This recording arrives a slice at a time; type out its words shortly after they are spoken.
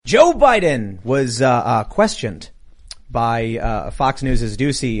Joe Biden was questioned by Fox News'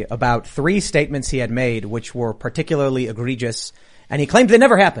 Ducey about 3 statements he had made, which were particularly egregious, and he claimed they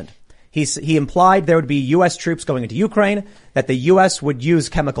never happened. He implied there would be U.S. troops going into Ukraine, that the U.S. would use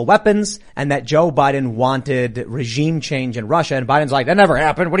chemical weapons, and that Joe Biden wanted regime change in Russia. And Biden's like, that never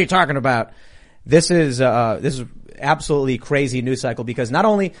happened. What are you talking about? This is absolutely crazy news cycle, because not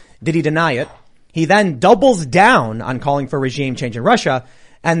only did he deny it, he then doubles down on calling for regime change in Russia.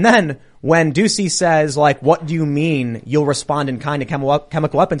 And then when Ducey says, like, what do you mean you'll respond in kind to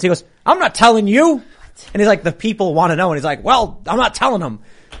chemical weapons? He goes, I'm not telling you. And he's like, the people want to know. And he's like, well, I'm not telling them.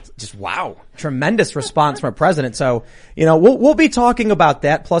 Just wow. Tremendous response from a president. So, we'll be talking about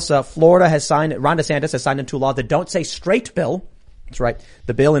that. Plus, Florida has signed, Ron DeSantis has signed into law the Don't Say Straight bill. That's right.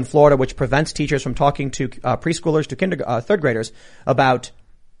 The bill in Florida, which prevents teachers from talking to preschoolers to third graders about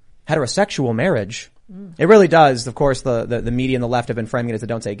heterosexual marriage. It really does. Of course, the media and the left have been framing it as a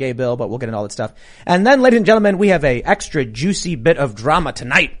Don't Say Gay bill, but we'll get into all that stuff. And then, ladies and gentlemen, we have a extra juicy bit of drama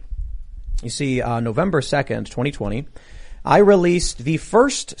tonight. You see, November 2nd, 2020, I released the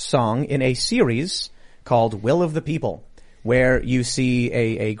first song in a series called Will of the People, where you see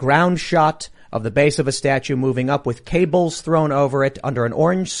a ground shot of the base of a statue moving up with cables thrown over it under an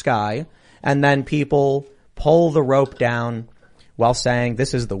orange sky, and then people pull the rope down while saying,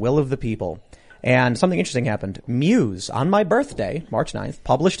 this is the will of the people. And something interesting happened. Muse, on my birthday, March 9th,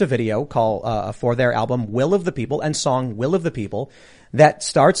 published a video for their album Will of the People and song Will of the People that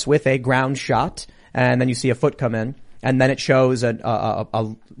starts with a ground shot, and then you see a foot come in, and then it shows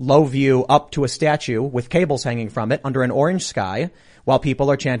a low view up to a statue with cables hanging from it under an orange sky while people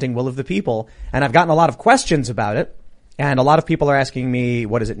are chanting Will of the People. And I've gotten a lot of questions about it. And a lot of people are asking me,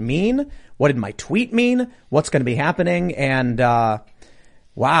 what does it mean? What did my tweet mean? What's going to be happening? And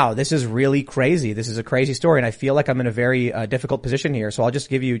wow, this is really crazy. This is a crazy story, and I feel like I'm in a very difficult position here. So I'll just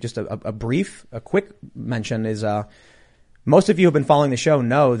give you just a quick mention is most of you who have been following the show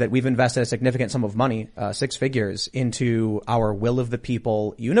know that we've invested a significant sum of money, 6 figures, into our Will of the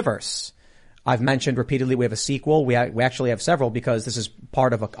People universe. I've mentioned repeatedly we have a sequel. We actually have several, because this is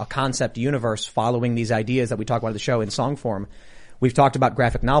part of a concept universe following these ideas that we talk about in the show in song form. We've talked about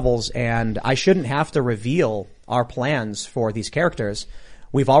graphic novels, and I shouldn't have to reveal our plans for these characters.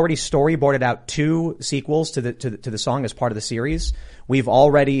 We've already storyboarded out 2 sequels to the song as part of the series. We've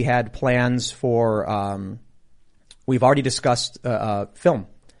already had plans for we've already discussed film.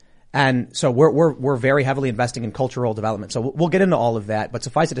 And so we're very heavily investing in cultural development. So we'll get into all of that, but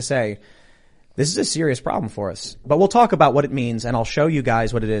suffice it to say, this is a serious problem for us. But we'll talk about what it means, and I'll show you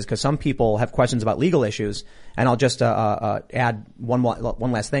guys what it is, because some people have questions about legal issues, and I'll just add one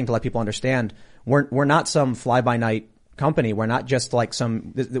last thing to let people understand. We're not some fly-by-night company. We're not just like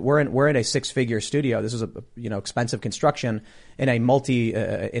we're in a 6-figure studio. This is a expensive construction in a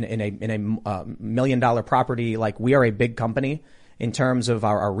 $1 million property. Like, we are a big company in terms of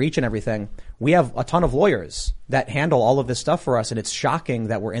our reach and everything. We have a ton of lawyers that handle all of this stuff for us, and it's shocking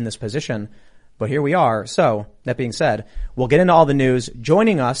that we're in this position. But here we are. So, that being said, we'll get into all the news.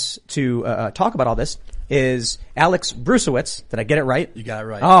 Joining us to talk about all this is Alex Brusewitz. Did I get it right? You got it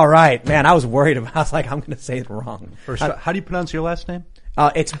right. All right. Man, I was worried about, I was like, I'm going to say it wrong. First, how do you pronounce your last name?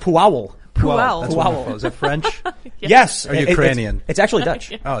 It's Puawel. Puawel. That's wonderful. Is it French? Yes. Or Ukrainian? It's actually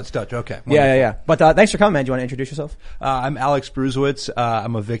Dutch. Oh, it's Dutch. Okay. Wonderful. Yeah. But thanks for coming, man. Do you want to introduce yourself? I'm Alex Brusewitz.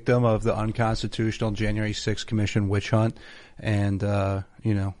 I'm a victim of the unconstitutional January 6th Commission witch hunt. And,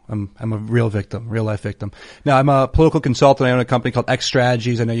 I'm a real victim, real life victim. Now, I'm a political consultant. I own a company called X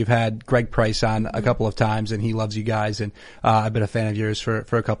Strategies. I know you've had Greg Price on a couple of times, and he loves you guys. And, I've been a fan of yours for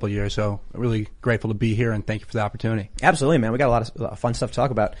a couple of years. So really grateful to be here, and thank you for the opportunity. Absolutely, man. We got a lot of fun stuff to talk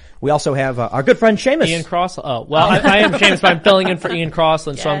about. We also have our good friend Seamus. Ian Crossland. Oh, well, I am Seamus, but I'm filling in for Ian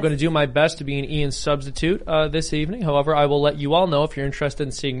Crossland, so I'm going to do my best to be an Ian substitute this evening. However, I will let you all know if you're interested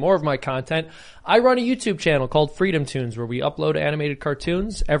in seeing more of my content. I run a YouTube channel called Freedom Tunes, where we upload animated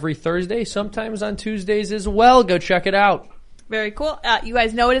cartoons every Thursday, sometimes on Tuesdays as well. Go check it out. Very cool. You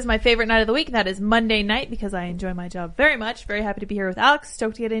guys know it is my favorite night of the week, and that is Monday night, because I enjoy my job very much. Very happy to be here with Alex.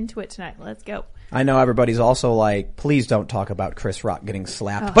 Stoked to get into it tonight. Let's go. I know everybody's also like, please don't talk about Chris Rock getting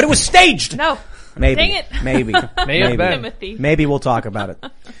slapped. But it was staged! No. Maybe. Dang it. Maybe we'll talk about it.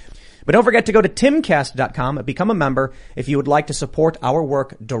 But don't forget to go to timcast.com and become a member if you would like to support our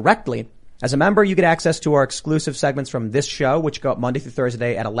work directly. As a member, you get access to our exclusive segments from this show, which go up Monday through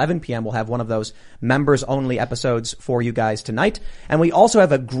Thursday at 11 p.m. We'll have one of those members-only episodes for you guys tonight. And we also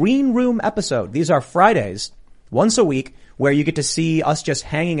have a Green Room episode. These are Fridays, once a week, where you get to see us just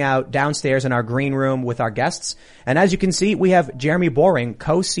hanging out downstairs in our green room with our guests. And as you can see, we have Jeremy Boring,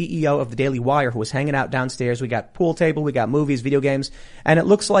 co-CEO of the Daily Wire, who is hanging out downstairs. We got pool table, we got movies, video games, and it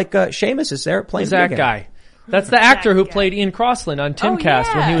looks like Seamus is there playing Who's that guy? That's the actor who played Ian Crossland on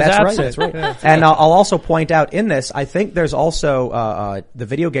Timcast when he was absent. That's right. And I'll also point out in this, I think there's also the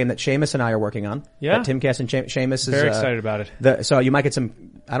video game that Seamus and I are working on. Yeah. That Timcast and Seamus is very excited about it. So you might get some.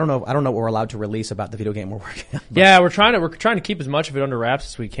 I don't know what we're allowed to release about the video game we're working on. Yeah, we're trying to keep as much of it under wraps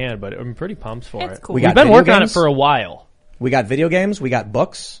as we can, but I'm pretty pumped for it. Cool. We've been working on it for a while. We got video games. We got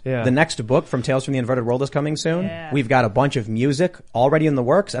books. Yeah. The next book from Tales from the Inverted World is coming soon. Yeah. We've got a bunch of music already in the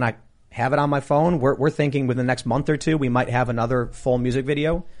works, and I have it on my phone. We're thinking within the next month or two we might have another full music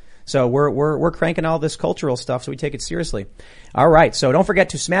video. So we're cranking all this cultural stuff, so we take it seriously. All right, so don't forget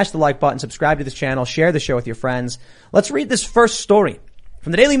to smash the like button, subscribe to this channel, share the show with your friends. Let's read this first story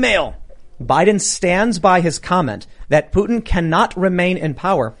from the Daily Mail. Biden stands by his comment that Putin cannot remain in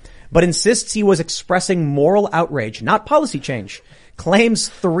power, but insists he was expressing moral outrage, not policy change. Claims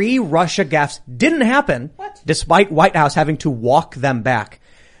 3 Russia gaffes didn't happen, despite White House having to walk them back.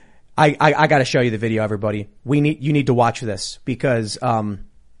 I got to show you the video, everybody. You need to watch this because I'm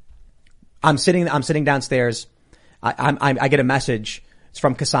sitting downstairs. I get a message. It's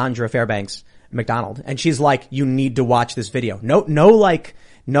from Cassandra Fairbanks McDonald, and she's like, "You need to watch this video."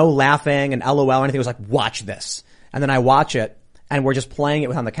 No laughing and LOL or anything. It was like, "Watch this," and then I watch it, and we're just playing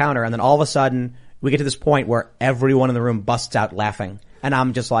it on the counter, and then all of a sudden we get to this point where everyone in the room busts out laughing, and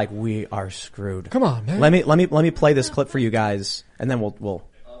I'm just like, "We are screwed." Come on, man. Let me play this clip for you guys, and then we'll.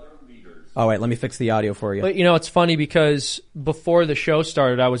 Oh wait, let me fix the audio for you. But it's funny because before the show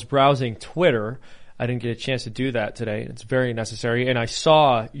started, I was browsing Twitter. I didn't get a chance to do that today. It's very necessary. And I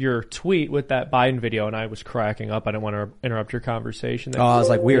saw your tweet with that Biden video, and I was cracking up. I didn't want to interrupt your conversation. I was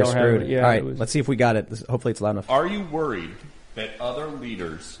like, we are screwed. Yeah, all right, let's see if we got it. Hopefully it's loud enough. Are you worried that other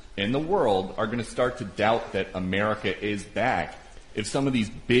leaders in the world are going to start to doubt that America is back if some of these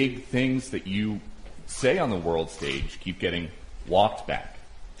big things that you say on the world stage keep getting walked back?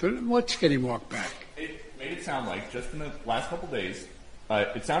 What's getting walked back? It made it sound like, just in the last couple of days,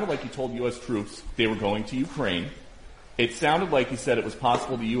 it sounded like you told U.S. troops they were going to Ukraine. It sounded like you said it was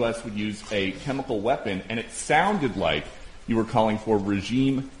possible the U.S. would use a chemical weapon, and it sounded like you were calling for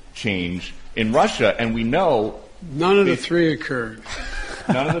regime change in Russia, and we know... None of the three occurred.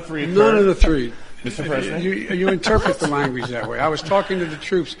 None of the three occurred? None of the three. Mr. President? You interpret the language that way. I was talking to the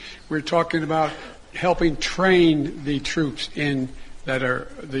troops. We were talking about helping train the troops that are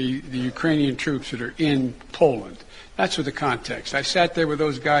the Ukrainian troops that are in Poland. That's what the context. I sat there with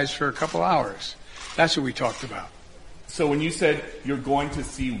those guys for a couple hours. That's what we talked about. So when you said you're going to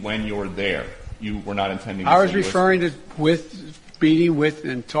see when you're there, you were not intending to I was referring to meeting with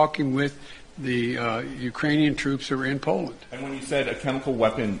and talking with the Ukrainian troops that were in Poland. And when you said a chemical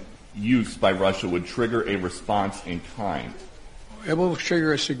weapon use by Russia would trigger a response in kind. It will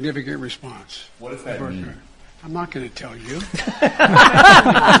trigger a significant response. What does that mean? I'm not going to tell you. You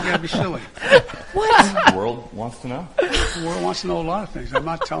got to be silly. What? The world wants to know. The world wants to know a lot of things. I'm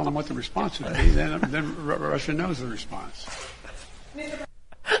not telling them what the response would be. Then Russia knows the response.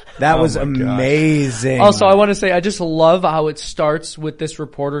 That was amazing. Also, I want to say I just love how it starts with this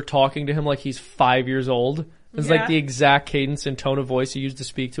reporter talking to him like he's 5 years old. It's like the exact cadence and tone of voice you used to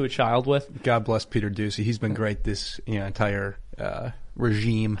speak to a child with. God bless Peter Doocy. He's been great this entire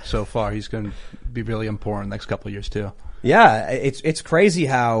regime so far. He's going to be really important the next couple of years too. Yeah, it's crazy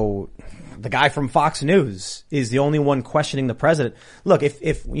how the guy from Fox News is the only one questioning the president. Look,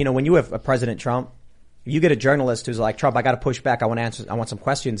 if when you have a President Trump, you get a journalist who's like, Trump, I got to push back. I want some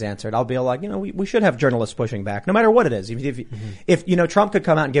questions answered. I'll be like, we should have journalists pushing back, no matter what it is. If Trump could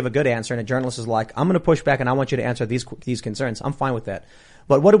come out and give a good answer, and a journalist is like, I'm going to push back, and I want you to answer these concerns, I'm fine with that.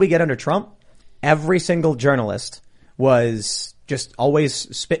 But what did we get under Trump? Every single journalist was just always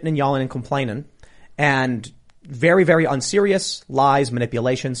spitting and yelling and complaining, and very, very unserious lies,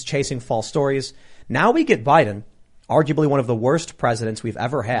 manipulations, chasing false stories. Now we get Biden, arguably one of the worst presidents we've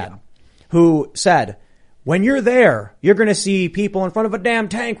ever had, who said, when you're there, you're going to see people in front of a damn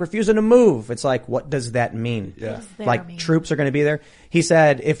tank refusing to move. It's like, what does that mean? Yeah. Like, troops are going to be there. He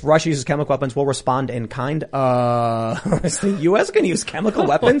said, if Russia uses chemical weapons, we'll respond in kind. Is the U.S. going to use chemical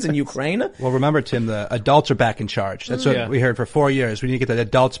weapons in Ukraine? Well, remember, Tim, the adults are back in charge. That's what we heard for 4 years. We need to get the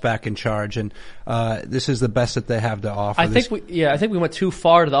adults back in charge, and this is the best that they have to offer. I think we went too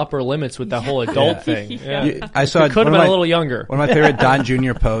far to the upper limits with that whole adult thing. Yeah. I saw. Could have been a little younger. One of my favorite Don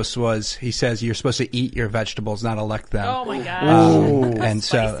Jr. posts was he says you're supposed to eat your vegetables, not elect them. Oh my gosh. And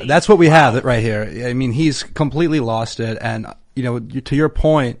so that's what we have right here. I mean, he's completely lost it, and to your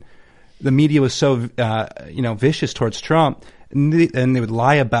point, the media was so, vicious towards Trump. And they would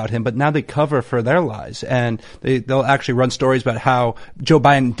lie about him, but now they cover for their lies, and they'll actually run stories about how Joe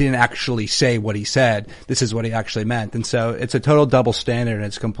Biden didn't actually say what he said. This is what he actually meant, and so it's a total double standard, and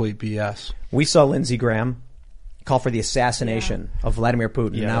it's complete BS. We saw Lindsey Graham call for the assassination of Vladimir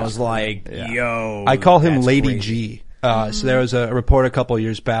Putin, and I was like, "Yo!" I call him that's Lady crazy. G. So there was a report a couple of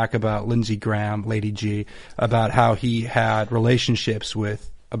years back about Lindsey Graham, Lady G, about how he had relationships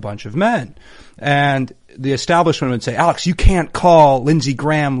with a bunch of men. And the establishment would say, Alex, you can't call Lindsey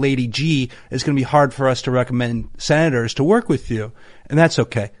Graham Lady G. It's going to be hard for us to recommend senators to work with you. And that's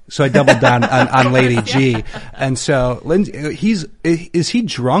okay. So I doubled down on Lady G. And so Lindsey, is he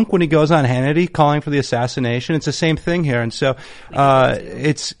drunk when he goes on Hannity calling for the assassination? It's the same thing here. And so,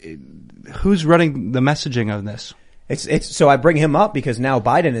 who's running the messaging of this? So I bring him up because now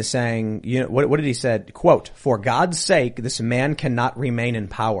Biden is saying, what did he said? Quote, "For God's sake, this man cannot remain in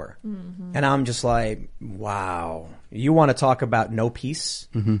power." Mm-hmm. And I'm just like, wow. You want to talk about no peace,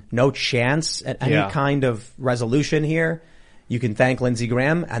 no chance at any kind of resolution here? You can thank Lindsey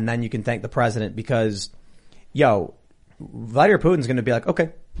Graham, and then you can thank the president because, Vladimir Putin's going to be like,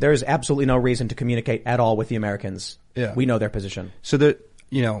 okay, there is absolutely no reason to communicate at all with the Americans. Yeah. We know their position. So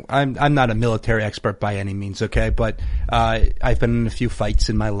I'm not a military expert by any means, okay, but I've been in a few fights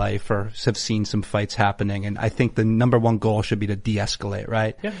in my life or have seen some fights happening, and I think the number one goal should be to de-escalate,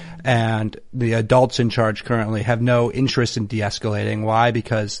 right? Yeah. And the adults in charge currently have no interest in de-escalating. Why?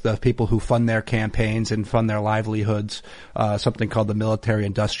 Because the people who fund their campaigns and fund their livelihoods, something called the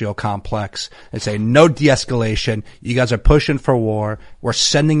military-industrial complex, they say, no de-escalation. You guys are pushing for war. We're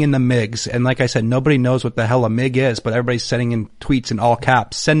sending in the MiGs. And like I said, nobody knows what the hell a MiG is, but everybody's sending in tweets in all caps.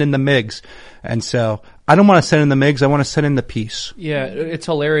 Send in the MiGs. And so I don't want to send in the MiGs. I want to send in the peace. Yeah, it's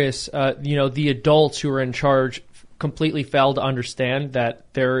hilarious. The adults who are in charge completely fail to understand that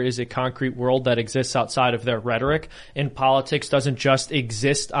there is a concrete world that exists outside of their rhetoric, and politics doesn't just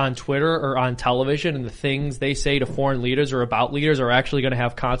exist on Twitter or on television, and the things they say to foreign leaders or about leaders are actually going to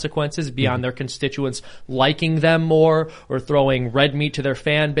have consequences beyond their constituents liking them more or throwing red meat to their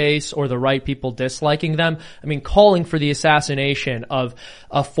fan base or the right people disliking them. I mean, calling for the assassination of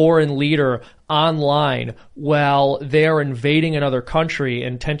a foreign leader online while they're invading another country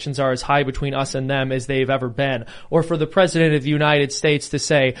and tensions are as high between us and them as they've ever been, or for the president of the United States to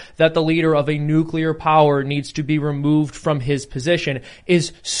say that the leader of a nuclear power needs to be removed from his position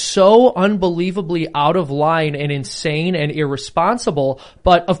is so unbelievably out of line and insane and irresponsible.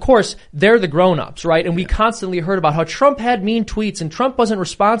 But of course, they're the grown-ups, right? And we constantly heard about how Trump had mean tweets and Trump wasn't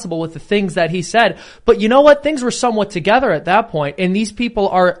responsible with the things that he said. But you know what? Things were somewhat together at that point, and these people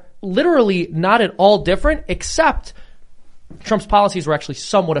are literally not at all different, except Trump's policies were actually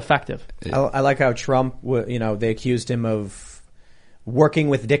somewhat effective. I like how Trump, they accused him of working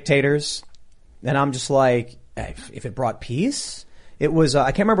with dictators, and I'm just like, if it brought peace, it was.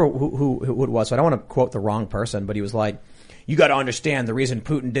 I can't remember who it was, so I don't want to quote the wrong person, but he was like, "You got to understand the reason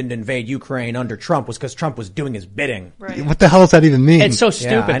Putin didn't invade Ukraine under Trump was because Trump was doing his bidding." Right. What the hell does that even mean? It's so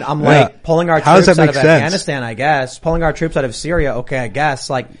stupid. Yeah, and I'm like, pulling our How does troops that out make of sense? Afghanistan, I guess. Pulling our troops out of Syria, okay, I guess.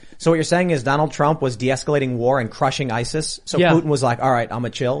 Like, so what you're saying is Donald Trump was de-escalating war and crushing ISIS? So Yeah. Putin was like, all right, I'm gonna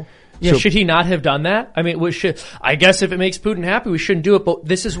chill. Yeah, should he not have done that? I mean, I guess if it makes Putin happy, we shouldn't do it, but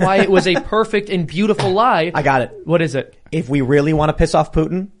this is why it was a perfect and beautiful lie. I got it. What is it? If we really want to piss off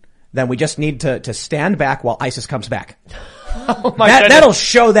Putin, then we just need to stand back while ISIS comes back. Oh my goodness. That'll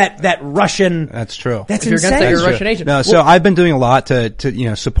show that Russian. That's true. That's If you're insane. against that, you're a That's Russian true. agent. No, so I've been doing a lot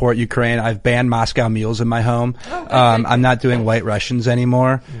to support Ukraine. I've banned Moscow meals in my home. I'm not doing White Russians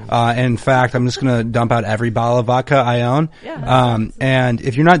anymore. In fact, I'm just going to dump out every bottle of vodka I own. Yeah. And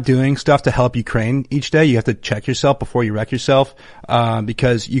if you're not doing stuff to help Ukraine each day, you have to check yourself before you wreck yourself,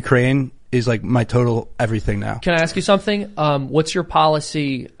 because Ukraine is like my total everything now. Can I ask you something? What's your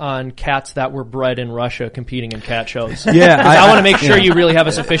policy on cats that were bred in Russia competing in cat shows? Yeah, I want to make sure you really have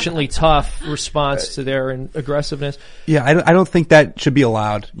a sufficiently tough response to their aggressiveness. Yeah, I don't think that should be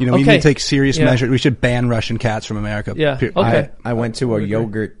allowed. We need to take serious Yeah. measures. We should ban Russian cats from America. Yeah. Okay. I went to a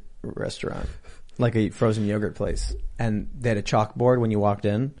yogurt restaurant, like a frozen yogurt place, and they had a chalkboard when you walked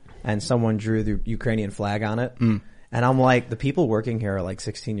in, and someone drew the Ukrainian flag on it. And I'm like, the people working here are like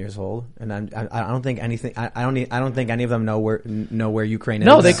 16 years old, and I don't think anything. I don't think any of them know where Ukraine is.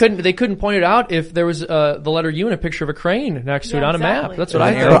 No, they couldn't point it out if there was the letter U and a picture of a crane next to it on a map. exactly. That's There's what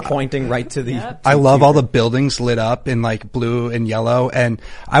I an heard. arrow pointing right to the. Yep. I love all the buildings lit up in like blue and yellow, and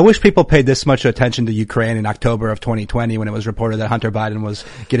I wish people paid this much attention to Ukraine in October of 2020 when it was reported that Hunter Biden was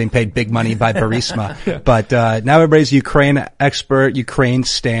getting paid big money by Burisma. But now everybody's Ukraine expert, Ukraine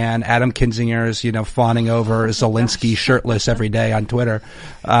stan. Adam Kinzinger's, fawning over Zelensky Zelensky shirtless every day on Twitter.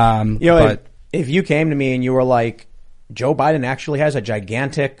 If you came to me and you were like, Joe Biden actually has a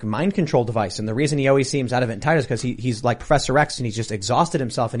gigantic mind control device, and the reason he always seems out of it and tired is because he's like Professor X and he's just exhausted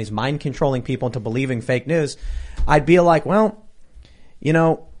himself and he's mind controlling people into believing fake news, I'd be like, well,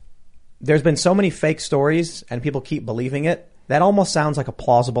 there's been so many fake stories and people keep believing it. That almost sounds like a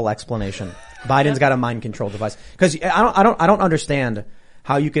plausible explanation. Biden's got a mind control device. Because I don't understand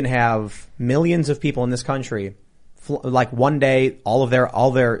how you can have millions of people in this country, like one day all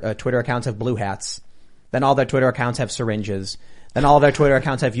their Twitter accounts have blue hats, then all their Twitter accounts have syringes, then all their Twitter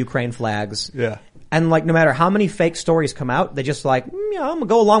accounts have Ukraine flags. Yeah. And like no matter how many fake stories come out, they just like, I'm gonna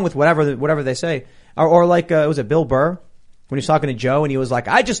go along with whatever they say. Or like was it Bill Burr when he was talking to Joe and he was like,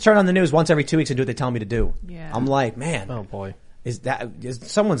 I just turn on the news once every 2 weeks and do what they tell me to do. Yeah. I'm like, man. Oh boy.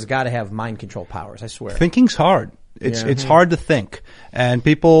 Someone's got to have mind control powers, I swear. Thinking's hard. It's hard to think. And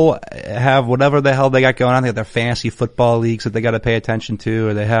people have whatever the hell they got going on. They got their fantasy football leagues that they got to pay attention to,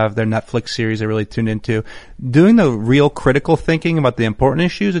 or they have their Netflix series they really tune into. Doing the real critical thinking about the important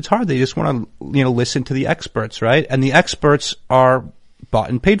issues, it's hard. They just want to, listen to the experts, right? And the experts are bought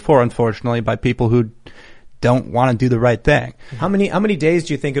and paid for, unfortunately, by people who don't want to do the right thing. How many days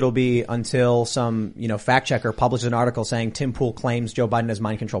do you think it'll be until some, fact checker publishes an article saying Tim Pool claims Joe Biden has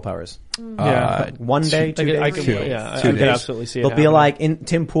mind control powers? Yeah. 1 day, 2 days? I could absolutely see it. They'll be like,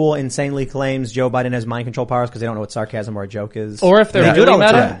 Tim Pool insanely claims Joe Biden has mind control powers because they don't know what sarcasm or a joke is. Or if they're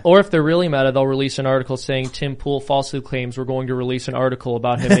really meta, they'll release an article saying Tim Pool falsely claims we're going to release an article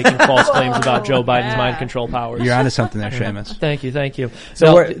about him making false claims about Joe Biden's mind control powers. You're onto something there, Seamus. Thank you.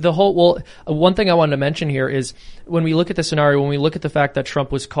 So one thing I wanted to mention here is when we look at the scenario, when we look at the fact that Trump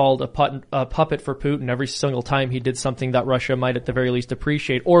was called a puppet for Putin every single time he did something that Russia might at the very least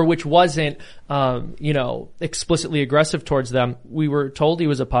appreciate, or which wasn't, explicitly aggressive towards them, we were told he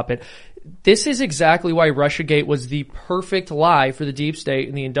was a puppet. This is exactly why Russiagate was the perfect lie for the deep state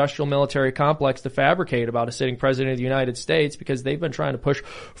and the industrial military complex to fabricate about a sitting president of the United States, because they've been trying to push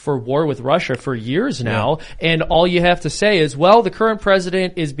for war with Russia for years now. Yeah. And all you have to say is, well, the current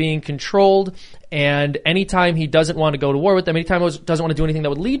president is being controlled, and anytime he doesn't want to go to war with them, anytime he doesn't want to do anything that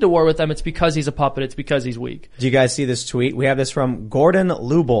would lead to war with them, it's because he's a puppet. It's because he's weak. Do you guys see this tweet? We have this from Gordon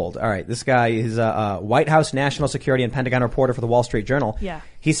Lubold. All right, this guy is a White House national security and Pentagon reporter for the Wall Street Journal. Yeah.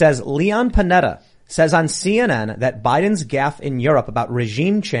 He says, Leon Panetta says on CNN that Biden's gaffe in Europe about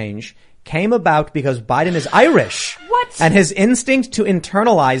regime change came about because Biden is Irish. What? And his instinct to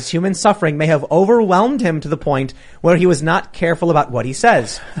internalize human suffering may have overwhelmed him to the point where he was not careful about what he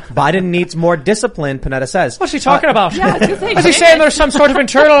says. Biden needs more discipline, Panetta says. What's he talking about? Yeah, is he saying there's some sort of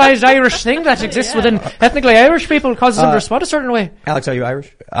internalized Irish thing that exists within ethnically Irish people and causes them to respond a certain way? Alex, are you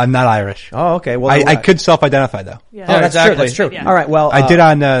Irish? I'm not Irish. Oh, okay. Well, I could self-identify though. Yeah. Oh, that's exactly. true. That's true. Yeah. All right. Well, I did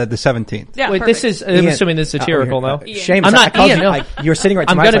on the 17th. Yeah, wait, perfect. this is, I'm assuming this is satirical now. Seamus, I'm not Ian, no. You're sitting right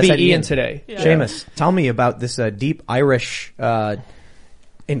to I'm my going to side, be I said Ian today. Yeah. Seamus, tell me about this deep Irish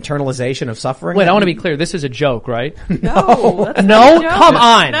internalization of suffering. Wait, I want to be clear. This is a joke, right? No. That's No? not a joke. Come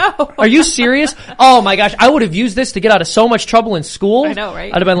on. No. Are you serious? Oh my gosh. I would have used this to get out of so much trouble in school. I know,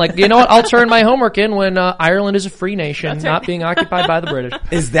 right? I'd have been like, you know what? I'll turn my homework in when Ireland is a free nation, That's right. not being occupied by the British.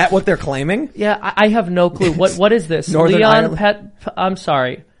 Is that what they're claiming? Yeah, I have no clue. What is this? Northern Leon Ireland? I'm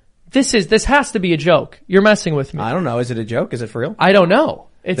sorry. This has to be a joke. You're messing with me. I don't know. Is it a joke? Is it for real? I don't know.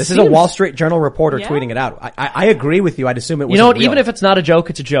 This is a Wall Street Journal reporter Yeah. tweeting it out. I agree with you. I'd assume it was. You know what? real. Even if it's not a joke,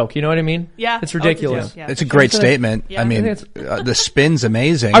 it's a joke. You know what I mean? Yeah. It's Oh, ridiculous. Yeah, It's a for great sure. statement. Yeah. I mean, the spin's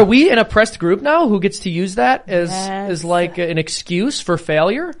amazing. Are we an oppressed group now who gets to use that as Yes. like an excuse for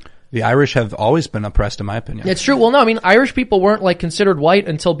failure? The Irish have always been oppressed, in my opinion. It's true. Well, no, I mean, Irish people weren't like considered white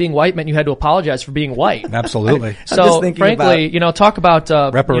until being white meant you had to apologize for being white. Absolutely. just So, thinking frankly, talk about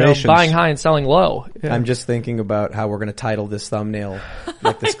reparations. buying high and selling low. Yeah. I'm just thinking about how we're going to title this thumbnail,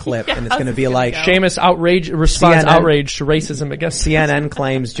 like this clip, and it's going to be like Seamus responds CNN. outrage to racism against CNN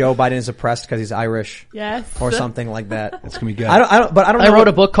claims Joe Biden is oppressed because he's Irish, Yes. or something like that. It's going to be good. I don't know. I wrote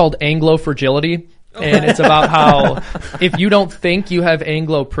a book called Anglo Fragility. And it's about how if you don't think you have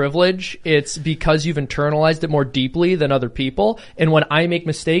Anglo privilege, it's because you've internalized it more deeply than other people. And when I make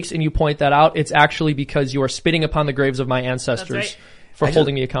mistakes and you point that out, it's actually because you are spitting upon the graves of my ancestors right. for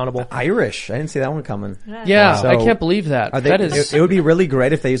holding me accountable. Irish. I didn't see that one coming. Yeah, So- I can't believe that. Are they, That is. it would be really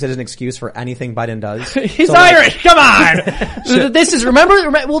great if they use it as an excuse for anything Biden does. He's So, like, Irish. Come on. This is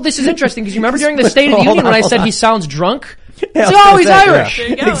well. This is interesting because you remember during the State of the Union when I said he sounds drunk. Yeah, So, I was gonna he's say, Irish. There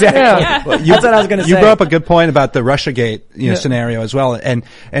you go. Exactly. Yeah. Well, that's what I was going to say. You brought up a good point about the Russiagate scenario as well, and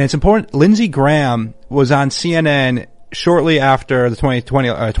it's important. Lindsey Graham was on CNN shortly after the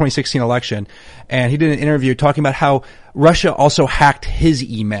 2016 election, and he did an interview talking about how Russia also hacked his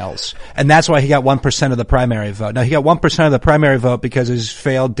emails, and that's why he got 1% of the primary vote. Now, he got 1% of the primary vote because his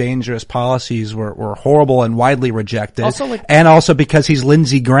failed, dangerous policies were horrible and widely rejected, and also because he's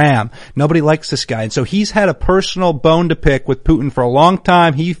Lindsey Graham. Nobody likes this guy, and so he's had a personal bone to pick with Putin for a long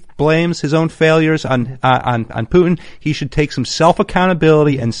time. He blames his own failures on Putin. He should take some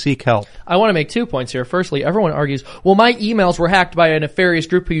self-accountability and seek help. I want to make 2 points here. Firstly, everyone argues, well, my emails were hacked by a nefarious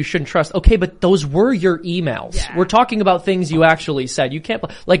group who you shouldn't trust. Okay, but those were your emails. Yeah. We're talking about things you actually said. You can't,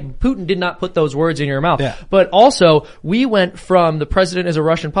 like, Putin did not put those words in your mouth. Yeah. But also, we went from the president is a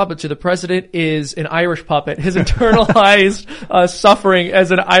Russian puppet to the president is an Irish puppet. His internalized suffering as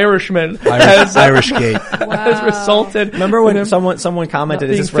an Irishman Irish gate. has resulted. Remember when someone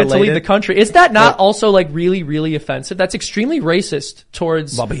commented, is being this fit to lead related? the country? Is that not also like really, really offensive? That's extremely racist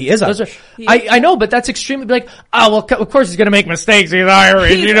towards. Well, but he is Irish. I know, but that's extremely like. Oh well, of course he's gonna make mistakes. He's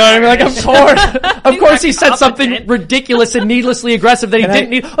Irish. You know what I mean? Like, of course he said something ridiculous and needlessly aggressive that he didn't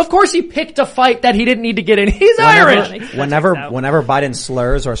need. Of course he picked a fight that he didn't need to get in. He's Irish. Whenever Biden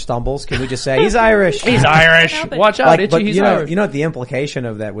slurs or stumbles, can we just say he's Irish? He's Irish. Watch out, Itchy. But He's you know, Irish. you know what the implication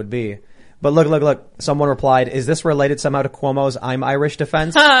of that would be. But look. Someone replied, is this related somehow to Cuomo's I'm Irish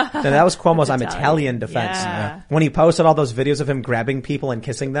defense? Then that was Cuomo's I'm Italian defense. Yeah. When he posted all those videos of him grabbing people and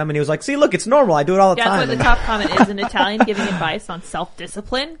kissing them, and he was like, see, look, it's normal. I do it all the That's time. what the top comment is, an Italian giving advice on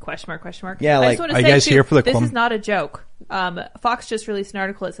self-discipline, question mark. Yeah, I like, just want to are you say, guys too, here for the this Cuomo? is not a joke. Fox just released an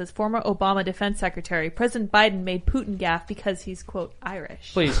article that says former Obama defense secretary, President Biden made Putin gaffe because he's, quote,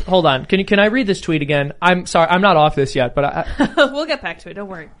 Irish. Please, hold on. Can I read this tweet again? I'm sorry, I'm not off this yet, but We'll get back to it, don't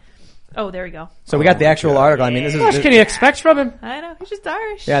worry. Oh, there we go. So we got the actual article. I mean, this is. what can you expect from him? I know, he's just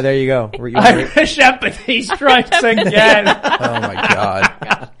Irish. Yeah, there you go. Irish empathy strikes again. Oh my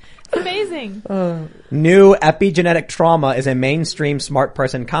God. It's amazing. New epigenetic trauma is a mainstream smart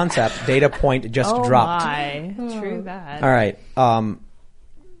person concept. Data point just dropped. My. True that. All right.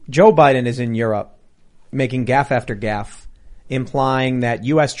 Joe Biden is in Europe making gaffe after gaffe, implying that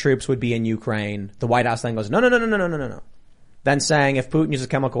U.S. troops would be in Ukraine. The White House then goes, no. Then saying if Putin uses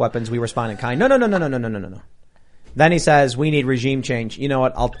chemical weapons, we respond in kind. No. Then he says we need regime change. You know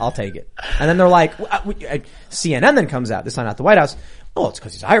what? I'll take it. And then they're like, CNN then comes out. This time not the White House. Oh, it's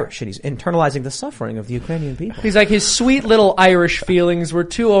because he's Irish and he's internalizing the suffering of the Ukrainian people. He's like, his sweet little Irish feelings were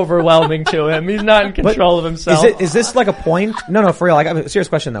too overwhelming to him. He's not in control of himself. Is this like a point? No, for real. Like, I have a serious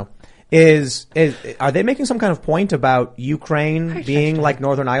question though. Are they making some kind of point about Ukraine being like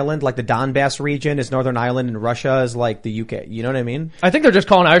Northern Ireland, like the Donbass region is Northern Ireland and Russia is like the UK? You know what I mean? I think they're just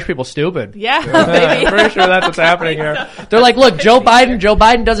calling Irish people stupid. Yeah, I'm pretty sure that's what's happening here. They're like, look, Joe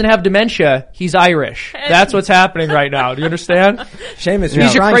Biden doesn't have dementia. He's Irish. That's what's happening right now. Do you understand? Seamus, He's you're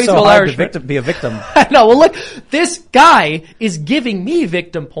your trying crazy so little hard Irishman. to be a victim. I know. Well, look, this guy is giving me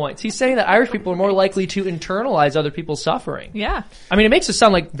victim points. He's saying that Irish people are more likely to internalize other people's suffering. Yeah. I mean, it makes us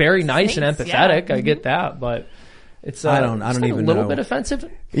sound like very nice and Thanks, empathetic. yeah. I get that, but it's I don't it's even a little know. bit offensive.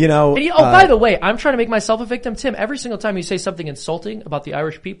 You know. And by the way, I'm trying to make myself a victim, Tim. Every single time you say something insulting about the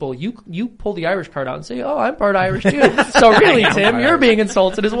Irish people, you pull the Irish card out and say, "Oh, I'm part Irish too." So really, Tim, you're being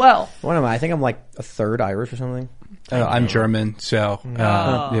insulted as well. What am I? I think I'm like a third Irish or something. I'm German, so, you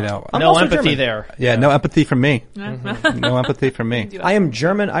know. I'm No also empathy German. there. Yeah, no empathy from me. No empathy from me. I am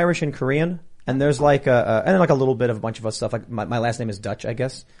German, Irish, and Korean. And there's like and then like a little bit of a bunch of other stuff. Like my last name is Dutch, I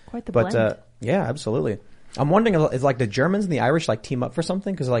guess. Quite the but blend. yeah, absolutely. I'm wondering if like the Germans and the Irish like team up for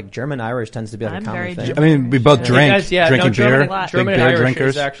something because like German Irish tends to be like I'm a common very thing. I mean, we both drink, drinking German, beer, German big and beer Irish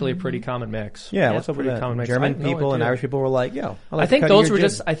drinkers. is actually a pretty common mix. Yeah, what's up with pretty that? common mix. German I had no people and idea. Irish people were like, yo, I think those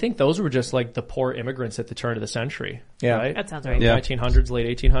were just like the poor immigrants at the turn of the century. Yeah. Right? That sounds right. Yeah. 1900s,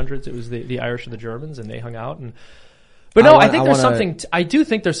 late 1800s. It was the Irish and the Germans, and they hung out. But no, I think there's something. I do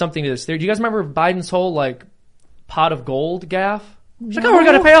think there's something to this. Do you guys remember Biden's whole like pot of gold gaffe? He's like, oh, we're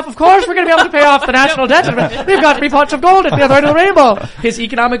going to pay off. Of course, we're going to be able to pay off the national debt. We've got 3 pots of gold at the other end of the rainbow. His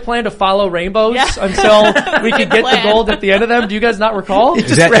economic plan to follow rainbows until we could get the gold at the end of them. Do you guys not recall?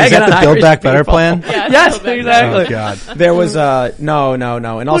 Is that the Build Back Better plan? Yes, exactly. Oh, God. There was no. In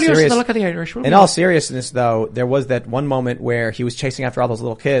In all seriousness, though, there was that one moment where he was chasing after all those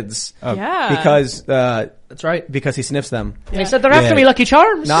little kids Yeah. because that's right. because he sniffs them. And he said they're after me, Lucky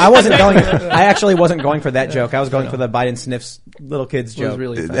Charms. No, I wasn't going. I actually wasn't going for that joke. I was going for the Biden sniffs little kids It was joke.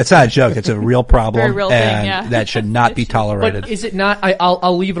 really fun. It's not a joke. It's a real problem. Very real thing, and yeah. that should not be tolerated. But is it not?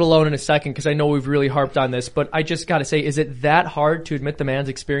 I'll leave it alone in a second because I know we've really harped on this. But I just got to say, is it that hard to admit the man's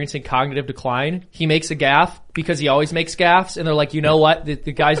experiencing cognitive decline? He makes a gaffe because he always makes gaffes, and they're like, you know what? The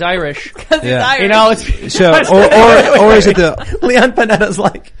guy's Irish. Yeah. You know, it's So, or is it the, Leon Panetta's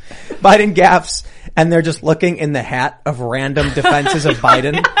like Biden gaffes, and they're just looking in the hat of random defenses of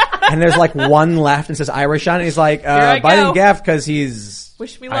Biden. and there's like one left and says Irish on it. He's like, I Biden go. gaffed because he's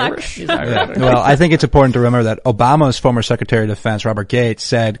Wish me luck. Irish. He's Yeah. Irish. Well, I think it's important to remember that Obama's former Secretary of Defense, Robert Gates,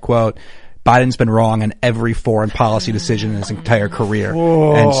 said, quote, Biden's been wrong on every foreign policy decision in his entire career.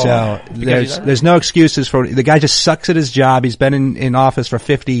 And so there's no excuses for the guy just sucks at his job. He's been in office for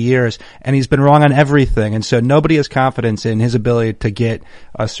 50 years and he's been wrong on everything. And so nobody has confidence in his ability to get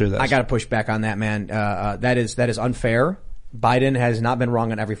us through this. I got to push back on that, man. That is unfair. Biden has not been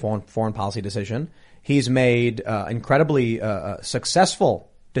wrong on every foreign policy decision. He's made incredibly successful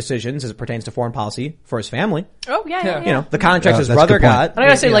decisions as it pertains to foreign policy for his family. Oh, yeah. You know, the contracts his that's a brother good point. got. And I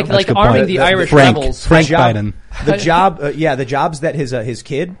gotta say, you like know, That's a good arming point. the Irish Frank rebels. Biden. the jobs that his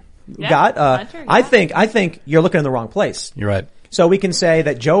kid got. Hunter, I think you're looking in the wrong place. You're right. So we can say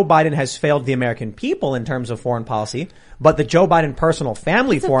that Joe Biden has failed the American people in terms of foreign policy, but the Joe Biden personal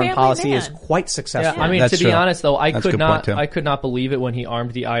family He's a foreign family policy man. is quite successful. Yeah, I mean, That's to be true. honest though, I That's a could good point, too. not, I could not believe it when he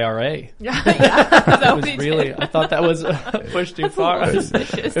armed the IRA. Yeah. It was really, I thought that was pushed too far.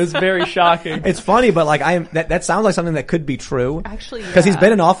 It was very shocking. It's funny, but like that sounds like something that could be true. Actually, because he's yeah.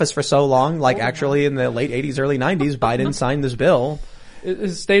 been in office for so long. Like actually, in the late '80s, early '90s, Biden signed this bill.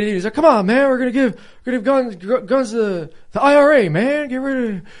 His State of the Union, he's like, come on, man, we're gonna give guns to the IRA, man. Get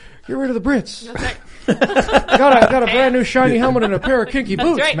rid of the Brits. That's right. got a brand new shiny helmet and a pair of kinky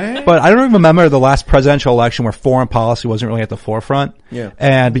boots, right. man. But I don't even remember the last presidential election where foreign policy wasn't really at the forefront. Yeah.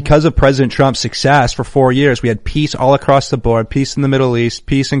 And because of President Trump's success for 4 years, we had peace all across the board, peace in the Middle East,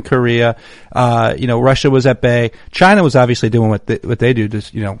 peace in Korea. Russia was at bay. China was obviously doing what they do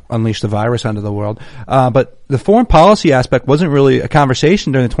to, unleash the virus onto the world. But the foreign policy aspect wasn't really a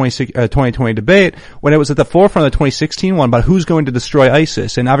conversation during the 2020 debate when it was at the forefront of the 2016 one about who's going to destroy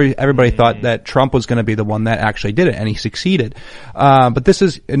ISIS. And everybody thought that Trump was going to be the one that actually did it, and he succeeded. But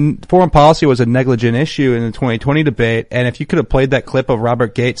foreign policy was a negligent issue in the 2020 debate. And if you could have played that clip of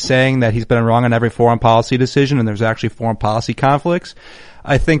Robert Gates saying that he's been wrong on every foreign policy decision and there's actually foreign policy conflicts,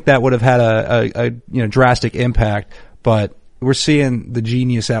 I think that would have had a drastic impact. But we're seeing the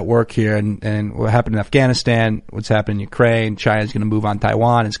genius at work here, and what happened in Afghanistan, what's happened in Ukraine, China's going to move on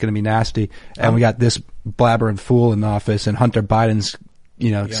Taiwan, it's going to be nasty, and we got this blabbering fool in office, and Hunter Biden's,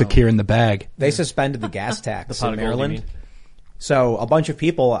 securing the bag. They suspended the gas tax pot in of gold, you Maryland. mean. So a bunch of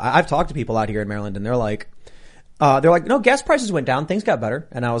people, I've talked to people out here in Maryland, and they're like, no, gas prices went down, things got better.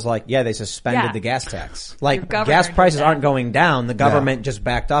 And I was like, yeah, they suspended Yeah. the gas tax. Your Like, governor gas did prices that. aren't going down. The government just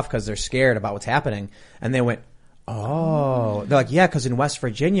backed off because they're scared about what's happening. And they went, oh, they're like, yeah, because in West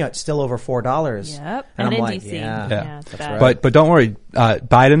Virginia, it's still over $4. Yep. And I'm in like, DC. yeah. It's that's bad. right. But don't worry,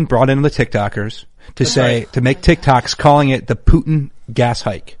 Biden brought in the TikTokers to make TikToks calling it the Putin gas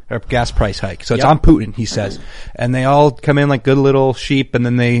hike or gas price hike. So it's Yep. on Putin, he says. And they all come in like good little sheep and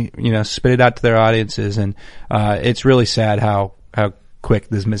then they, spit it out to their audiences. And, it's really sad how quick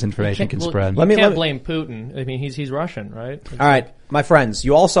this misinformation can spread. Let me- Can't blame Putin. I mean, he's Russian, right? All right, my friends,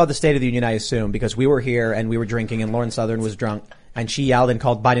 you all saw the State of the Union, I assume, because we were here and we were drinking and Lauren Southern was drunk and she yelled and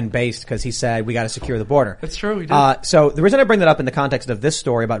called Biden based because he said we got to secure the border. That's true, we did. So the reason I bring that up in the context of this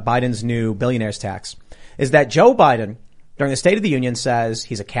story about Biden's new billionaires tax is that Joe Biden, during the State of the Union, says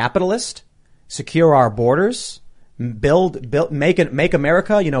he's a capitalist, secure our borders, make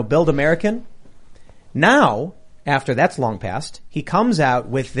America, build American. Now, after that's long past, he comes out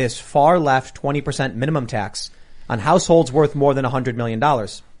with this far left 20% minimum tax on households worth more than $100 million.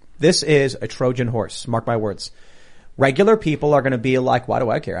 This is a Trojan horse, mark my words. Regular people are going to be like, why do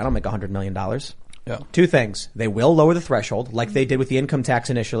I care? I don't make $100 million. Yeah. Two things. They will lower the threshold, like they did with the income tax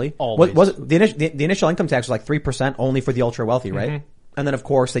initially. Always. Was it the initial income tax was like 3% only for the ultra wealthy, right? And then of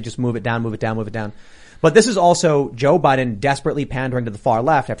course they just move it down. But this is also Joe Biden desperately pandering to the far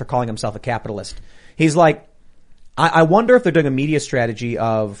left after calling himself a capitalist. He's like, I wonder if they're doing a media strategy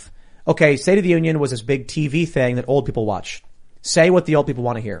of, okay, State of the Union was this big TV thing that old people watch. Say what the old people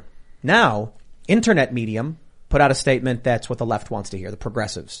want to hear. Now, internet medium put out a statement that's what the left wants to hear, the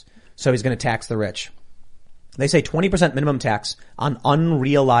progressives. So he's going to tax the rich. They say 20% minimum tax on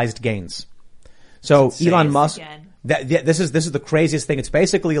unrealized gains. So Elon Musk, this is the craziest thing. It's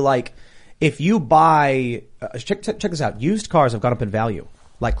basically like if you buy, check this out. Used cars have gone up in value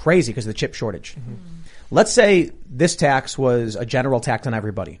like crazy because of the chip shortage. Let's say this tax was a general tax on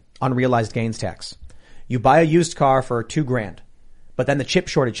everybody, unrealized gains tax. You buy a used car for $2,000, but then the chip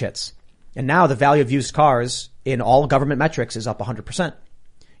shortage hits. And now the value of used cars in all government metrics is up 100%.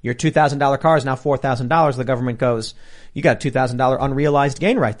 Your $2,000 car is now $4,000. The government goes, you got a $2,000 unrealized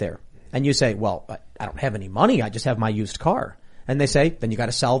gain right there. And you say, well, I don't have any money. I just have my used car. And they say, then you got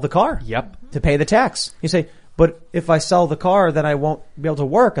to sell the car. Yep. To pay the tax. You say, but if I sell the car, then I won't be able to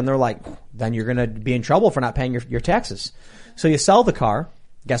work. And they're like, then you're going to be in trouble for not paying your taxes. So you sell the car.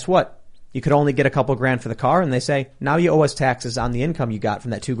 Guess what? You could only get a couple grand for the car, and they say, now you owe us taxes on the income you got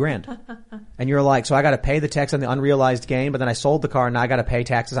from that $2,000. And you're like, so I got to pay the tax on the unrealized gain, but then I sold the car and now I got to pay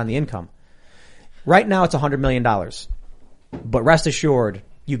taxes on the income. Right now it's $100 million. But rest assured,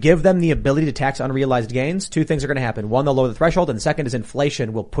 you give them the ability to tax unrealized gains, two things are going to happen. One, they'll lower the threshold, and the second is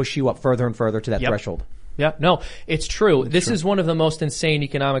inflation will push you up further and further to that threshold. Yeah, no, it's true. This is one of the most insane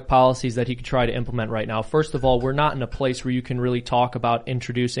economic policies that he could try to implement right now. First of all, we're not in a place where you can really talk about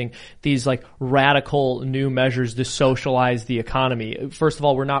introducing these like radical new measures to socialize the economy. First of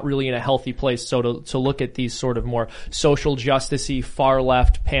all, we're not really in a healthy place. So to look at these sort of more social justice-y, far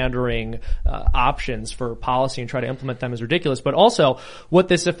left pandering options for policy and try to implement them is ridiculous. But also what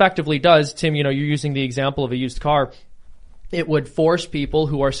this effectively does, Tim, you're using the example of a used car. It would force people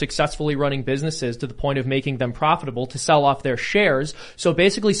who are successfully running businesses to the point of making them profitable to sell off their shares. So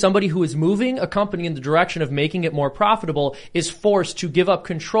basically somebody who is moving a company in the direction of making it more profitable is forced to give up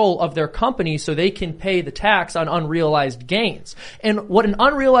control of their company so they can pay the tax on unrealized gains. And what an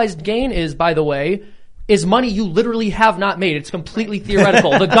unrealized gain is, by the way, is money you literally have not made. It's completely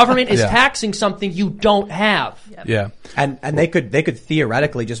theoretical. The government is taxing something you don't have. Yep. Yeah. And they could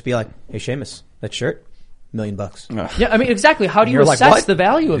theoretically just be like, hey, Seamus, that shirt, $1 million. Yeah, I mean, exactly. How do you You're assess like, what? the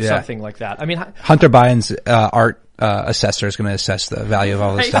value of something like that? I mean, Hunter Biden's art assessor is going to assess the value of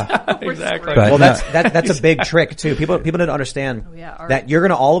all this stuff. exactly. But, Well, that's a big trick too. People need to understand that you're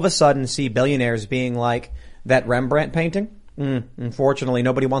going to all of a sudden see billionaires being like, that Rembrandt painting, unfortunately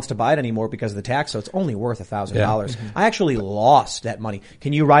nobody wants to buy it anymore because of the tax, so it's only worth $1,000. I actually lost that money.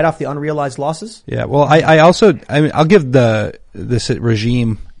 Can you write off the unrealized losses? Yeah, well, I'll give this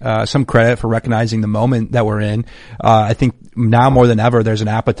regime some credit for recognizing the moment that we're in. I think now more than ever, there's an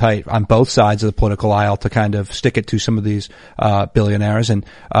appetite on both sides of the political aisle to kind of stick it to some of these billionaires. And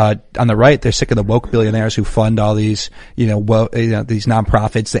on the right, they're sick of the woke billionaires who fund all these, these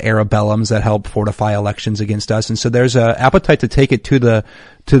nonprofits, the Arabellums that help fortify elections against us. And so there's an appetite to take it to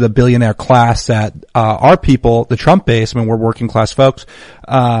the billionaire class that our people, the Trump base. I mean, we're working class folks,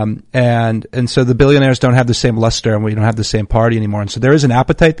 and so the billionaires don't have the same luster, and we don't have the same party anymore. And so there is an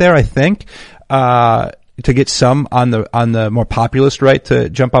appetite there, I think, to get some on the more populist right to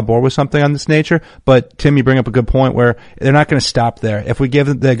jump on board with something on this nature. But Tim, you bring up a good point where they're not going to stop there. If we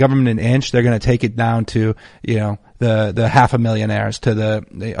give the government an inch, they're going to take it down to the half a millionaires to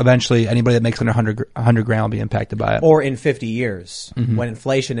eventually anybody that makes under 100 grand will be impacted by it. Or in 50 years, when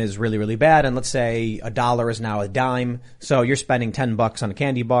inflation is really, really bad, and let's say $1 is now a dime, so you're spending $10 on a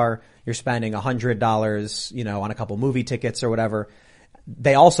candy bar, you're spending $100, on a couple movie tickets or whatever.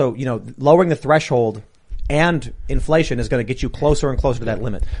 They also, lowering the threshold and inflation is going to get you closer and closer to that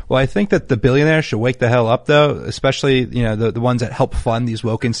limit. Well, I think that the billionaires should wake the hell up, though, especially, the ones that help fund these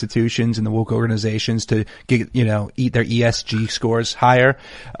woke institutions and the woke organizations to get, eat their ESG scores higher,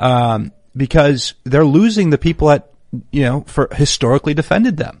 because they're losing the people that, for historically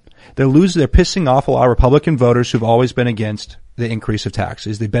defended them. They're pissing off a lot of Republican voters who've always been against the increase of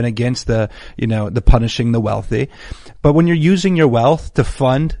taxes. They've been against the punishing the wealthy. But when you're using your wealth to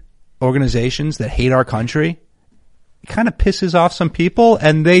fund organizations that hate our country, it kind of pisses off some people,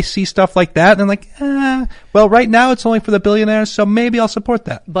 and they see stuff like that and they're like, well, right now it's only for the billionaires, so maybe I'll support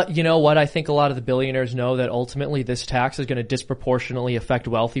that. But you know what? I think a lot of the billionaires know that ultimately this tax is going to disproportionately affect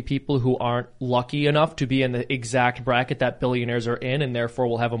wealthy people who aren't lucky enough to be in the exact bracket that billionaires are in, and therefore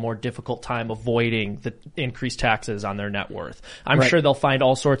will have a more difficult time avoiding the increased taxes on their net worth. I'm sure they'll find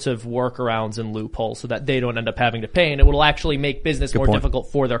all sorts of workarounds and loopholes so that they don't end up having to pay, and it will actually make business more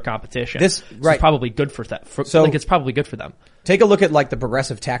difficult for their competition. This is probably good for that. It's probably good for them. Take a look at the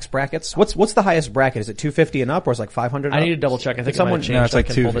progressive tax brackets. What's the highest bracket? Is it 250 and up, or is it like 500? I need to double check. I think someone changed. No, it's like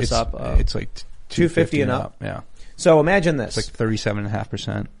I can pull this up. It's like 250 and up. Yeah. So imagine this. It's like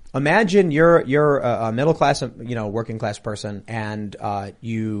 37.5%. Imagine you're a middle class, working class person, and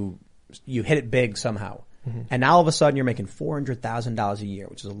you hit it big somehow, and now all of a sudden you're making $400,000 a year,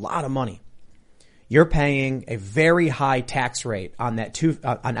 which is a lot of money. You're paying a very high tax rate on that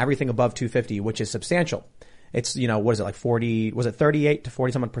on everything above 250, which is substantial. It's, what is it, like 40, was it 38 to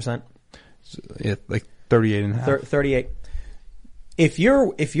 40 something percent? Yeah, like 38.5. 38. If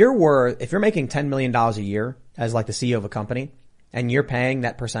you're making $10 million a year as like the CEO of a company and you're paying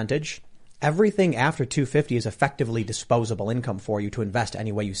that percentage, everything after 250 is effectively disposable income for you to invest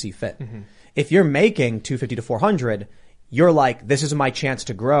any way you see fit. If you're making 250 to 400, you're like, this is my chance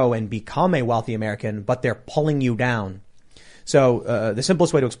to grow and become a wealthy American, but they're pulling you down. So, the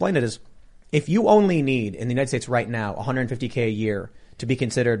simplest way to explain it is, if you only need, in the United States right now, $150K a year to be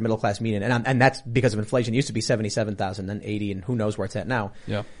considered middle class median, and that's because of inflation. It used to be 77,000, then 80, and who knows where it's at now.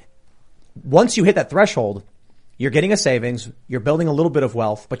 Yeah. Once you hit that threshold, You're getting a savings, you're building a little bit of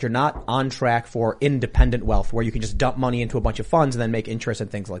wealth, but you're not on track for independent wealth where you can just dump money into a bunch of funds and then make interest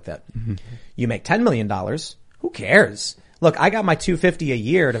and things like that. Mm-hmm. You make $10 million. Who cares? Look, I got my $250 a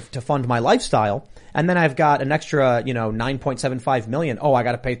year to fund my lifestyle, and then I've got an extra, $9.75 million. Oh, I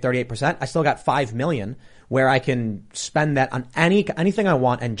got to pay 38%. I still got $5 million where I can spend that on anything I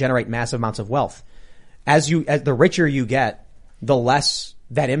want and generate massive amounts of wealth. As the richer you get, the less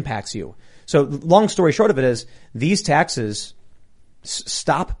that impacts you. So long story short of it is these taxes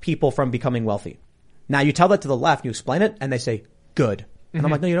stop people from becoming wealthy. Now you tell that to the left, you explain it, and they say, good. And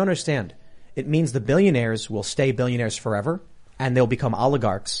I'm like, no, you don't understand. It means the billionaires will stay billionaires forever, and they'll become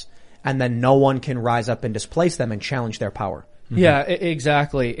oligarchs, and then no one can rise up and displace them and challenge their power. Yeah,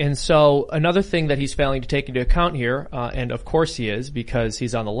 exactly. And so another thing that he's failing to take into account here, and of course he is because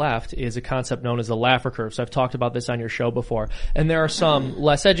he's on the left, is a concept known as the Laffer curve. So I've talked about this on your show before. And there are some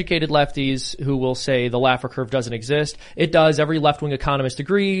less educated lefties who will say the Laffer curve doesn't exist. It does. Every left-wing economist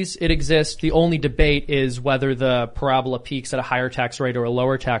agrees it exists. The only debate is whether the parabola peaks at a higher tax rate or a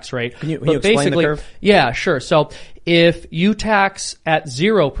lower tax rate. Can you explain the curve? Yeah, sure. So if you tax at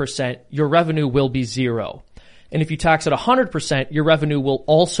 0%, your revenue will be zero. And if you tax at 100%, your revenue will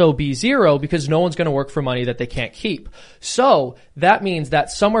also be zero because no one's going to work for money that they can't keep. So that means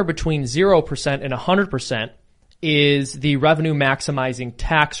that somewhere between 0% and 100% is the revenue maximizing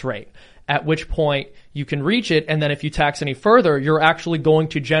tax rate, at which point you can reach it. And then if you tax any further, you're actually going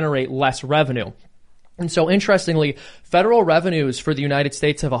to generate less revenue. And so interestingly, federal revenues for the United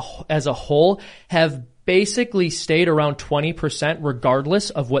States as a whole have basically stayed around 20% regardless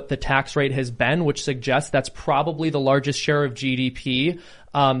of what the tax rate has been, which suggests that's probably the largest share of GDP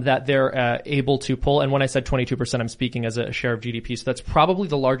that they're able to pull. And when I said 22%, I'm speaking as a share of GDP. So that's probably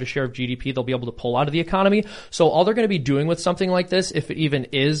the largest share of GDP they'll be able to pull out of the economy. So all they're going to be doing with something like this, if it even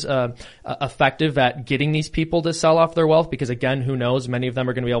is effective at getting these people to sell off their wealth, because again, who knows, many of them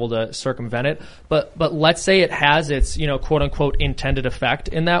are going to be able to circumvent it. But let's say it has its, quote unquote intended effect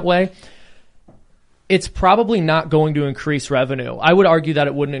in that way. It's probably not going to increase revenue. I would argue that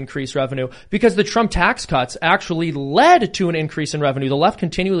it wouldn't increase revenue because the Trump tax cuts actually led to an increase in revenue. The left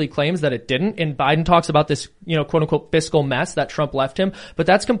continually claims that it didn't, and Biden talks about this, quote unquote fiscal mess that Trump left him, but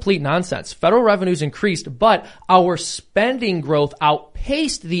that's complete nonsense. Federal revenues increased, but our spending growth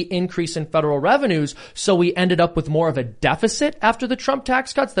outpaced the increase in federal revenues, so we ended up with more of a deficit after the Trump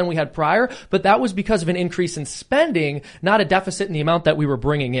tax cuts than we had prior, but that was because of an increase in spending, not a deficit in the amount that we were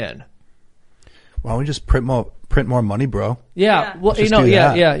bringing in. Why don't we just print more money, bro? Yeah. Well, Just do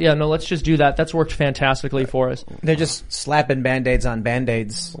that. No, let's just do that. That's worked fantastically for us. They're just slapping Band-Aids on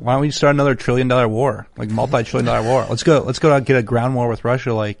Band-Aids. Why don't we start another $1 trillion war, like multi-trillion-dollar war? Let's go out, get a ground war with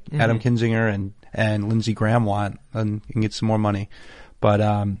Russia, like Adam Kinzinger and Lindsey Graham want, and you can get some more money.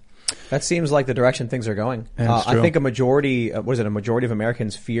 But that seems like the direction things are going. I think a majority of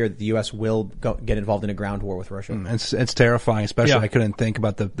Americans fear that the U.S. will get involved in a ground war with Russia. It's terrifying, especially I couldn't think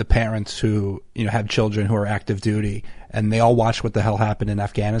about the parents who, have children who are active duty and they all watch what the hell happened in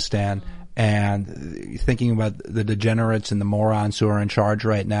Afghanistan, and thinking about the degenerates and the morons who are in charge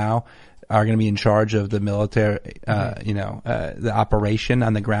right now are going to be in charge of the military, the operation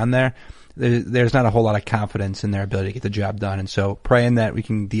on the ground there. There's not a whole lot of confidence in their ability to get the job done. And so praying that we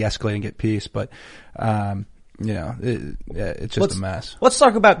can de-escalate and get peace. But, it's just a mess. Let's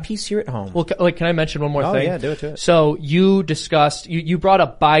talk about peace here at home. Well, can I mention one more thing? Oh, yeah, do it. So you discussed, you brought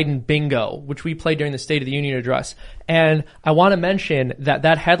up Biden bingo, which we played during the State of the Union address. And I want to mention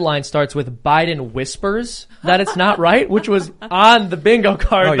that headline starts with Biden whispers that it's not right, which was on the bingo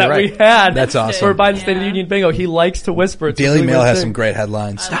card we had. That's awesome. For Biden's State of the Union bingo. He likes to whisper. It's Daily really Mail has some great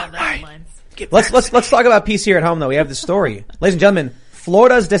headlines. I love that headlines. Let's talk about peace here at home, though. We have the story. Ladies and gentlemen,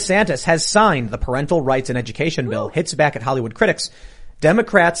 Florida's DeSantis has signed the Parental Rights and Education Bill, hits back at Hollywood critics.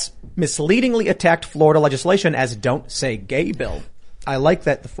 Democrats misleadingly attacked Florida legislation as Don't Say Gay bill. I like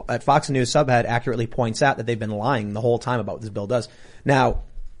that at Fox News subhead accurately points out that they've been lying the whole time about what this bill does. Now,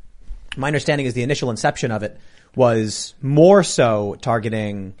 my understanding is the initial inception of it was more so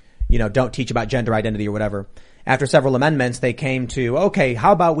targeting, don't teach about gender identity or whatever. After several amendments, they came to, okay,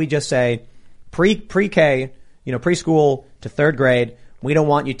 how about we just say pre-K, preschool to third grade, we don't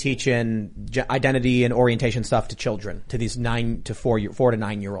want you teaching identity and orientation stuff to children, to these 4 to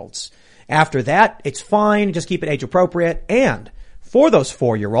 9 year olds. After that, it's fine. Just keep it age appropriate. And for those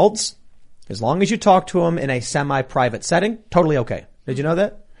 4-year-olds, as long as you talk to them in a semi-private setting, totally okay. Did you know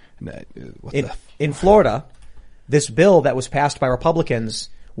that? In Florida, this bill that was passed by Republicans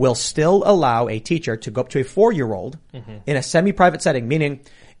will still allow a teacher to go up to a 4-year-old in a semi-private setting, meaning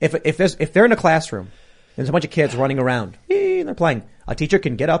if they're in a classroom, there's a bunch of kids running around, and they're playing, a teacher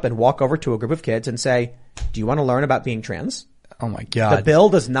can get up and walk over to a group of kids and say, do you want to learn about being trans? Oh my God. The bill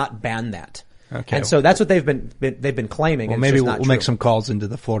does not ban that. Okay. And so that's what they've been claiming. Well, and maybe it's just we'll make some calls into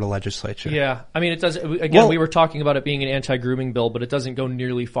the Florida legislature. Yeah, I mean, it does. Again, Well- we were talking about it being an anti-grooming bill, but it doesn't go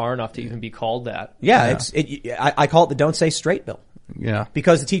nearly far enough to even be called that. Yeah, I call it the Don't Say Straight bill. Yeah.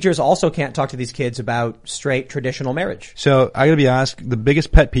 Because the teachers also can't talk to these kids about straight traditional marriage. So I gotta be honest, the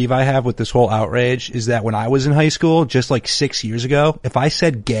biggest pet peeve I have with this whole outrage is that when I was in high school, just like 6 years ago, if I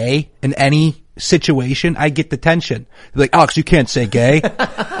said gay in any situation, I get detention. They're like, Alex, you can't say gay.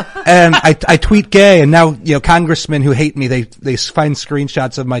 And I tweet gay, and now, congressmen who hate me, they find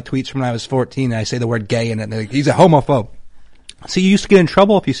screenshots of my tweets from when I was 14, and I say the word gay in it, and they're like, he's a homophobe. So you used to get in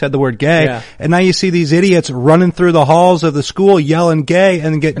trouble if you said the word gay, Yeah. and now you see these idiots running through the halls of the school yelling gay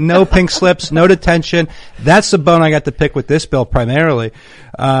and get no pink slips, no detention. That's the bone I got to pick with this bill primarily.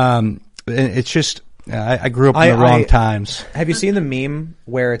 And it's just, I grew up in the wrong times. Have you seen the meme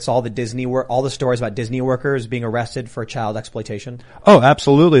where it's all the stories about Disney workers being arrested for child exploitation? Oh,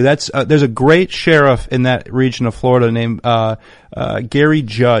 absolutely. There's a great sheriff in that region of Florida named, Gary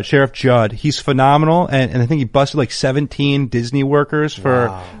Judd, Sheriff Judd. He's phenomenal. And I think he busted like 17 Disney workers for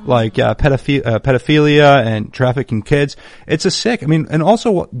pedophilia and trafficking kids. It's a sick. I mean, and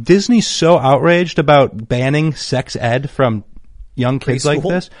also Disney's so outraged about banning sex ed from young kids like Preschool?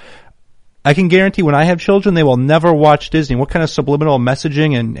 this. I can guarantee when I have children, they will never watch Disney. What kind of subliminal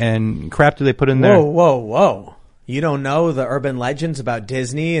messaging and crap do they put in there? Whoa. You don't know the urban legends about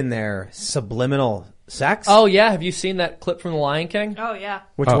Disney and their subliminal sex? Oh yeah, have you seen that clip from The Lion King? Oh yeah.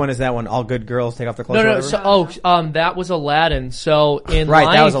 Which one is that one? All good girls take off their clothes? No, or no. whatever? So, that was Aladdin. So in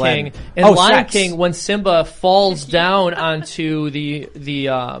Right, that was Lion King, Aladdin. Lion Sex. King, when Simba falls down onto the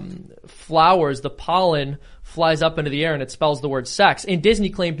flowers, the pollen flies up into the air and it spells the word sex. And Disney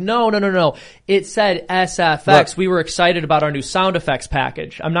claimed, no. It said SFX. Look. We were excited about our new sound effects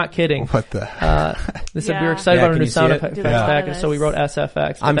package. I'm not kidding. What the? They said we Yeah. were excited Yeah, about our can new you see sound it? effects Dude, I saw package, this. so we wrote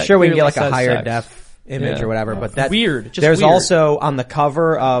SFX. but I'm that sure we can get clearly like a says higher sex. def image Yeah. or whatever, but that's Weird, just There's weird. also on the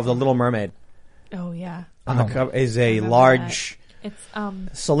cover of The Little Mermaid, Oh yeah. on the cover is a Remember large that.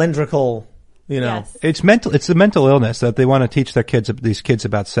 It's cylindrical, yes. It's the mental illness that they want to teach these kids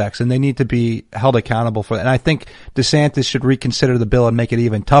about sex, and they need to be held accountable for that. And I think DeSantis should reconsider the bill and make it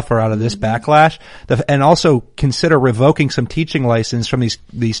even tougher out of this backlash, and also consider revoking some teaching license from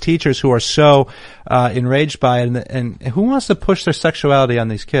these teachers who are so enraged by it, and who wants to push their sexuality on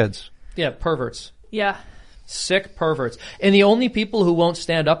these kids? Yeah, perverts. Yeah. Sick perverts. And the only people who won't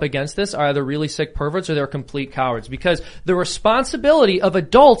stand up against this are either really sick perverts or they're complete cowards, because the responsibility of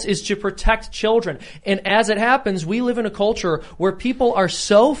adults is to protect children. And as it happens, we live in a culture where people are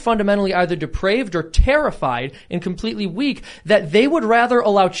so fundamentally either depraved or terrified and completely weak that they would rather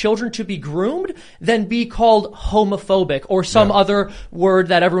allow children to be groomed than be called homophobic or some other word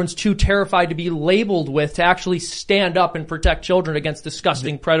that everyone's too terrified to be labeled with to actually stand up and protect children against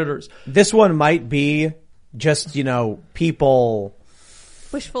disgusting predators. This one might be just, people,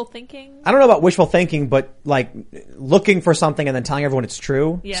 Wishful thinking. I don't know about wishful thinking, but like looking for something and then telling everyone it's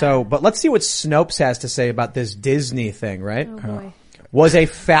true. Yeah. So, but let's see what Snopes has to say about this Disney thing, right? Oh boy. Was a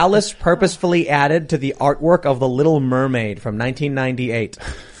phallus purposefully added to the artwork of The Little Mermaid from 1998?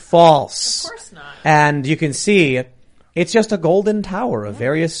 False. Of course not. And you can see it's just a golden tower of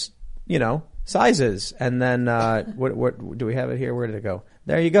various, sizes. And then, what do we have it here? Where did it go?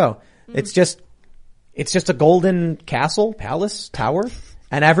 There you go. It's just a golden palace, tower.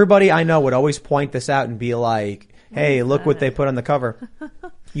 And everybody I know would always point this out and be like, hey, look what they put on the cover.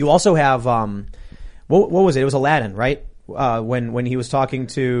 You also have, what was it? It was Aladdin, right? When he was talking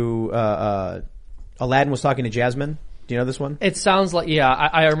to, Aladdin was talking to Jasmine. Do you know this one? It sounds like,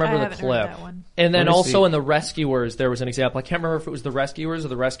 I remember I the haven't heard clip. that one. And then Let me also see. in The Rescuers, there was an example. I can't remember if it was The Rescuers or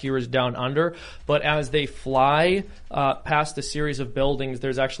The Rescuers Down Under, but as they fly past a series of buildings,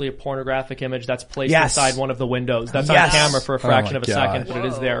 there's actually a pornographic image that's placed Yes. inside one of the windows. That's Yes. on camera for a fraction my of a God. second, but it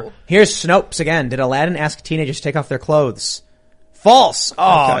is there. Here's Snopes again. Did Aladdin ask teenagers to take off their clothes? False.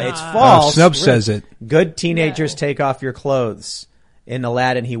 Oh, it's false. Snopes says it. Good teenagers take off your clothes. In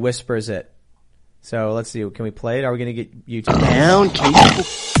Aladdin, he whispers it. So let's see. Can we play it? Are we going to get YouTube?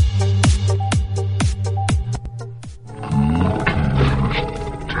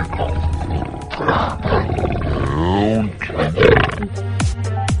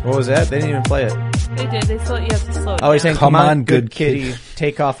 What was that? They didn't even play it. They did. You have to slow it Oh, he's saying, down. come on, good kitty,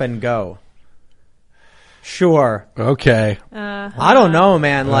 take off and go. Sure. Okay. I don't know,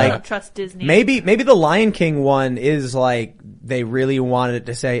 man. I Like, don't trust Disney. maybe the Lion King one is like, they really wanted it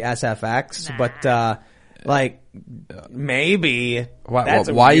to say SFX, Nah. but, maybe. Why That's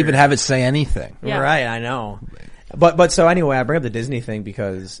even weird. have it say anything? Yeah. Right, I know. But so anyway, I bring up the Disney thing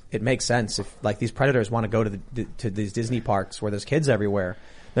because it makes sense. If like these predators want to go to these Disney parks where there's kids everywhere,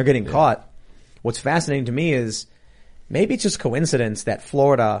 they're getting caught. What's fascinating to me is maybe it's just coincidence that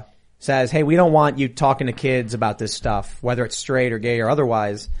Florida says, hey, we don't want you talking to kids about this stuff, whether it's straight or gay or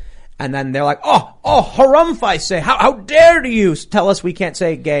otherwise. And then they're like, oh, harumph, say, how dare you tell us we can't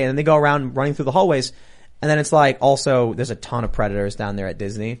say gay? And then they go around running through the hallways. And then it's like, also, there's a ton of predators down there at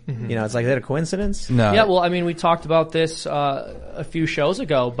Disney. Mm-hmm. You know, it's like, is that a coincidence? No. Yeah, well, I mean, we talked about this a few shows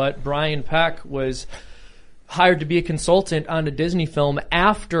ago, but Brian Peck was hired to be a consultant on a Disney film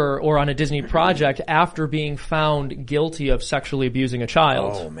or on a Disney project after being found guilty of sexually abusing a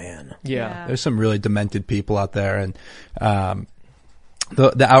child. Oh, man. Yeah. There's some really demented people out there, and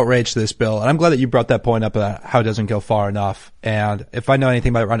the outrage to this bill, and I'm glad that you brought that point up about how it doesn't go far enough. And if I know anything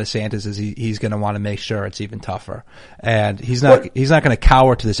about Ron DeSantis, is he's going to want to make sure it's even tougher. And he's not going to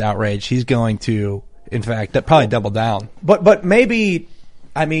cower to this outrage. He's going to, in fact, probably double down. But maybe,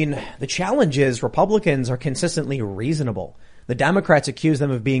 I mean, the challenge is Republicans are consistently reasonable. The Democrats accuse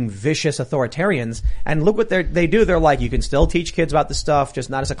them of being vicious authoritarians, and look what they do. They're like, you can still teach kids about this stuff, just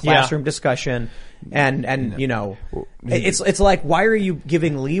not as a classroom discussion. And you know, it's like, why are you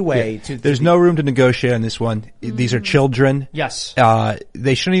giving leeway to? There's no room to negotiate on this one. These are children. Yes.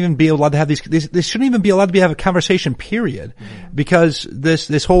 They shouldn't even be allowed to have these. They shouldn't even be allowed to have a conversation. Period. Because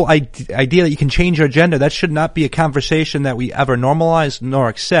this whole idea that you can change your gender, that should not be a conversation that we ever normalize nor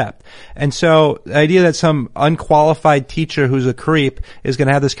accept. And so the idea that some unqualified teacher who's a creep is going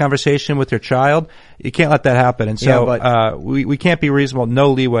to have this conversation with your child, you can't let that happen. And so we can't be reasonable.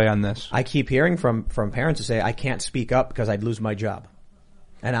 No leeway on this. I keep hearing from parents who say, I can't speak up because I'd lose my job.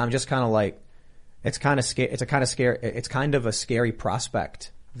 And I'm just kind of like, it's kind of a scary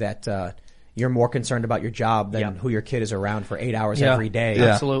prospect that you're more concerned about your job than who your kid is around for 8 hours every day.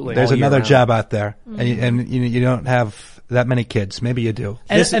 Yeah. Absolutely. There's another job out there, and you don't have that many kids. Maybe you do.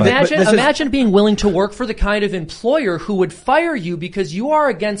 And imagine being willing to work for the kind of employer who would fire you because you are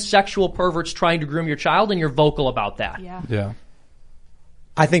against sexual perverts trying to groom your child, and you're vocal about that. Yeah.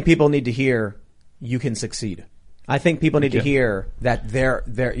 I think people need to hear you can succeed. I think people need to hear that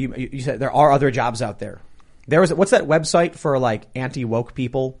you said there are other jobs out there. What's that website for like anti-woke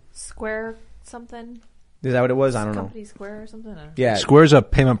people? Square something. Is that what it was? I don't know. Company Square or something? Yeah. Square's a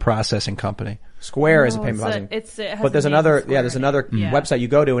payment processing company. Square is a payment processing. But there's another website you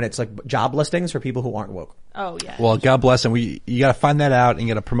go to, and it's like job listings for people who aren't woke. Oh, yeah. Well, God bless them. You got to find that out, and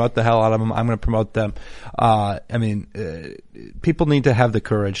you got to promote the hell out of them. I'm going to promote them. People need to have the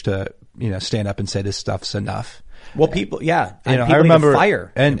courage to, stand up and say this stuff's enough. Well, people, people I remember need to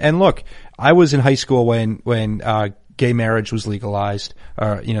fire. And look, I was in high school when gay marriage was legalized,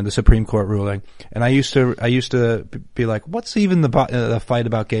 or the Supreme Court ruling, and I used to be like, what's even the fight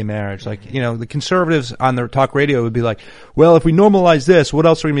about gay marriage? Like, the conservatives on the talk radio would be like, well, if we normalize this, what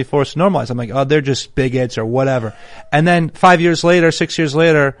else are we going to be forced to normalize? I'm like, oh, they're just bigots or whatever. And then 6 years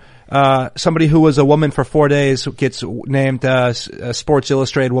later, somebody who was a woman for 4 days gets named Sports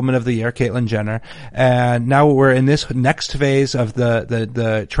Illustrated Woman of the Year, Caitlyn Jenner, and now we're in this next phase of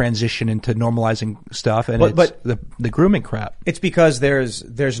the transition into normalizing stuff, and it's the grooming crap. It's because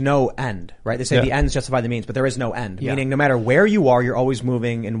there's no end, right? They say the ends justify the means, but there is no end. Meaning, no matter where you are, you're always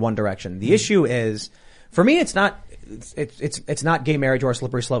moving in one direction. The issue is, for me, it's not gay marriage or a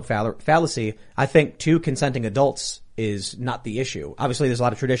slippery slope fallacy. I think two consenting adults is not the issue. Obviously, there's a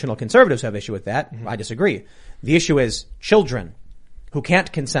lot of traditional conservatives who have issue with that. I disagree. The issue is children who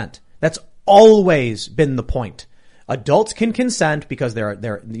can't consent. That's always been the point. Adults can consent because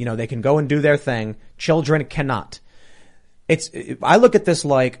they can go and do their thing. Children cannot. I look at this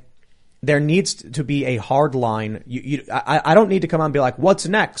like there needs to be a hard line. I don't need to come on and be like, what's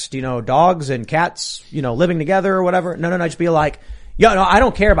next? Dogs and cats, living together or whatever. No. Just be like, I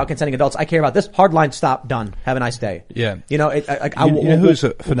don't care about consenting adults. I care about this. Hard line, stop, done. Have a nice day. Yeah. Who's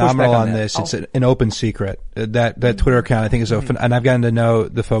phenomenal on this? It's an open secret. That Twitter account, I think, is and I've gotten to know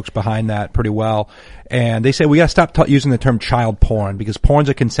the folks behind that pretty well. And they say we got to stop using the term child porn because porn's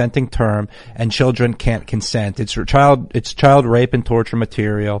a consenting term and children can't consent. It's child rape and torture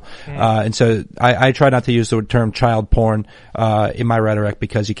material. And so I try not to use the term child porn, in my rhetoric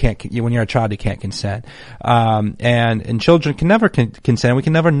because when you're a child, you can't consent. And children can never consent. We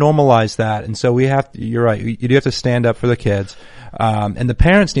can never normalize that. And so you're right. You do have to stand up for the kids. And the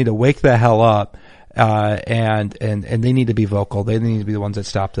parents need to wake the hell up. And they need to be vocal. They need to be the ones that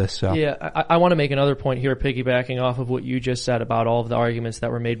stop this. So. Yeah, I want to make another point here, piggybacking off of what you just said about all of the arguments that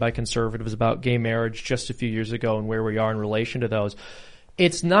were made by conservatives about gay marriage just a few years ago and where we are in relation to those.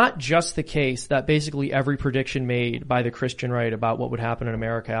 it's not just the case that basically every prediction made by the Christian right about what would happen in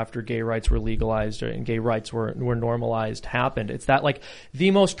America after gay rights were legalized and gay rights were normalized happened. It's that like the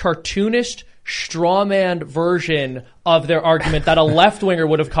most cartoonish strawman version of their argument that a left-winger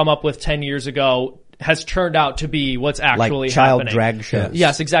would have come up with 10 years ago has turned out to be what's actually like child happening. drag shows.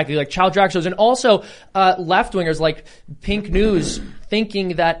 Yes, exactly. Like child drag shows. And also, left-wingers like Pink News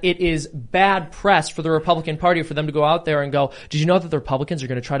thinking that it is bad press for the Republican Party for them to go out there and go, did you know that the Republicans are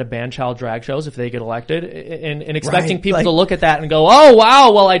going to try to ban child drag shows if they get elected? And expecting Right, people like, to look at that and go, oh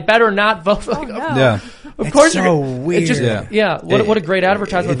wow, well I'd better not vote for Yeah. Of course, so weird. It's just, what a great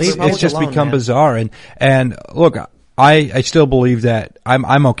advertisement. for the It's Republicans just alone, become man. bizarre. And look, I still believe that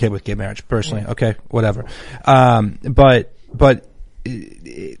I'm okay with gay marriage personally. Okay, whatever. But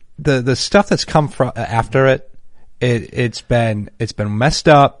the stuff that's come from after it's been messed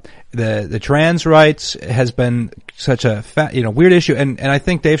up. The trans rights has been such a weird issue. And I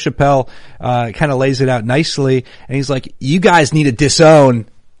think Dave Chappelle, kind of lays it out nicely. And he's like, you guys need to disown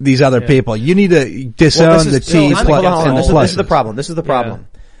these other people. You need to disown the T Hold on. This is the problem.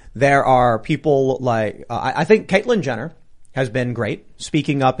 Yeah. There are people like, I think Caitlyn Jenner has been great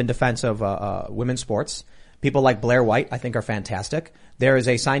speaking up in defense of, women's sports. People like Blair White, I think, are fantastic. There's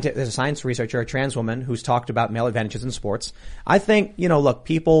a science researcher, a trans woman, who's talked about male advantages in sports. I think, look,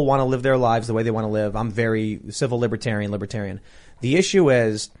 people want to live their lives the way they want to live. I'm very civil libertarian. The issue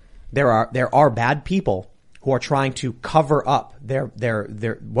is there are bad people who are trying to cover up their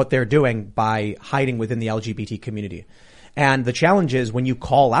what they're doing by hiding within the LGBT community. And the challenge is when you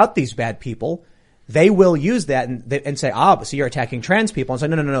call out these bad people, they will use that and say, so you're attacking trans people. And say,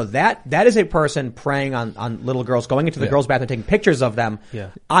 no. That is a person preying on little girls, going into the girls' bathroom, taking pictures of them.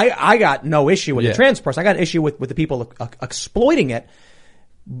 Yeah. I got no issue with the trans person. I got an issue with the people exploiting it,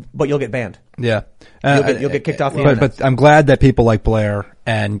 but you'll get banned. Yeah. You'll get kicked off the internet. But I'm glad that people like Blair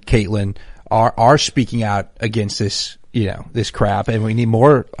and Caitlyn are speaking out against this, this crap, and we need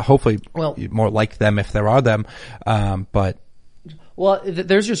more, hopefully, more like them if there are them. Well,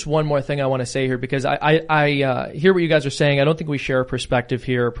 there's just one more thing I want to say here because I hear what you guys are saying. I don't think we share a perspective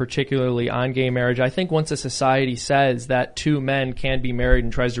here, particularly on gay marriage. I think once a society says that two men can be married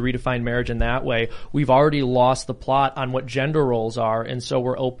and tries to redefine marriage in that way, we've already lost the plot on what gender roles are, and so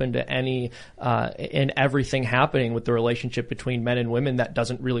we're open to any and everything happening with the relationship between men and women that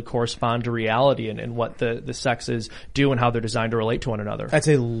doesn't really correspond to reality and what the sexes do and how they're designed to relate to one another. That's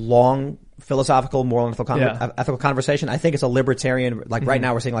a long philosophical, moral, and ethical conversation. I think it's a libertarian, right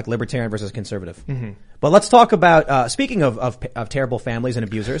now we're saying like libertarian versus conservative. Mm-hmm. But let's talk about, speaking of terrible families and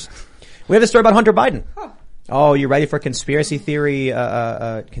abusers, we have this story about Hunter Biden. Oh, you ready for conspiracy theories,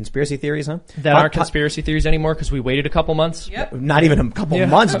 huh? That aren't conspiracy theories anymore because we waited a couple months? Yep. Not even a couple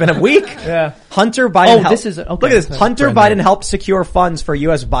months, it's been a week. Yeah. Hunter Biden look at this. Hunter Biden helped secure funds for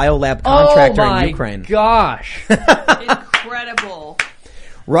U.S. biolab contractor in Ukraine. Oh my gosh. Incredible.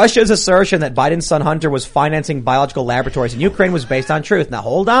 Russia's assertion that Biden's son Hunter was financing biological laboratories in Ukraine was based on truth. Now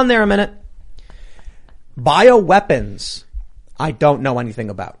hold on there a minute. Bioweapons, I don't know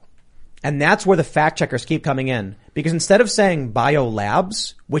anything about. And that's where the fact checkers keep coming in. Because instead of saying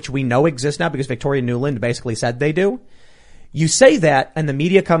biolabs, which we know exist now because Victoria Nuland basically said they do, you say that and the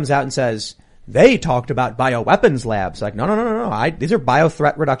media comes out and says, they talked about bioweapons labs. Like, no. These are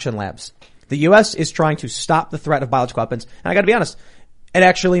biothreat reduction labs. The U.S. is trying to stop the threat of biological weapons. And I gotta be honest, it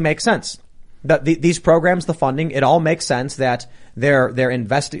actually makes sense. These programs, the funding, it all makes sense that they're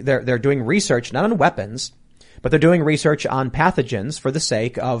doing research not on weapons, but they're doing research on pathogens for the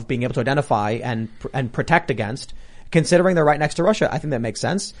sake of being able to identify and protect against. Considering they're right next to Russia, I think that makes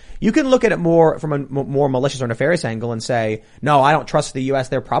sense. You can look at it more from a more malicious or nefarious angle and say, no, I don't trust the U.S.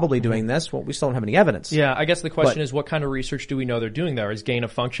 They're probably doing this. Well, we still don't have any evidence. Yeah, I guess the question is, what kind of research do we know they're doing there? Is gain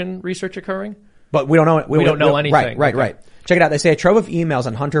of function research occurring? But we don't know. We don't know anything. Right. Check it out. They say a trove of emails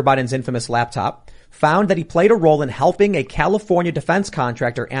on Hunter Biden's infamous laptop found that he played a role in helping a California defense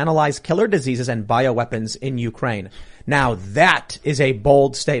contractor analyze killer diseases and bioweapons in Ukraine. Now that is a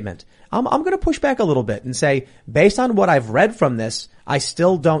bold statement. I'm going to push back a little bit and say, based on what I've read from this, I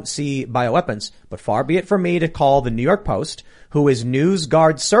still don't see bioweapons. But far be it from me to call the New York Post, who is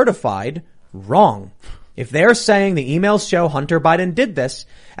NewsGuard certified, wrong. If they're saying the emails show Hunter Biden did this,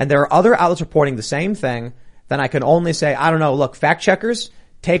 and there are other outlets reporting the same thing, then I can only say, I don't know, look, fact checkers,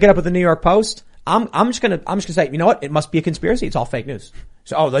 take it up with the New York Post. I'm just gonna say, you know what? It must be a conspiracy. It's all fake news.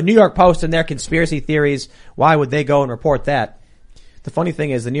 So, the New York Post and their conspiracy theories, why would they go and report that? The funny thing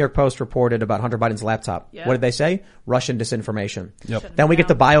is the New York Post reported about Hunter Biden's laptop. Yeah. What did they say? Russian disinformation. Yep. Then we get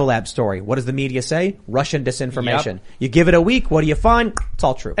the biolab story. What does the media say? Russian disinformation. Yep. You give it a week. What do you find? It's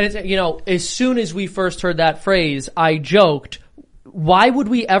all true. And it's, as soon as we first heard that phrase, I joked, why would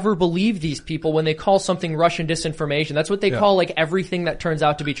we ever believe these people when they call something Russian disinformation? That's what they call like everything that turns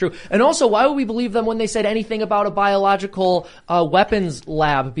out to be true. And also, why would we believe them when they said anything about a biological weapons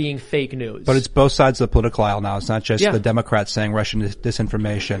lab being fake news? But it's both sides of the political aisle now. It's not just the Democrats saying Russian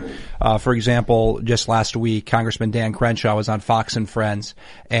disinformation. For example, just last week, Congressman Dan Crenshaw was on Fox and Friends,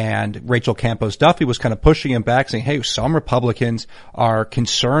 and Rachel Campos Duffy was kind of pushing him back, saying, hey, some Republicans are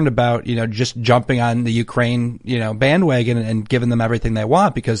concerned about, just jumping on the Ukraine, bandwagon and giving them everything they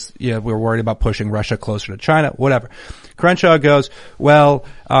want because, we're worried about pushing Russia closer to China, whatever. Crenshaw goes, well,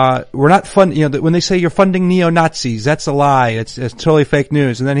 we're not when they say you're funding neo-Nazis, that's a lie. It's totally fake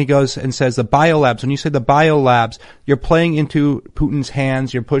news. And then he goes and says the biolabs, when you say the biolabs, you're playing into Putin's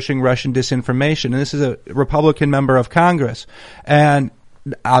hands, you're pushing Russian disinformation. And this is a Republican member of Congress. And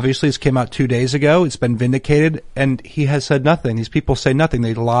obviously this came out 2 days ago. It's been vindicated and he has said nothing. These people say nothing.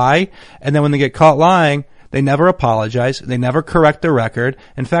 They lie. And then when they get caught lying, they never apologize. They never correct the record.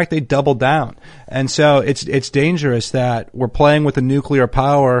 In fact, they double down. And so it's dangerous that we're playing with a nuclear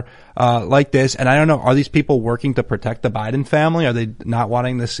power like this. And I don't know, are these people working to protect the Biden family? Are they not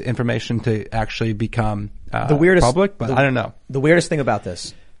wanting this information to actually become public? But I don't know. The weirdest thing about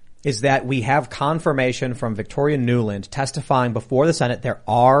this is that we have confirmation from Victoria Nuland testifying before the Senate there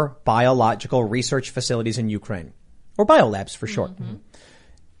are biological research facilities in Ukraine, or biolabs for short. Mm-hmm.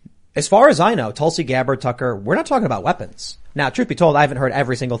 As far as I know, Tulsi Gabbard, Tucker, we're not talking about weapons. Now, truth be told, I haven't heard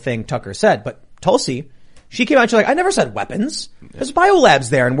every single thing Tucker said, but Tulsi, she came out and she's like, I never said weapons. There's biolabs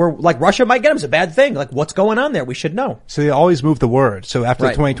there, and we're like, Russia might get them. It's a bad thing. Like, what's going on there? We should know. So they always move the word. So after the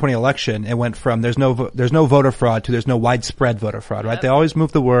 2020 election, it went from there's no voter fraud to there's no widespread voter fraud, right? They always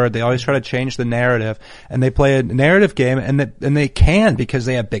move the word. They always try to change the narrative, and they play a narrative game, and they can because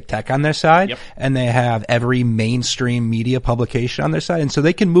they have big tech on their side, and they have every mainstream media publication on their side, and so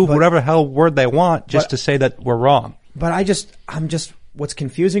they can move whatever hell word they want just to say that we're wrong. But what's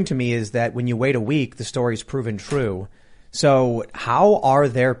confusing to me is that when you wait a week, the story's proven true. So how are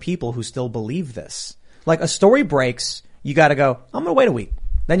there people who still believe this? Like a story breaks, you gotta go, I'm gonna wait a week.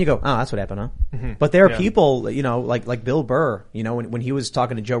 Then you go, oh, that's what happened, huh? Mm-hmm. But there are people, like Bill Burr, when he was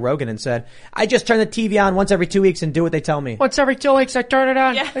talking to Joe Rogan and said, I just turn the TV on once every 2 weeks and do what they tell me. Once every 2 weeks I turn it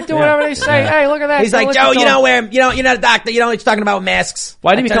on. I do whatever they say. Hey, look at that. He's like, Joe, you're not a doctor. You know what you're talking about masks.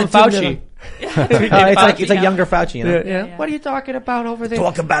 Why did he become Fauci? It's like younger Fauci, Yeah. What are you talking about over there?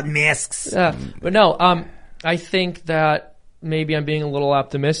 Talk about masks. But no, I think that maybe I'm being a little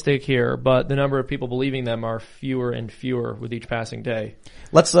optimistic here, but the number of people believing them are fewer and fewer with each passing day.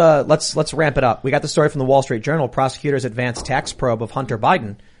 Let's ramp it up. We got the story from the Wall Street Journal. Prosecutors advance tax probe of Hunter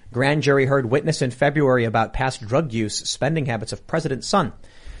Biden. Grand jury heard witness in February about past drug use, spending habits of president's son.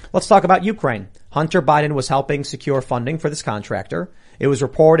 Let's talk about Ukraine. Hunter Biden was helping secure funding for this contractor. It was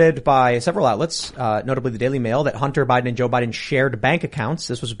reported by several outlets, notably the Daily Mail, that Hunter Biden and Joe Biden shared bank accounts.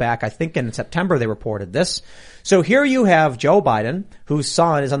 This was back, I think, in September they reported this. So here you have Joe Biden, whose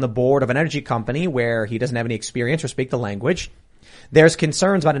son is on the board of an energy company where he doesn't have any experience or speak the language. There's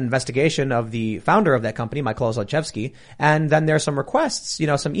concerns about an investigation of the founder of that company, Michael Zlochevsky. And then there's some requests,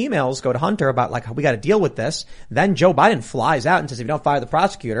 some emails go to Hunter about like, we got to deal with this. Then Joe Biden flies out and says, if you don't fire the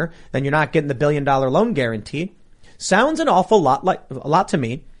prosecutor, then you're not getting the $1 billion loan guarantee. Sounds an awful lot to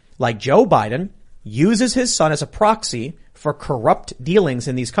me like Joe Biden uses his son as a proxy for corrupt dealings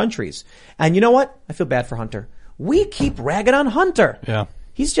in these countries. And you know what? I feel bad for Hunter. We keep ragging on Hunter. Yeah.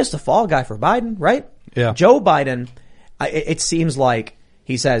 He's just a fall guy for Biden, right? Yeah. Joe Biden, it seems like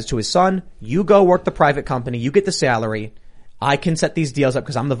he says to his son, you go work the private company, you get the salary, I can set these deals up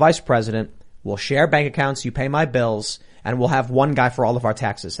because I'm the vice president, we'll share bank accounts, you pay my bills, and we'll have one guy for all of our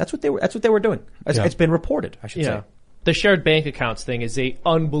taxes. That's what they were doing. It's been reported, I should say. The shared bank accounts thing is a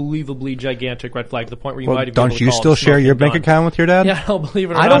unbelievably gigantic red flag to the point where you might even don't you still share your bank account with your dad? Yeah, I'll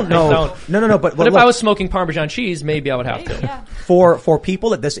believe it or not. I don't know. No. But if I was smoking Parmesan cheese, maybe I would have to. Yeah. For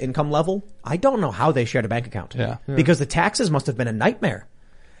people at this income level, I don't know how they shared a bank account. Yeah. Because the taxes must have been a nightmare.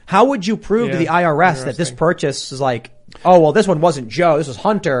 How would you prove to the IRS that this purchase is like, oh, well, this one wasn't Joe, this was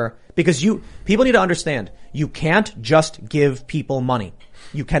Hunter? Because people need to understand, you can't just give people money.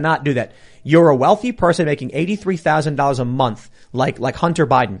 You cannot do that. You're a wealthy person making $83,000 a month, like Hunter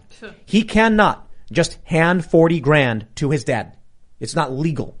Biden. He cannot just hand 40 grand to his dad. It's not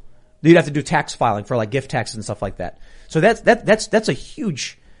legal. You'd have to do tax filing for like gift taxes and stuff like that. So that's a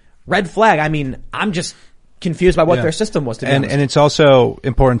huge red flag. I mean, I'm just confused by what their system was, to be honest. And it's also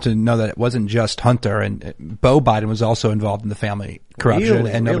important to know that it wasn't just Hunter, and Beau Biden was also involved in the family corruption,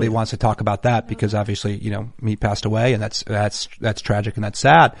 and nobody wants to talk about that because obviously, he passed away, and that's tragic and that's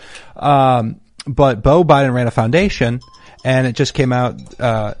sad. But Beau Biden ran a foundation, and it just came out,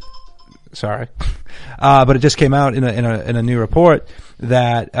 But it just came out in a new report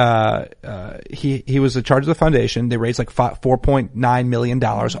that he was in charge of the foundation. They raised like $4.9 million.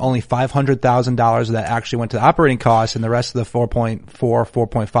 Only $500,000 of that actually went to the operating costs, and the rest of the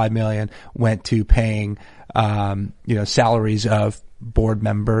 $4.5 million went to paying salaries of board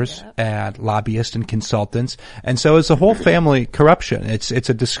members and lobbyists and consultants. And so it's a whole family corruption. It's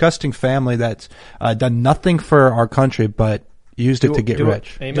a disgusting family that's done nothing for our country but used it to get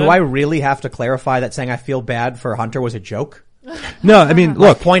rich. Do I really have to clarify that saying I feel bad for Hunter was a joke? No, I mean,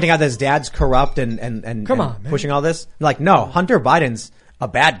 look, pointing out that his dad's corrupt and pushing all this. Like, no, Hunter Biden's a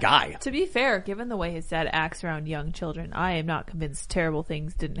bad guy. To be fair, given the way his dad acts around young children, I am not convinced terrible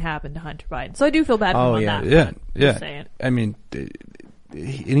things didn't happen to Hunter Biden. So I do feel bad for him on that. Yeah, front. yeah. Just saying. I mean, and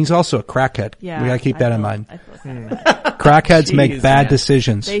he's also a crackhead. Yeah, we gotta keep that in mind. I feel kind of bad. Crackheads make bad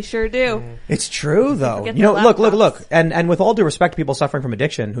decisions. They sure do. It's true, though. forget You know, their look. laptops. And with all due respect to people suffering from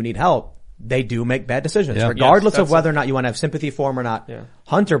addiction who need help, they do make bad decisions, Yeah. regardless Yes, of whether or not you want to have sympathy for him or not. Yeah.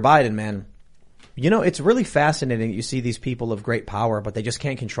 Hunter Biden, man. You know, it's really fascinating. You see these people of great power, but they just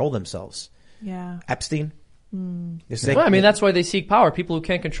can't control themselves. Yeah. Epstein. Well, I mean, that's why they seek power. People who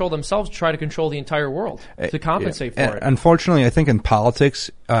can't control themselves try to control the entire world to compensate for And it. unfortunately, I think in politics,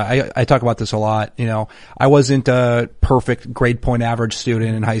 I talk about this a lot. You know, I wasn't a perfect grade point average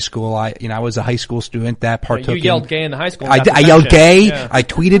student in high school. I was a high school student that partook. You yelled gay in the high school. I yelled gay. Yeah. I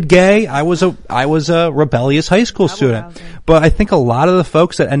tweeted gay. I was a rebellious high school student. But I think a lot of the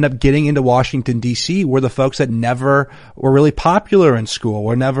folks that end up getting into Washington D.C. were the folks that never were really popular in school.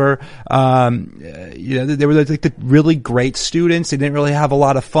 Were never, they were like the really great students. They didn't really have a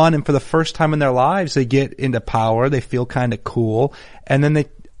lot of fun, and for the first time in their lives, they get into power. They feel kind of cool, and then they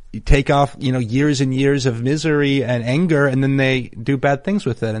take off, years and years of misery and anger, and then they do bad things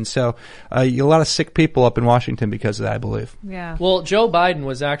with it. And so, a lot of sick people up in Washington because of that, I believe. Yeah. Well, Joe Biden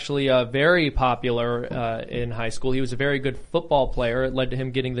was actually very popular in high school. He was a very good football player. It led to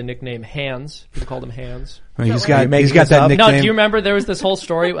him getting the nickname Hands. People called him Hands. I mean, he's got that nickname. No, do you remember there was this whole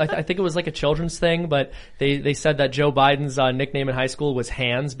story? I think it was like a children's thing, but they said that Joe Biden's nickname in high school was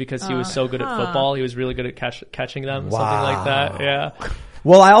Hands because he was so good at football. He was really good at catching them, something like that. Yeah.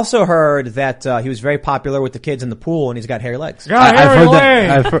 Well, I also heard that he was very popular with the kids in the pool, and he's got hairy legs.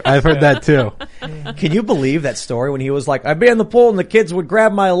 I've heard that too. Can you believe that story when he was like, I'd be in the pool and the kids would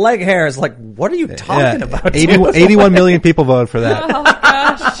grab my leg hairs? Like, what are you talking about? 81 million people voted for that. Oh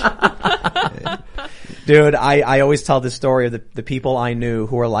gosh. Dude, I always tell this story of the people I knew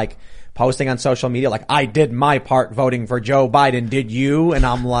who were like posting on social media, like, I did my part voting for Joe Biden. Did you? And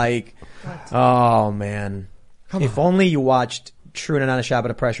I'm like, oh man, if only you watched True and Anana Shabbat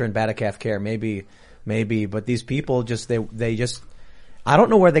of Pressure and Batacalf Care, maybe, but these people they just, I don't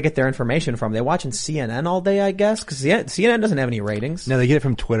know where they get their information from. They're watching CNN all day, I guess, because CNN doesn't have any ratings. No, they get it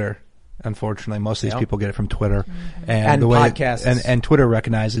from Twitter. Unfortunately, most of these people get it from Twitter and the way podcasts. and Twitter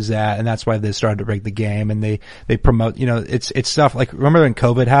recognizes that, and that's why they started to rig the game, and they promote, it's stuff like, remember when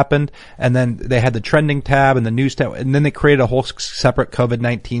COVID happened, and then they had the trending tab and the news tab, and then they created a whole separate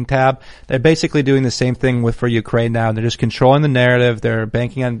COVID-19 tab. They're basically doing the same thing for Ukraine now. They're just controlling the narrative. They're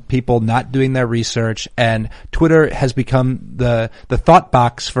banking on people not doing their research, and Twitter has become the thought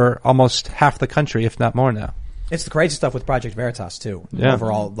box for almost half the country, if not more now. It's the crazy stuff with Project Veritas too. Yeah.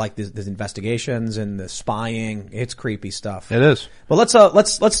 Overall, like the investigations and the spying, it's creepy stuff. It is. But let's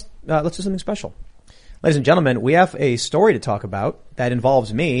do something special. Ladies and gentlemen, we have a story to talk about that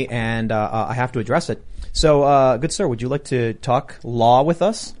involves me, and I have to address it. So, good sir, would you like to talk law with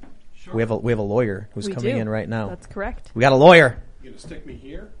us? Sure. We have a lawyer who's coming in right now. That's correct. We got a lawyer. You gonna stick me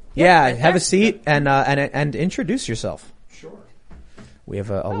here? Yeah, right have there. a seat and introduce yourself. Sure. We have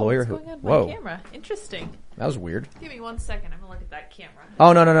a lawyer what's who. going on with my camera? Interesting. That was weird. Give me 1 second. I'm gonna look at that camera.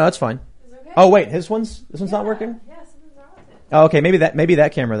 Oh no, that's fine. Is it okay? Oh wait, this one's not working. Yeah, something's wrong with it. Oh, okay, maybe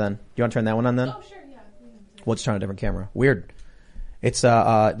that camera then. You want to turn that one on then? Oh, sure, yeah. We'll just turn on a different camera. Weird. It's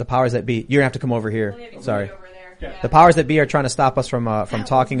the powers that be. You're gonna have to come over here. Sorry. Over there. The powers that be are trying to stop us from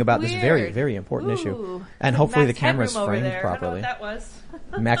talking about this very, weird. very important Ooh. issue. And hopefully Max the camera's Headroom over framed there. properly. I don't know what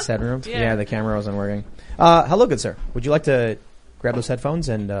that was. Max headroom. Yeah. The camera wasn't working. Hello, good sir. Would you like to grab those headphones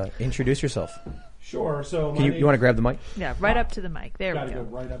and introduce yourself? Sure. So Can you want to grab the mic? Yeah, right up to the mic. There Got we to go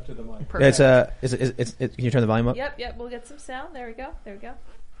go. right up to the mic. Perfect. Can you turn the volume up? Yep. We'll get some sound. There we go.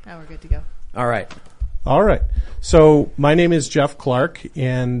 Now we're good to go. All right. All right. So my name is Jeff Clark,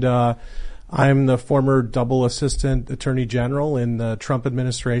 and I'm the former double assistant attorney general in the Trump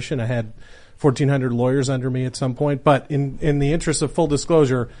administration. I had 1,400 lawyers under me at some point, but in the interest of full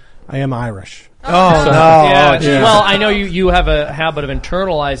disclosure, I am Irish. Oh, no. Yeah. Oh, geez. Well, I know you have a habit of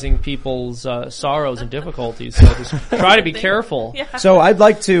internalizing people's sorrows and difficulties, so just try to be careful. Yeah. So I'd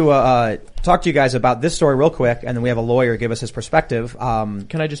like to talk to you guys about this story real quick, and then we have a lawyer give us his perspective.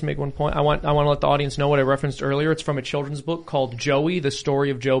 Can I just make one point? I want to let the audience know what I referenced earlier. It's from a children's book called Joey, the Story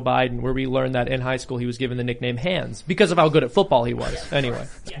of Joe Biden, where we learned that in high school he was given the nickname Hands because of how good at football he was. Anyway.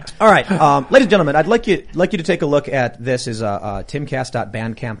 All right, ladies and gentlemen, I'd like you to take a look at this. Is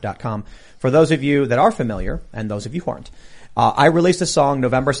timcast.bandcamp.com. For those of you that are familiar, and those of you who aren't, I released a song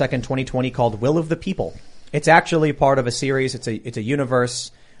November 2nd, 2020 called Will of the People. It's actually part of a series. It's a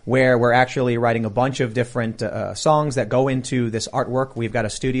universe where we're actually writing a bunch of different songs that go into this artwork. We've got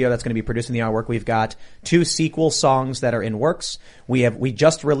a studio that's going to be producing the artwork. We've got 2 sequel songs that are in works. We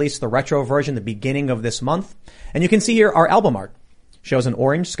just released the retro version the beginning of this month. And you can see here our album art shows an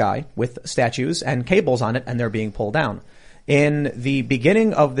orange sky with statues and cables on it, and they're being pulled down. In the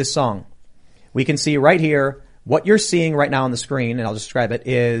beginning of this song, we can see right here, what you're seeing right now on the screen, and I'll describe it,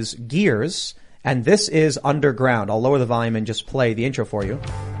 is gears, and this is underground. I'll lower the volume and just play the intro for you.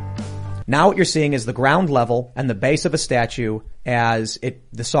 Now what you're seeing is the ground level and the base of a statue as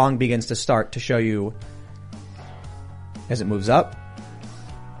the song begins to start to show you as it moves up.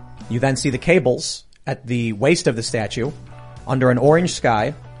 You then see the cables at the waist of the statue under an orange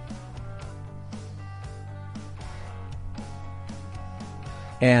sky.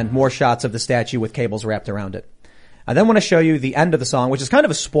 And more shots of the statue with cables wrapped around it. I then want to show you the end of the song, which is kind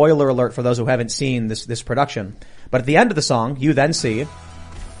of a spoiler alert for those who haven't seen this production. But at the end of the song, you then see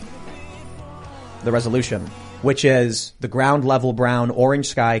the resolution, which is the ground level brown orange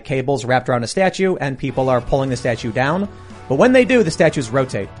sky, cables wrapped around a statue, and people are pulling the statue down. But when they do, the statues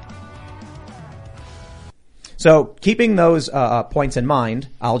rotate. So keeping those points in mind,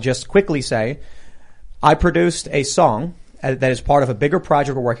 I'll just quickly say I produced a song that is part of a bigger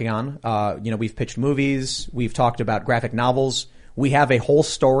project we're working on. We've pitched movies. We've talked about graphic novels. We have a whole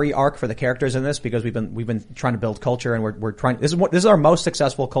story arc for the characters in this because we've been trying to build culture, and we're trying. This is our most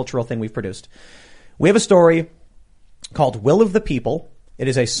successful cultural thing we've produced. We have a story called Will of the People. It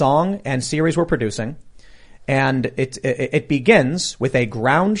is a song and series we're producing, and it begins with a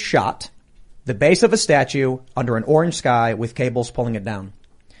ground shot, the base of a statue under an orange sky with cables pulling it down.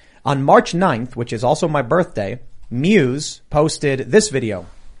 On March 9th, which is also my birthday, Muse posted this video,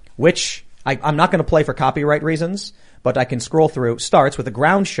 which I'm not going to play for copyright reasons, but I can scroll through. Starts with a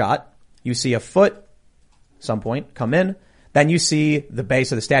ground shot. You see a foot, some point, come in. Then you see the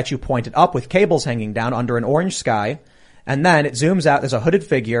base of the statue pointed up with cables hanging down under an orange sky. And then it zooms out. There's a hooded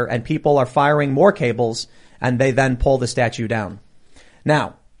figure, and people are firing more cables, and they then pull the statue down.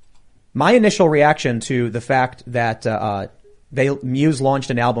 Now, my initial reaction to the fact that Muse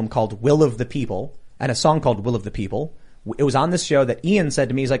launched an album called Will of the People, and a song called Will of the People. It was on this show that Ian said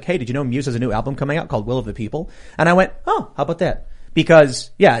to me, he's like, hey, did you know Muse has a new album coming out called Will of the People? And I went, oh, how about that? Because,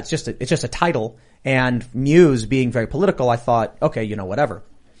 yeah, it's just a title, and Muse being very political, I thought, okay, whatever.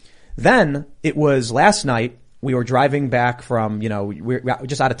 Then, it was last night, we were driving back from, we're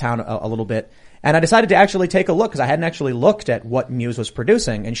just out of town a little bit, and I decided to actually take a look, because I hadn't actually looked at what Muse was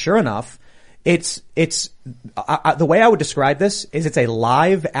producing, and sure enough, the way I would describe this is it's a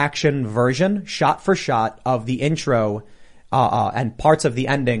live action version, shot for shot, of the intro, and parts of the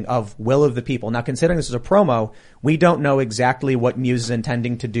ending of Will of the People. Now, considering this is a promo, we don't know exactly what Muse is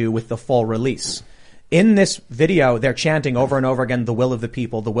intending to do with the full release. In this video, they're chanting over and over again, the will of the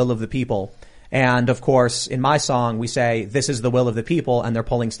people, the will of the people. And of course, in my song, we say, this is the will of the people, and they're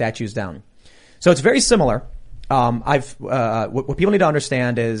pulling statues down. So it's very similar. What people need to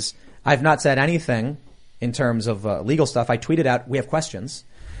understand is, I've not said anything in terms of legal stuff. I tweeted out, we have questions.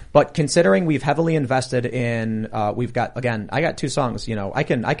 But considering we've heavily invested in, I got 2 songs, I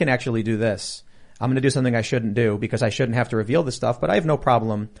can actually do this. I'm going to do something I shouldn't do because I shouldn't have to reveal this stuff, but I have no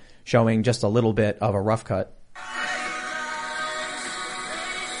problem showing just a little bit of a rough cut.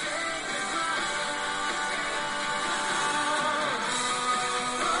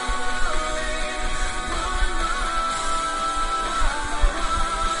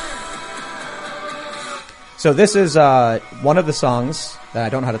 So this is one of the songs that I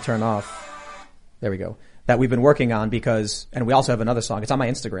don't know how to turn off. There we go. That we've been working on and we also have another song. It's on my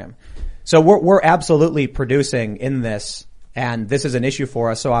Instagram. So we're absolutely producing in this, and this is an issue for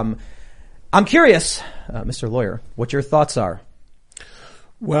us. So I'm curious, Mr. Lawyer, what your thoughts are.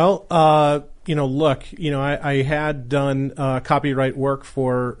 Well, look, I had done copyright work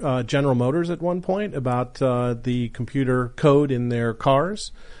for General Motors at one point about the computer code in their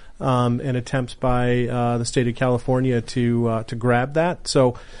cars. And attempts by the state of California to grab that.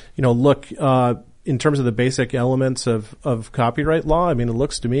 So, look, in terms of the basic elements of copyright law, I mean, it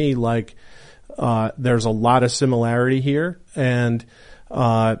looks to me like there's a lot of similarity here, and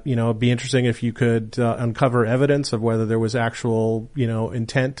it'd be interesting if you could uncover evidence of whether there was actual,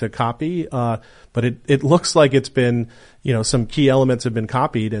 intent to copy. But it looks like it's been, some key elements have been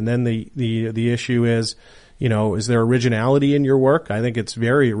copied, and then the issue is, is there originality in your work? I think it's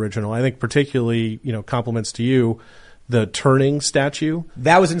very original. I think particularly, compliments to you, the turning statue.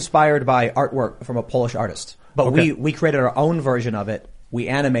 That was inspired by artwork from a Polish artist, but Okay. we created our own version of it. We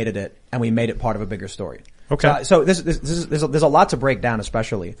animated it, and we made it part of a bigger story. Okay. So there's a lot to break down,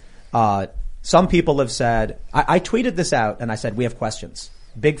 especially. Some people have said, I tweeted this out and I said, we have questions.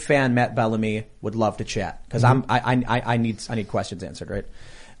 Big fan Matt Bellamy, would love to chat because I need questions answered, right?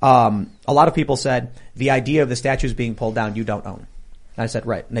 A lot of people said the idea of the statues being pulled down, you don't own. And I said,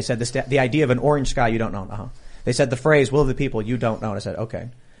 right. And they said the idea of an orange sky, you don't own. They said the phrase, will of the people, you don't own. I said, okay.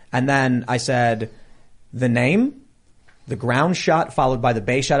 And then I said the name, the ground shot followed by the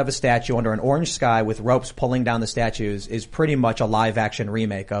base shot of a statue under an orange sky with ropes pulling down the statues is pretty much a live action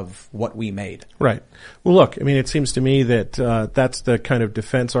remake of what we made. Right. Well, look, I mean, it seems to me that that's the kind of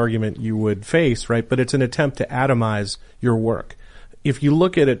defense argument you would face, right? But it's an attempt to atomize your work. If you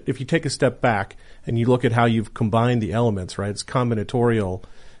look at it, if you take a step back and you look at how you've combined the elements, right? It's combinatorial.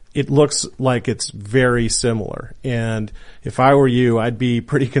 It looks like it's very similar. And if I were you, I'd be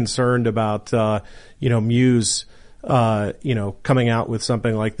pretty concerned about, Muse, coming out with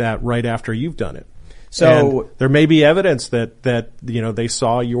something like that right after you've done it. So and there may be evidence that they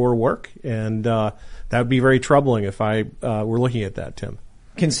saw your work, and that would be very troubling if I were looking at that, Tim.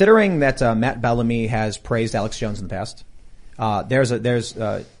 Considering that Matt Bellamy has praised Alex Jones in the past,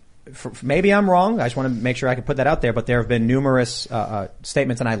 maybe I'm wrong. I just want to make sure I can put that out there. But there have been numerous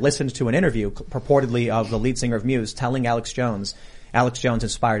statements, and I listened to an interview purportedly of the lead singer of Muse telling Alex Jones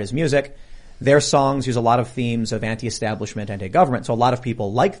inspired his music. Their songs use a lot of themes of anti-establishment, anti-government, so a lot of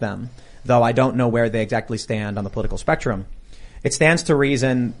people like them, though I don't know where they exactly stand on the political spectrum. It stands to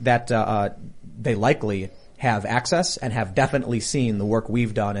reason that they likely have access and have definitely seen the work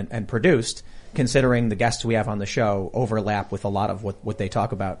we've done and produced, considering the guests we have on the show overlap with a lot of what they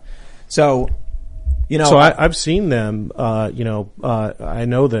talk about. So, So I've seen them, I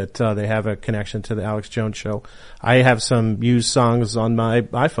know that they have a connection to the Alex Jones show. I have some Muse songs on my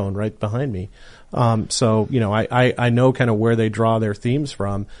iPhone right behind me. I know kind of where they draw their themes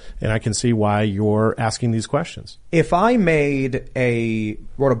from, and I can see why you're asking these questions. If I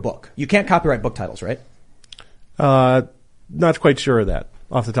wrote a book, you can't copyright book titles, right? Not quite sure of that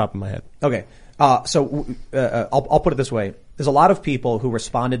off the top of my head. Okay. I'll put it this way. There's a lot of people who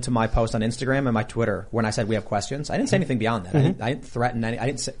responded to my post on Instagram and my Twitter when I said we have questions. I didn't say anything beyond that. I didn't threaten I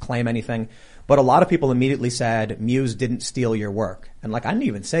didn't claim anything. But a lot of people immediately said Muse didn't steal your work. And I didn't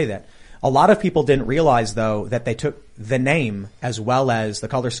even say that. A lot of people didn't realize though that they took the name as well as the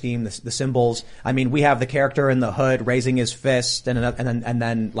color scheme, the symbols. I mean, we have the character in the hood raising his fist and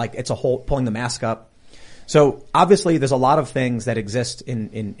then it's a whole pulling the mask up. So obviously there's a lot of things that exist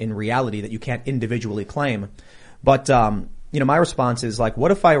in reality that you can't individually claim. But, my response is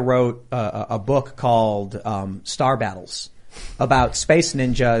what if I wrote a book called Star Battles about space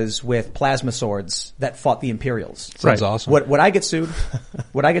ninjas with plasma swords that fought the Imperials? Sounds awesome. Would I get sued?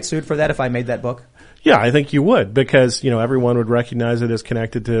 Would I get sued for that if I made that book? Yeah, I think you would, because, everyone would recognize it as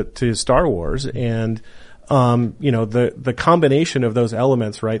connected to Star Wars, and the combination of those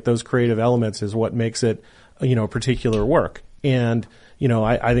elements, right, those creative elements is what makes it, a particular work. And,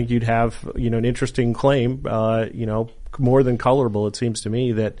 I think you'd have, an interesting claim, more than colorable, it seems to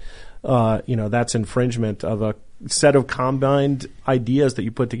me, that, that's infringement of a set of combined ideas that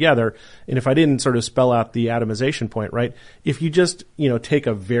you put together. And if I didn't sort of spell out the atomization point, right, if you just, take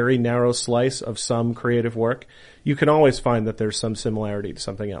a very narrow slice of some creative work, you can always find that there's some similarity to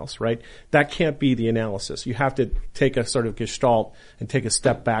something else, right? That can't be the analysis. You have to take a sort of gestalt and take a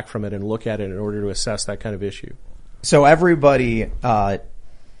step back from it and look at it in order to assess that kind of issue. So everybody,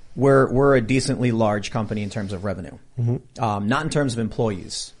 we're a decently large company in terms of revenue. Not in terms of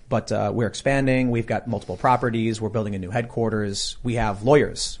employees, but we're expanding. We've got multiple properties. We're building a new headquarters. We have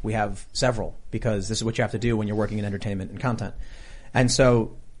lawyers. We have several, because this is what you have to do when you're working in entertainment and content. And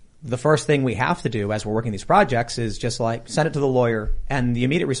so the first thing we have to do as we're working these projects is just send it to the lawyer. And the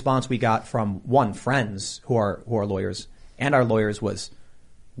immediate response we got from friends who are lawyers and our lawyers was,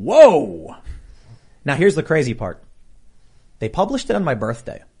 whoa. Now here's the crazy part. They published it on my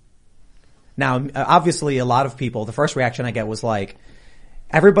birthday. Now, obviously a lot of people, the first reaction I get was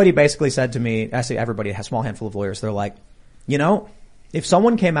everybody basically said to me, I say everybody, a small handful of lawyers, they're like, if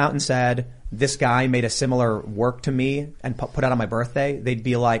someone came out and said, this guy made a similar work to me and put out on my birthday, they'd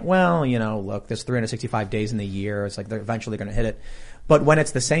be like, well, look, there's 365 days in the year. It's they're eventually going to hit it. But when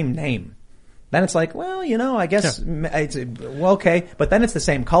it's the same name, Then it's like, well, I guess it's well, okay. But then it's the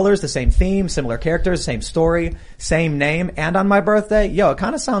same colors, the same theme, similar characters, same story, same name, and on my birthday, it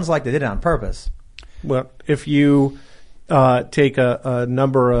kind of sounds like they did it on purpose. Well, if you take a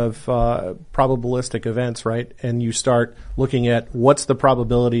number of probabilistic events, right, and you start looking at what's the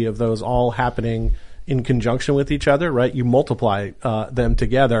probability of those all happening in conjunction with each other, right? You multiply them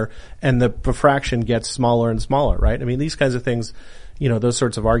together, and the fraction gets smaller and smaller, right? I mean, these kinds of things. Those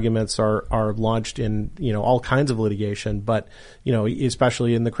sorts of arguments are launched in, all kinds of litigation, but,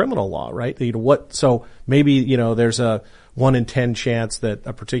 especially in the criminal law, right? So maybe, there's a 1 in 10 chance that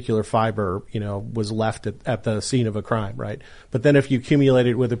a particular fiber, was left at the scene of a crime, right? But then if you accumulate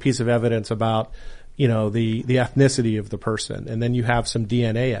it with a piece of evidence about, the ethnicity of the person, and then you have some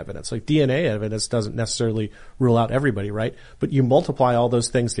DNA evidence. Like DNA evidence doesn't necessarily rule out everybody, right? But you multiply all those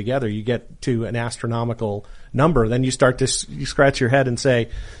things together, you get to an astronomical number. Then you start to you scratch your head and say,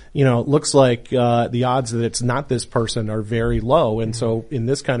 it looks like the odds that it's not this person are very low. And so in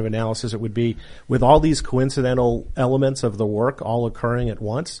this kind of analysis, it would be with all these coincidental elements of the work all occurring at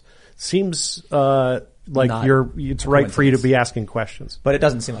once, seems like it's right for you to be asking questions. But it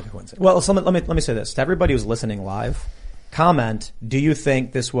doesn't seem like a coincidence. Well, so let me say this. To everybody who's listening live, comment, do you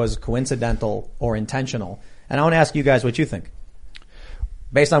think this was coincidental or intentional? And I want to ask you guys what you think.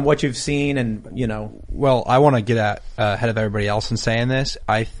 Based on what you've seen and, Well, I want to get ahead of everybody else in saying this.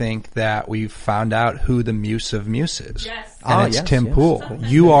 I think that we've found out who the muse of Muse is. Yes. And it's Tim Pool.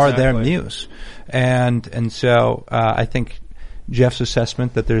 You are their muse. And so, I think Jeff's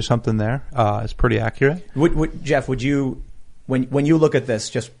assessment that there's something there is pretty accurate. Jeff, would you, when you look at this,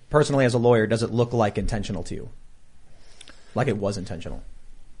 just personally as a lawyer, does it look like intentional to you? Like it was intentional?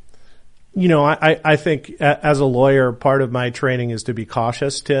 I think as a lawyer, part of my training is to be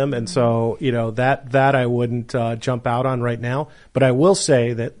cautious, Tim, and so that I wouldn't jump out on right now. But I will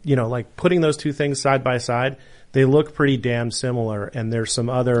say that like putting those two things side by side, they look pretty damn similar, and there's some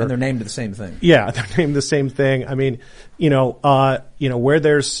other. And they're named the same thing. Yeah, they're named the same thing. I mean, where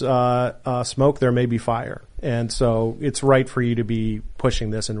there's smoke, there may be fire, and so it's right for you to be pushing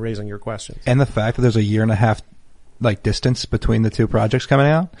this and raising your questions. And the fact that there's a 1.5 year distance between the two projects coming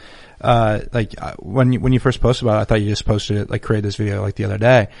out. When you first posted about it, I thought you just posted it, created this video the other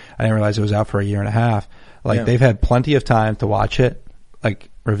day. I didn't realize it was out for a 1.5 years. They've had plenty of time to watch it,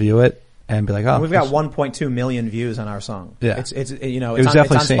 review it, and be like, oh. We've got 1.2 million views on our song. Yeah. It's on seen.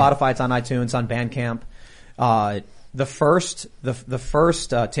 Spotify, it's on iTunes, it's on Bandcamp. The first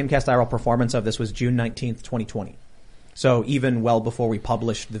Timcast IRL performance of this was June 19th, 2020. So even well before we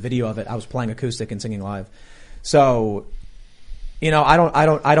published the video of it, I was playing acoustic and singing live. So,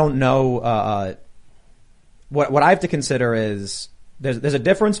 I don't know, what I have to consider is there's a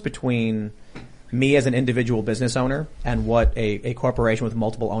difference between me as an individual business owner and what a corporation with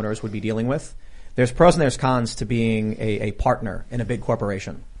multiple owners would be dealing with. There's pros and there's cons to being a partner in a big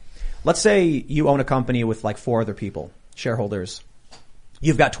corporation. Let's say you own a company with 4 other people, shareholders.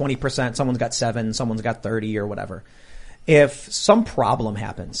 You've got 20%, someone's got 7, someone's got 30 or whatever. If some problem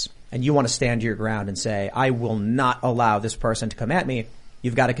happens and you want to stand your ground and say, I will not allow this person to come at me,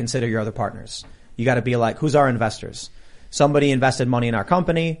 you've got to consider your other partners. You got to be like, who's our investors? Somebody invested money in our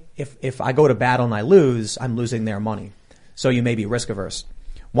company. If I go to battle and I lose, I'm losing their money. So you may be risk averse.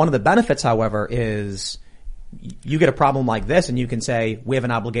 One of the benefits, however, is you get a problem like this and you can say, we have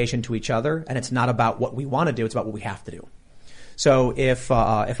an obligation to each other, and it's not about what we want to do, it's about what we have to do. So if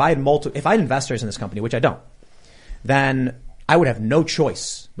I had investors in this company, which I don't, then I would have no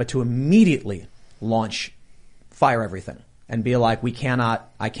choice but to immediately fire everything and be like,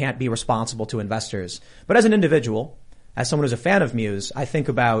 I can't be responsible to investors. But as an individual, as someone who's a fan of Muse, I think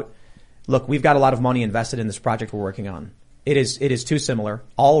about, look, we've got a lot of money invested in this project we're working on. It is too similar.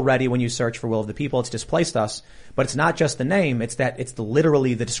 Already when you search for Will of the People, it's displaced us, but it's not just the name, it's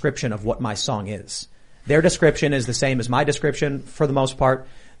literally the description of what my song is. Their description is the same as my description for the most part.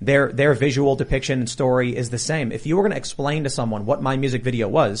 Their visual depiction and story is the same. If you were going to explain to someone what my music video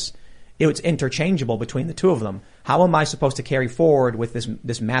was, it's interchangeable between the two of them. How am I supposed to carry forward with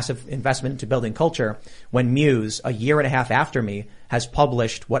this massive investment into building culture when Muse, a 1.5 years after me, has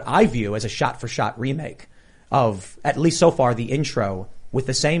published what I view as a shot-for-shot remake of, at least so far, the intro with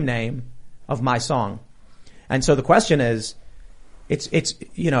the same name of my song? And so the question is,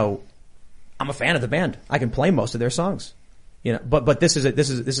 I'm a fan of the band. I can play most of their songs. But this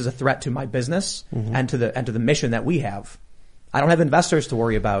is a threat to my business and to the mission that we have. I don't have investors to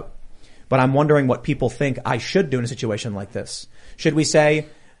worry about, but I'm wondering what people think I should do in a situation like this. Should we say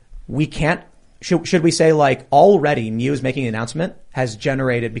already Muse making an announcement has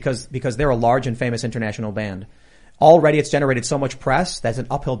generated, because they're a large and famous international band, already it's generated so much press that's an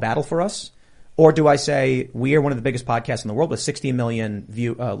uphill battle for us? Or do I say we are one of the biggest podcasts in the world with 60 million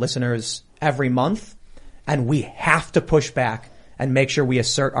listeners every month, and we have to push back and make sure we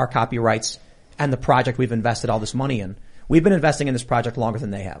assert our copyrights and the project we've invested all this money in. We've been investing in this project longer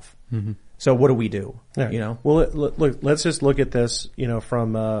than they have. Mm-hmm. So what do we do? Yeah. You know? Well, look, let's just look at this,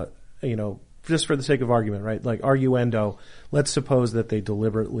 from, just for the sake of argument, right? Like arguendo, let's suppose that they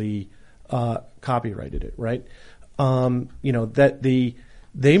deliberately, copyrighted it, right?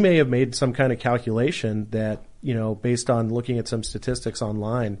 They may have made some kind of calculation that, based on looking at some statistics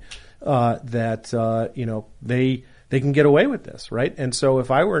online, they can get away with this, right? And so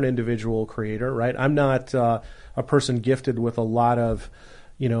if I were an individual creator, right, I'm not a person gifted with a lot of,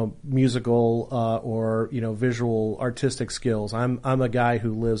 musical or visual artistic skills. I'm a guy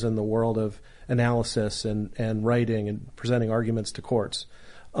who lives in the world of analysis and writing and presenting arguments to courts.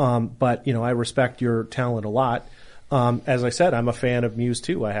 But I respect your talent a lot. As I said, I'm a fan of Muse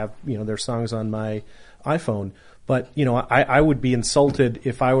too. I have their songs on my iPhone. But, I would be insulted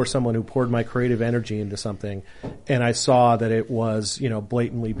if I were someone who poured my creative energy into something and I saw that it was,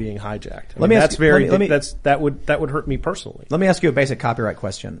 blatantly being hijacked. That would hurt me personally. Let me ask you a basic copyright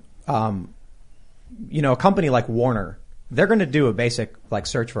question. A company like Warner, they're going to do a basic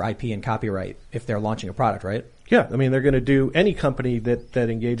search for IP and copyright if they're launching a product, right? Yeah. I mean, they're going to do any company that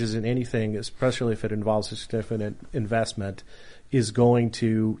engages in anything, especially if it involves a significant investment, is going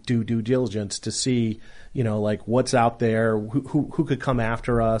to do due diligence to see, what's out there, who could come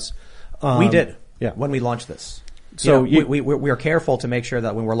after us. We did. Yeah. When we launched this. So we are careful to make sure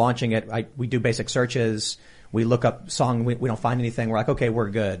that when we're launching it, we do basic searches. We look up song. We don't find anything. We're like, okay, we're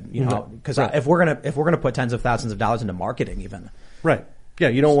good. Because if we're gonna put tens of thousands of dollars into marketing, even right. Yeah,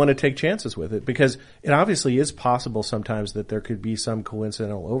 you don't want to take chances with it because it obviously is possible sometimes that there could be some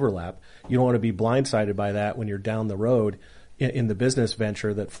coincidental overlap. You don't want to be blindsided by that when you're down the road in the business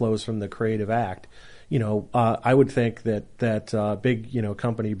venture that flows from the creative act. I would think that big,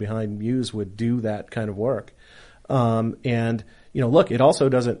 company behind Muse would do that kind of work. Look, it also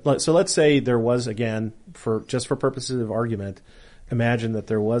doesn't, so let's say there was, again, for purposes of argument, imagine that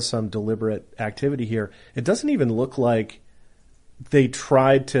there was some deliberate activity here. It doesn't even look like they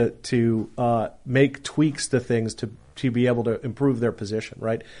tried to make tweaks to things to be able to improve their position,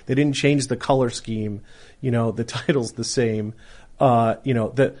 right? They didn't change the color scheme. The title's the same.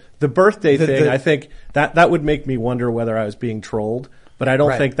 The birthday thing, I think that would make me wonder whether I was being trolled, but I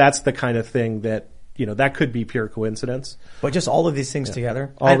don't think that's the kind of thing that, that could be pure coincidence. But just all of these things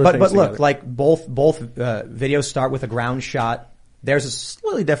together. But look, both videos start with a ground shot. Theirs is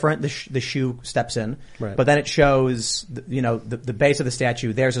slightly different. The shoe steps in, right. But then it shows, the base of the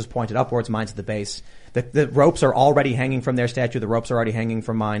statue. Theirs is pointed upwards. Mine's at the base. The ropes are already hanging from their statue. The ropes are already hanging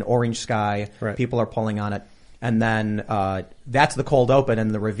from mine. Orange sky. Right. People are pulling on it. And then, that's the cold open,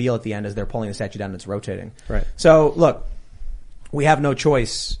 and the reveal at the end is they're pulling the statue down and it's rotating. Right. So look, we have no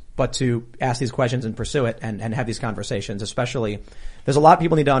choice but to ask these questions and pursue it and have these conversations, especially, there's a lot of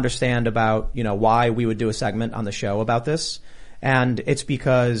people need to understand about, why we would do a segment on the show about this. And it's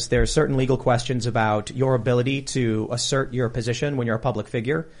because there are certain legal questions about your ability to assert your position when you're a public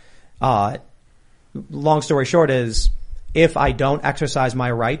figure. Long story short is, if I don't exercise my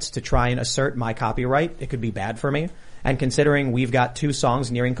rights to try and assert my copyright, it could be bad for me. And considering we've got 2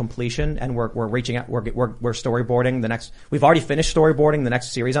 songs nearing completion and we're reaching out, we're storyboarding we've already finished storyboarding the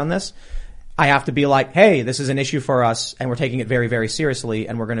next series on this. I have to be like, hey, this is an issue for us and we're taking it very, very seriously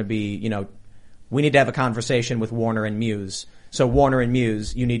and we're going to be, we need to have a conversation with Warner and Muse. So Warner and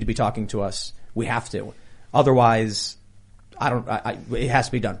Muse, you need to be talking to us. We have to. Otherwise, it has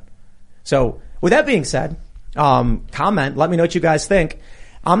to be done. So with that being said, comment, let me know what you guys think.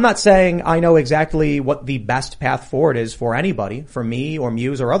 I'm not saying I know exactly what the best path forward is for anybody, for me or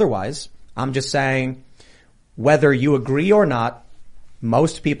Muse or otherwise. I'm just saying whether you agree or not,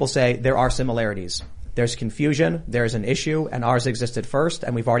 most people say there are similarities. There's confusion, there's an issue, and ours existed first,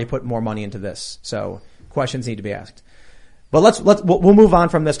 and we've already put more money into this. So questions need to be asked. But we'll move on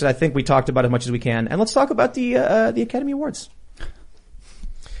from this because I think we talked about as much as we can, and let's talk about the Academy Awards.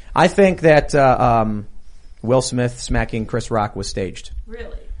 I think that Will Smith smacking Chris Rock was staged.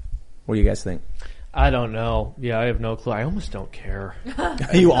 Really? What do you guys think? I don't know. Yeah, I have no clue. I almost don't care.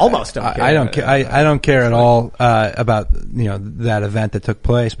 You almost don't care. I don't care. I don't care at all about that event that took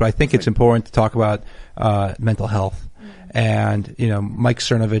place. But I think it's important to talk about mental health And, Mike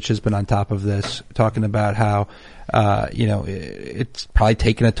Cernovich has been on top of this, talking about how, it's probably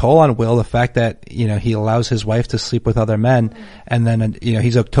taken a toll on Will, the fact that, he allows his wife to sleep with other men, and then,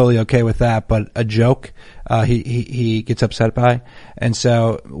 he's totally okay with that, but a joke, he gets upset by. And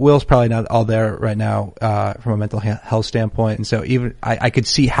so Will's probably not all there right now, from a mental health standpoint. And so even, I could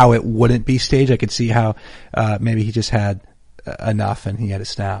see how it wouldn't be staged. I could see how, maybe he just had enough and he had to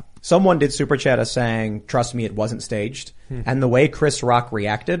snap. Someone did super chat us saying, trust me, it wasn't staged. And the way Chris Rock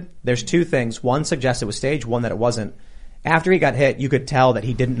reacted, there's two things. One suggests it was staged, one that it wasn't. After he got hit, you could tell that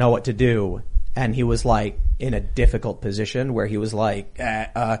he didn't know what to do. And he was like in a difficult position where he was like,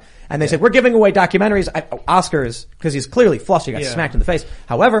 and they said, we're giving away documentaries, Oscars, because he's clearly flustered. He got smacked in the face.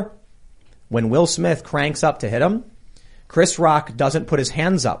 However, when Will Smith cranks up to hit him, Chris Rock doesn't put his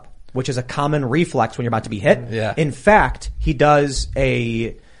hands up, which is a common reflex when you're about to be hit. Yeah. In fact, he does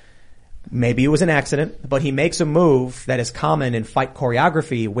maybe it was an accident, but he makes a move that is common in fight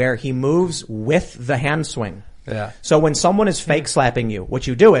choreography where he moves with the hand swing. Yeah. So when someone is fake slapping you, what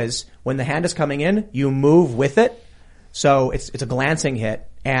you do is when the hand is coming in, you move with it. So it's a glancing hit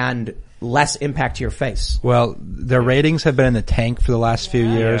and less impact to your face. Well, their ratings have been in the tank for the last few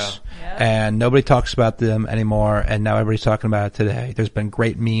years, and nobody talks about them anymore, and now everybody's talking about it today. There's been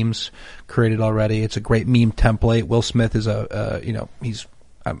great memes created already. It's a great meme template. Will Smith is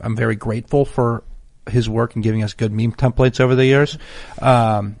I'm very grateful for his work in giving us good meme templates over the years.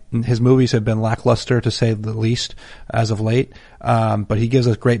 His movies have been lackluster, to say the least, as of late. But he gives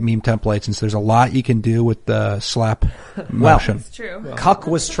us great meme templates, and so there's a lot you can do with the slap motion. It's true. Cuck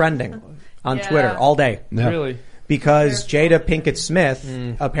was trending on Twitter all day. Yeah. Really? Because Jada Pinkett Smith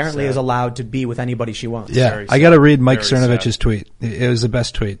apparently is allowed to be with anybody she wants. Yeah, I got to read Mike Cernovich's tweet. It was the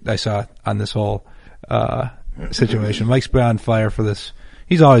best tweet I saw on this whole situation. Mike's been on fire for this.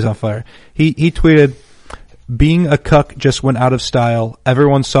 He's always on fire. He tweeted, "Being a cuck just went out of style.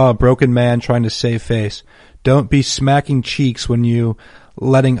 Everyone saw a broken man trying to save face. Don't be smacking cheeks when you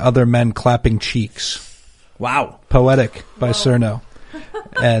letting other men clapping cheeks." Wow. Poetic by Cerno.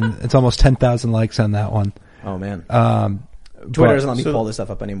 And it's almost 10,000 likes on that one. Oh man. Twitter doesn't let me pull this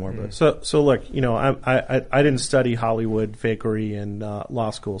stuff up anymore. But. So look, I didn't study Hollywood fakery in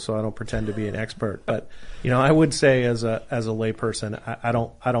law school, so I don't pretend to be an expert. But I would say as a layperson,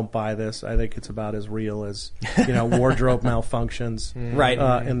 I don't buy this. I think it's about as real as wardrobe malfunctions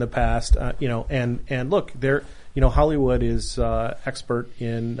right in the past. And look, Hollywood is expert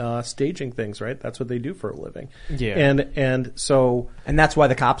in staging things, right? That's what they do for a living. Yeah. And that's why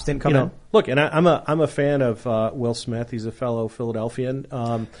the cops didn't come in. Look, and I'm a fan of Will Smith. He's a fellow Philadelphian.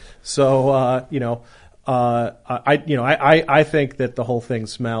 I think that the whole thing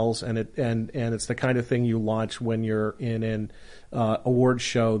smells, and it's the kind of thing you launch when you're in an award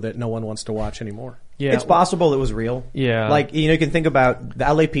show that no one wants to watch anymore. Yeah, it's possible it was real. Yeah, like you can think about the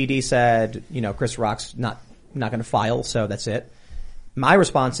LAPD said Chris Rock's not going to file, so that's it. My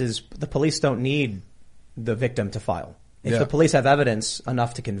response is the police don't need the victim to file. If the police have evidence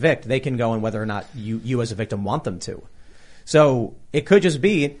enough to convict, they can go in whether or not you as a victim want them to. So it could just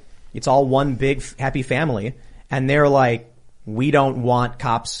be it's all one big happy family, and they're like, we don't want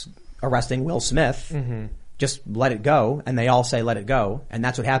cops arresting Will Smith. Mm-hmm. Just let it go. And they all say let it go. And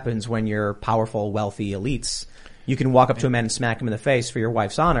that's what happens when you're powerful, wealthy elites. You can walk up to a man and smack him in the face for your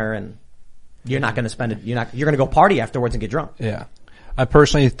wife's honor, and you're not going to spend it. You're going to go party afterwards and get drunk. Yeah. I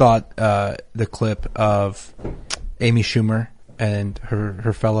personally thought the clip of Amy Schumer and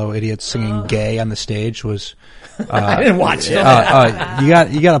her fellow idiots singing "Gay" on the stage was. I didn't watch it.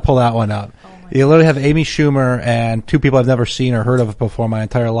 You got to pull that one up. You literally have Amy Schumer and two people I've never seen or heard of before my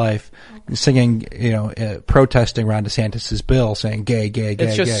entire life singing, protesting Ron DeSantis' bill, saying "gay, gay, gay."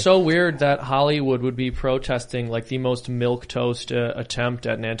 It's just gay. so weird that Hollywood would be protesting like the most milquetoast attempt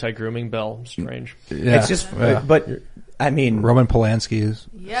at an anti-grooming bill. Strange. Yeah. It's just, but I mean, Roman Polanski's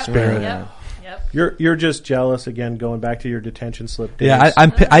spirit. Yep. You're just jealous again. Going back to your detention slip days. Yeah,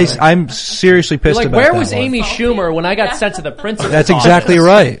 I'm seriously pissed like, about where that was one. Amy Schumer when I got sent to the principal's That's office? exactly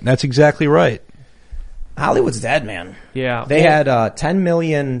right. That's exactly right. Hollywood's dead, man. Yeah. They had 10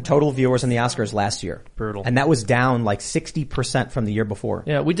 million total viewers on the Oscars last year. Brutal. And that was down like 60% from the year before.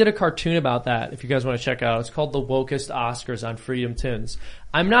 Yeah, we did a cartoon about that, if you guys want to check out. It's called The Wokest Oscars on Freedom Tunes.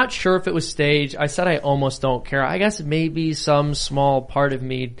 I'm not sure if it was staged. I said I almost don't care. I guess maybe some small part of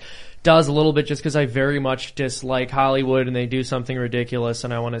me does a little bit just because I very much dislike Hollywood and they do something ridiculous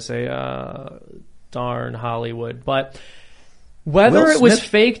and I want to say, darn Hollywood. But whether it was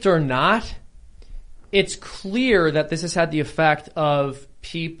faked or not, it's clear that this has had the effect of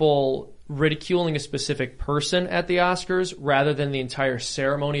people ridiculing a specific person at the Oscars rather than the entire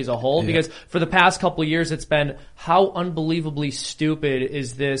ceremony as a whole. Because for the past couple of years, it's been how unbelievably stupid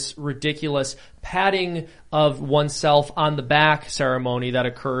is this ridiculous patting of oneself on the back ceremony that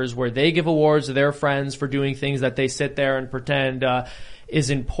occurs where they give awards to their friends for doing things that they sit there and pretend is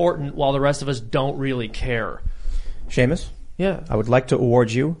important while the rest of us don't really care. Seamus? Yeah. I would like to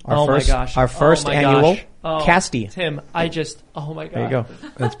award you our Oh my first, gosh. our first Oh my annual gosh. Oh, Casty. Tim, oh my God. There you go.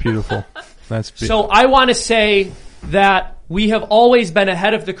 That's beautiful. So I want to say that we have always been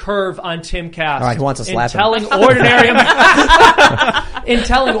ahead of the curve on Tim Cast. All right, who wants to slap him? In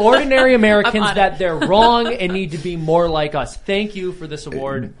telling ordinary Americans that they're wrong and need to be more like us. Thank you for this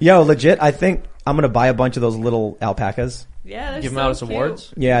award. Yo, legit, I think I'm going to buy a bunch of those little alpacas. Yeah, they're Give them so out as cute.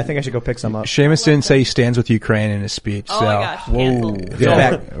 awards. Yeah, I think I should go pick some up. Seamus didn't say he stands with Ukraine in his speech. Oh so. my gosh, canceled. Give it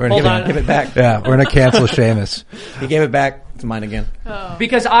back. We're Hold gonna on. Give it back. Yeah, we're gonna cancel Seamus. He gave it back. It's mine again.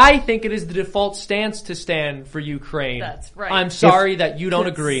 Because I think it is the default stance to stand for Ukraine. That's right. I'm sorry that you don't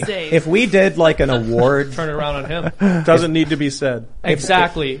agree. Safe. If we did like an award, Turn it around on him. Doesn't need to be said.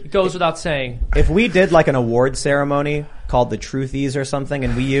 Exactly. It goes without saying. if we did like an award ceremony called the Truthies or something,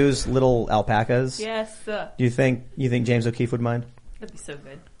 and we use little alpacas, Yes. do you think James O'Keefe would mind? That'd be so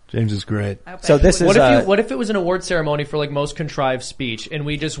good. James is great. I hope So I this would. is What if it was an award ceremony for like most contrived speech and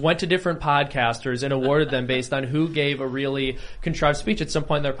we just went to different podcasters and awarded them based on who gave a really contrived speech at some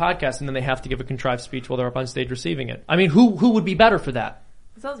point in their podcast and then they have to give a contrived speech while they're up on stage receiving it? I mean, who would be better for that?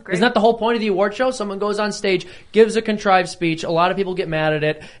 Sounds great. Isn't that the whole point of the award show? Someone goes on stage, gives a contrived speech, a lot of people get mad at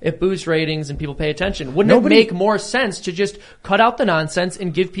it, it boosts ratings and people pay attention. Wouldn't it make more sense to just cut out the nonsense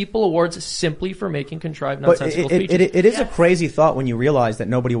and give people awards simply for making contrived But nonsensical speeches? it is a crazy thought when you realize that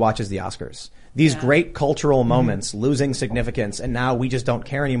nobody watches the Oscars. These great cultural moments losing significance, and now we just don't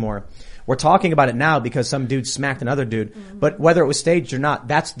care anymore. We're talking about it now because some dude smacked another dude, but whether it was staged or not,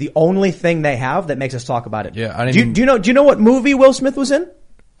 that's the only thing they have that makes us talk about it. Yeah, I didn't do even- you know what movie Will Smith was in?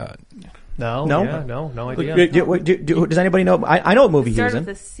 No, No? yeah, no idea. Does anybody know? I know what movie he was Start in.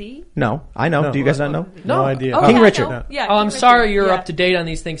 with a C? No, I know. No. Do you guys not know? No idea. Oh, King yeah, I Richard. know. Yeah, Oh, I'm King sorry Richard. you're Yeah. up to date on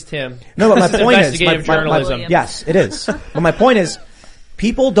these things, Tim. No, but my This is point is, investigative journalism. yes, it is. But my point is,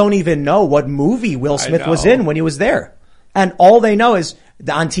 people don't even know what movie Will Smith was know. in when he was there, and all they know is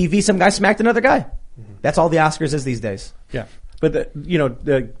that on TV some guy smacked another guy. That's all the Oscars is these days. Yeah, but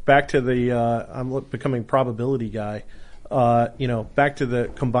back to the I'm becoming probability guy. Back to the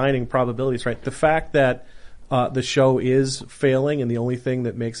combining probabilities, right? The fact that the show is failing and the only thing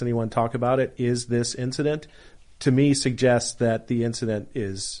that makes anyone talk about it is this incident, to me suggests that the incident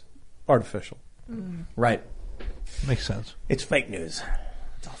is artificial. Right. Makes sense. It's fake news.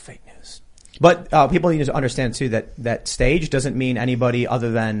 It's all fake news. But people need to understand too that stage doesn't mean anybody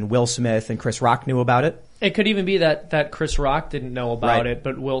other than Will Smith and Chris Rock knew about it. It could even be that Chris Rock didn't know about Right. it,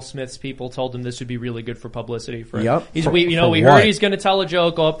 but Will Smith's people told him this would be really good for publicity for him. Yep. We For heard what? he's going to tell a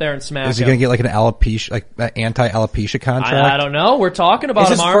joke, go up there and smack Is he him. going to get like an alopecia, like an anti-alopecia contract? I don't know. We're talking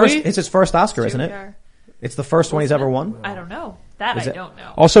about him, are we? It's his first Oscar, isn't it? JR. It's the first one he's ever won. I don't know. That Is I it- don't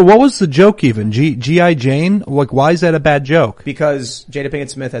know. Also, what was the joke even? G.I. Jane? Like, why is that a bad joke? Because Jada Pinkett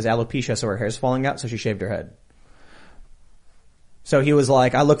Smith has alopecia, so her hair's falling out, so she shaved her head. So he was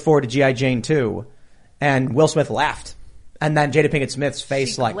like, I look forward to G.I. Jane 2. And Will Smith laughed. And then Jada Pinkett Smith's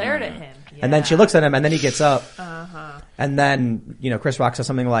face She like... glared at him. And then she Yeah. looks at him, and then he gets up. And then, Chris Rock says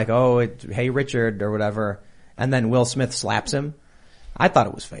something like, hey, Richard, or whatever. And then Will Smith slaps him. I thought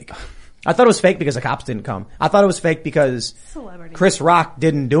it was fake. I thought it was fake because the cops didn't come. I thought it was fake because Celebrity. Chris Rock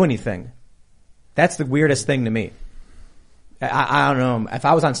didn't do anything. That's the weirdest thing to me. I don't know. If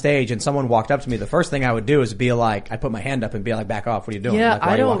I was on stage and someone walked up to me, the first thing I would do is be like, I'd put my hand up and be like, back off. What are you doing? Yeah, Like,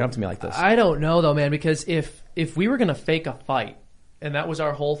 why are you walking up to me like this? I don't know though, man, because if we were going to fake a fight and that was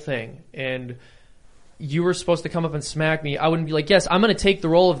our whole thing and you were supposed to come up and smack me, I wouldn't be like, yes, I'm going to take the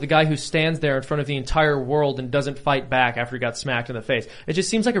role of the guy who stands there in front of the entire world and doesn't fight back after he got smacked in the face. It just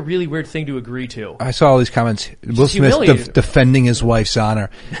seems like a really weird thing to agree to. I saw all these comments. Will Smith humiliated. defending his wife's honor.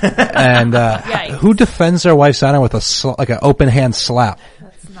 And Yikes. who defends their wife's honor with like an open hand slap?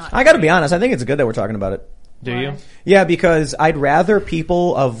 That's not. I gotta be honest. I think it's good that we're talking about it. Do you? Yeah, because I'd rather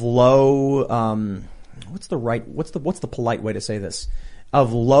people of low, what's the polite way to say this?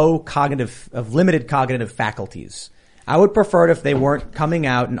 Of limited cognitive faculties. I would prefer it if they weren't coming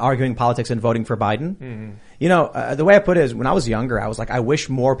out and arguing politics and voting for Biden. Mm-hmm. The way I put it is when I was younger, I was like, I wish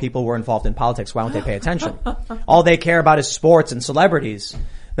more people were involved in politics. Why don't they pay attention? All they care about is sports and celebrities.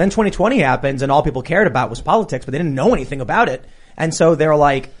 Then 2020 happens and all people cared about was politics, but they didn't know anything about it. And so they're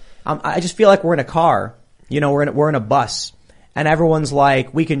like, I just feel like we're in a car, we're in a bus and everyone's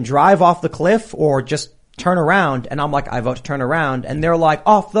like, we can drive off the cliff or just turn around, and I'm like, I vote to turn around, and they're like,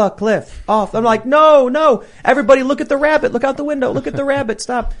 off the cliff, off. I'm like, no, everybody look at the rabbit, look out the window, look at the rabbit,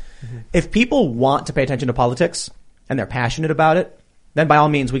 stop. If people want to pay attention to politics and they're passionate about it, then by all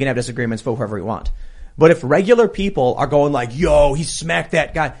means we can have disagreements, vote whoever we want. But if regular people are going like, yo, he smacked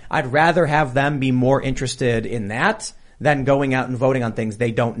that guy, I'd rather have them be more interested in that than going out and voting on things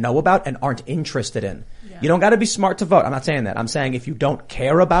they don't know about and aren't interested in. Yeah. You don't got to be smart to vote. I'm not saying that. I'm saying if you don't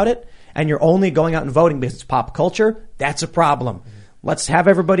care about it and you're only going out and voting because it's pop culture, that's a problem. Mm-hmm. Let's have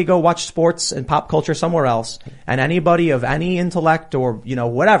everybody go watch sports and pop culture somewhere else. And anybody of any intellect or,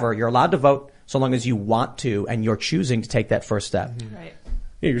 whatever, you're allowed to vote so long as you want to and you're choosing to take that first step. Mm-hmm. Right.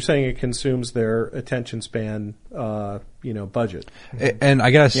 Yeah, you're saying it consumes their attention span, budget. And I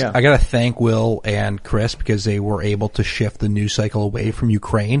gotta thank Will and Chris because they were able to shift the news cycle away from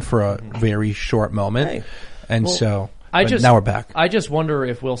Ukraine for a very short moment. Hey. And well, now we're back. I just wonder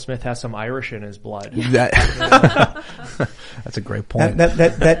if Will Smith has some Irish in his blood. That's a great point.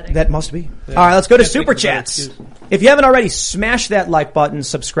 That must be. Yeah. All right, let's go to Super Chats. If you haven't already, smash that like button,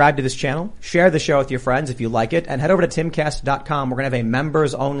 subscribe to this channel, share the show with your friends if you like it, and head over to timcast.com. We're going to have a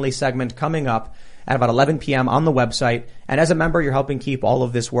members-only segment coming up at about 11 p.m. on the website. And as a member, you're helping keep all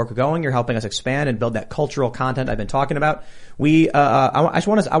of this work going. You're helping us expand and build that cultural content I've been talking about. I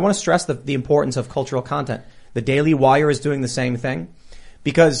want to stress the importance of cultural content. The Daily Wire is doing the same thing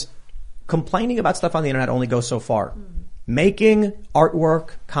because complaining about stuff on the internet only goes so far. Making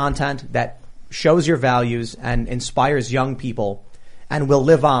artwork, content that shows your values and inspires young people and will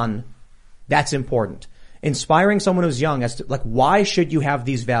live on, that's important. Inspiring someone who's young as to, why should you have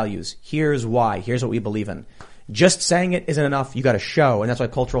these values? Here's why. Here's what we believe in. Just saying it isn't enough. You got to show, and that's why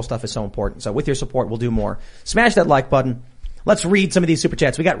cultural stuff is so important. So with your support, we'll do more. Smash that like button. Let's read some of these super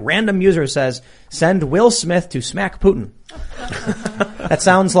chats. We got random user says, send Will Smith to smack Putin. That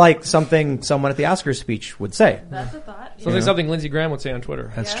sounds like something someone at the Oscars speech would say. That's a thought. Sounds like something Lindsey Graham would say on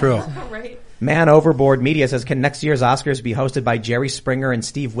Twitter. That's true. Right. Man Overboard Media says, can next year's Oscars be hosted by Jerry Springer and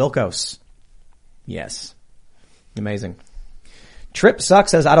Steve Wilkos? Yes. Amazing. Trip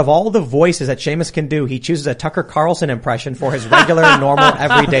Sucks says, out of all the voices that Seamus can do, he chooses a Tucker Carlson impression for his regular, normal,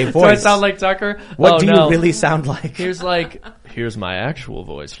 everyday voice. Do I sound like Tucker? What do you really sound like? Here's my actual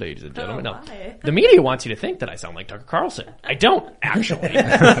voice, ladies and gentlemen. No, the media wants you to think that I sound like Tucker Carlson. I don't, actually.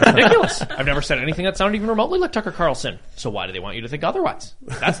 Ridiculous. I've never said anything that sounded even remotely like Tucker Carlson. So why do they want you to think otherwise?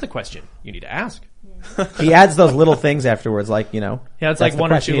 That's the question you need to ask. He adds those little things afterwards, Yeah, it's like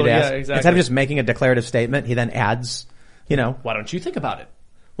one or two little, yeah, exactly. Instead of just making a declarative statement, he then adds, Why don't you think about it?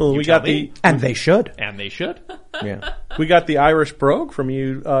 Well, and they should. And they should. Yeah. We got the Irish brogue from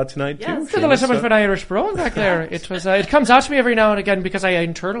you tonight too. There was so much of an Irish brogue back there. It was. It comes out to me every now and again because I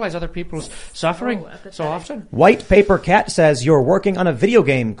internalize other people's suffering so often. White Paper Cat says you're working on a video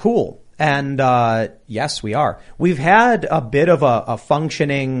game. Cool. And yes, we are. We've had a bit of a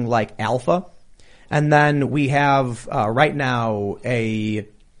functioning alpha, and then we have right now we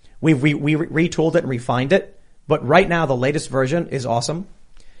retooled it and refined it. But right now, the latest version is awesome.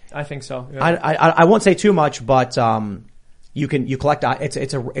 I think so. Yeah. I won't say too much, but you collect.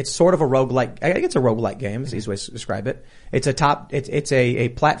 It's sort of a roguelike. I think it's a roguelike game. Is the easy way to describe it. It's a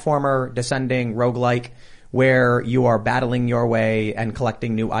platformer descending roguelike where you are battling your way and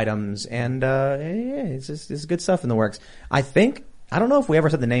collecting new items, and it's good stuff in the works. I don't know if we ever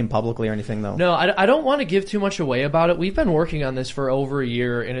said the name publicly or anything, though. No, I don't want to give too much away about it. We've been working on this for over a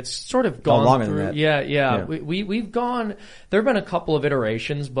year, and it's sort of gone longer through. than that. Yeah. We've gone. There have been a couple of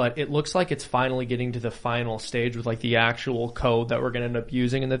iterations, but it looks like it's finally getting to the final stage with the actual code that we're going to end up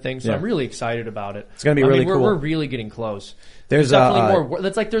using and the thing. So I'm really excited about it. It's going to be really cool. We're really getting close. There's definitely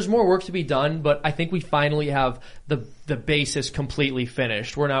more. There's more work to be done, but I think we finally have the basis completely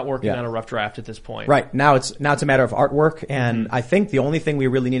finished. We're not working on a rough draft at this point. Right. Now it's a matter of artwork, and I think the only thing we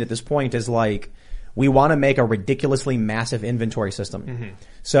really need at this point is we want to make a ridiculously massive inventory system. Mm-hmm.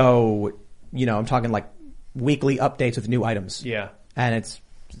 So, I'm talking weekly updates with new items. Yeah. And it's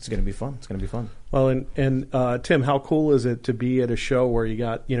going to be fun. It's going to be fun. Well, and Tim, how cool is it to be at a show where you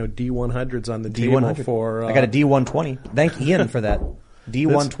got, D100s on the table for... I got a D120. Thank Ian for that.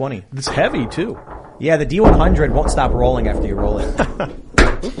 D120. It's heavy, too. Yeah, the D100 won't stop rolling after you roll it.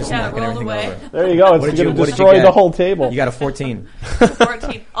 Just knocking roll everything away. over. There you go. It's going to destroy the whole table. You got a 14.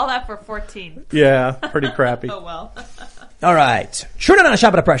 14. All that for 14. Yeah, pretty crappy. Oh, well. All right. Shooting on a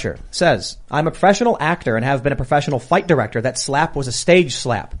shot at pressure says, I'm a professional actor and have been a professional fight director. That slap was a stage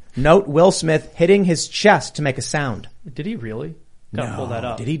slap. Note Will Smith hitting his chest to make a sound. Did he really? Gotta pull that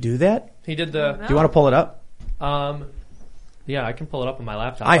up. Did he do that? He did the... Do you want to pull it up? Yeah, I can pull it up on my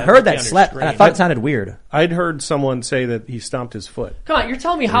laptop. I heard that slap, and I thought it sounded weird. I'd heard someone say that he stomped his foot. Come on, you're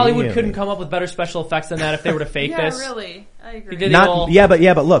telling me Hollywood Really? couldn't come up with better special effects than that if they were to fake Yeah, this? really. I agree. He did it all.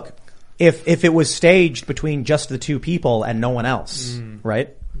 But look, if it was staged between just the two people and no one else, right?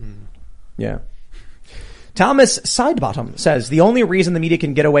 Yeah. Thomas Sidebottom says the only reason the media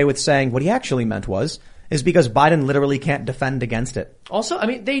can get away with saying what he actually meant is because Biden literally can't defend against it. Also, I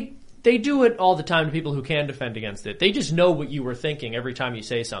mean, they do it all the time to people who can defend against it. They just know what you were thinking every time you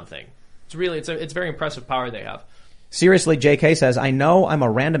say something. It's very impressive power they have. Seriously, JK says, I know I'm a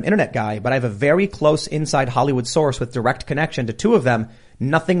random internet guy, but I have a very close inside Hollywood source with direct connection to two of them.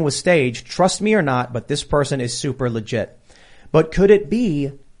 Nothing was staged. Trust me or not, but this person is super legit. But could it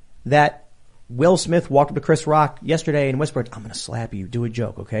be that Will Smith walked up to Chris Rock yesterday and whispered, I'm going to slap you. Do a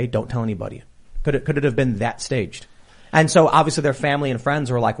joke, okay? Don't tell anybody. Could it have been that staged? And so obviously their family and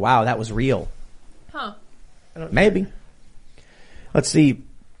friends were like, wow, that was real. Huh. Maybe. Let's see.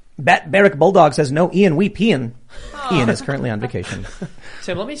 Barrick Bulldog says, no, Ian, we peeing. Ian is currently on vacation.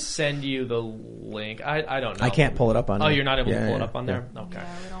 Tim, let me send you the link. I don't know. I can't pull it up on Oh, you're not able to pull it yeah. up on there? Okay.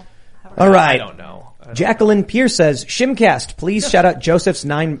 Yeah, we don't have All right. I don't know. Jacqueline Pierce says, Shimcast, please shout out Joseph's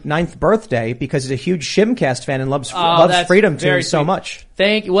ninth birthday because he's a huge Shimcast fan and loves that's Freedom very Tunes so sweet. much.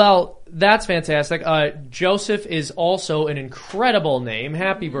 Well, that's fantastic. Joseph is also an incredible name.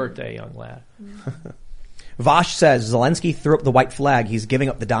 Happy birthday, young lad. Vosh says, Zelensky threw up the white flag. He's giving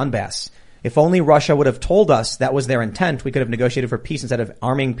up the Donbass. If only Russia would have told us that was their intent, we could have negotiated for peace instead of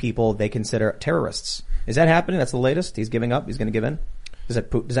arming people they consider terrorists. Is that happening? That's the latest? He's giving up? He's going to give in?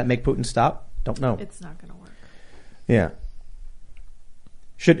 Does that make Putin stop? Don't know. It's not going to work. Yeah.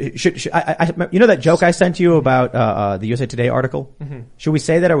 Should I you know that joke I sent you about the USA Today article? Mm-hmm. Should we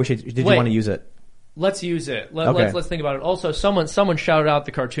say that, or did you want to use it? Let's use it. Okay. Let's think about it. Also, someone shouted out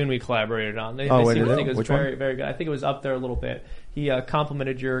the cartoon we collaborated on. They wait, seem to did think they? it was Which very, one? very good. I think it was up there a little bit. He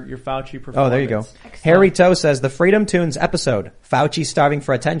complimented your Fauci performance. Oh, there you go. Harry Toe says, the Freedom Tunes episode, Fauci starving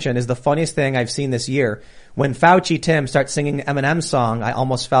for attention, is the funniest thing I've seen this year. When Fauci Tim starts singing Eminem's song, I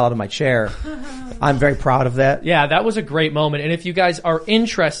almost fell out of my chair. I'm very proud of that. Yeah, that was a great moment. And if you guys are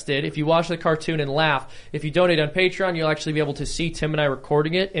interested, if you watch the cartoon and laugh, if you donate on Patreon, you'll actually be able to see Tim and I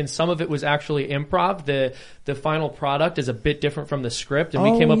recording it. And some of it was actually improv. The final product is a bit different from the script. And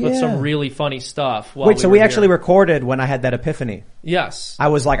we came up with some really funny stuff. Wait, so we actually recorded when I had that epiphany. Yes.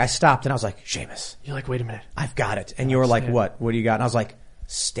 I stopped and I was like, Seamus. You're like, wait a minute. I've got it. And you were like, what? What do you got? And I was like,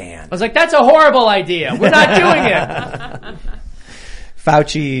 Stan. I was like, that's a horrible idea. We're not doing it.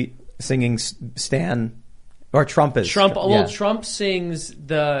 Fauci singing Stan, or Trump is. Trump sings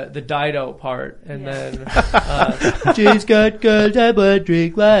the Dido part, and then she's got good type of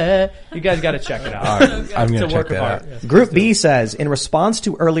drink. You guys got to check it out. I'm going to check that out. Yes, Group B says, in response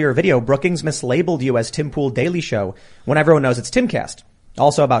to earlier video, Brookings mislabeled you as Tim Pool Daily Show when everyone knows it's Timcast.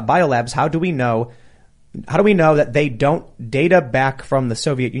 Also about biolabs, how do we know that they don't data back from the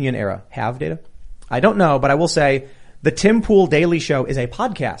Soviet Union era? Have data? I don't know, but I will say the Tim Pool Daily Show is a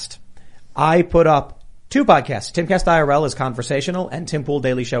podcast. I put up 2 podcasts. Timcast IRL is conversational and Tim Pool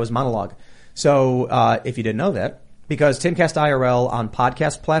Daily Show is monologue. So, if you didn't know that, because Timcast IRL on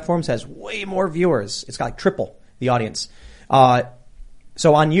podcast platforms has way more viewers. It's got like triple the audience.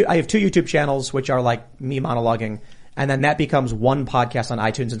 So I have 2 YouTube channels, which are like me monologuing. And then that becomes one podcast on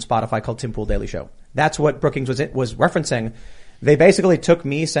iTunes and Spotify called Tim Pool Daily Show. That's what Brookings was referencing. They basically took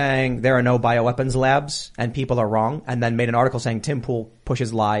me saying there are no bioweapons labs and people are wrong, and then made an article saying Tim Pool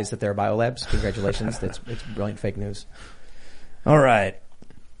pushes lies that there are biolabs. Congratulations. It's brilliant fake news. All right.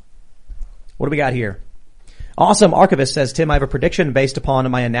 What do we got here? Awesome Archivist says, Tim, I have a prediction based upon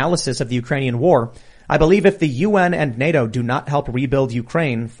my analysis of the Ukrainian war. I believe if the UN and NATO do not help rebuild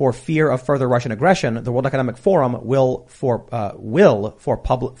Ukraine for fear of further Russian aggression, the World Economic Forum will for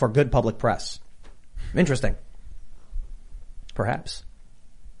good public press. Interesting. Perhaps.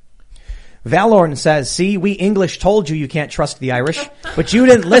 Valorn says, see, we English told you can't trust the Irish, but you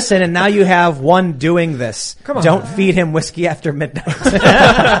didn't listen and now you have one doing this. Come on. Don't feed him whiskey after midnight.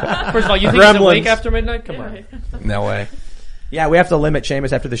 First of all, you think he's awake after midnight? Come on. No way. Yeah, we have to limit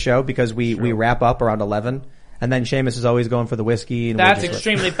Seamus after the show because we wrap up around 11, and then Seamus is always going for the whiskey. And That's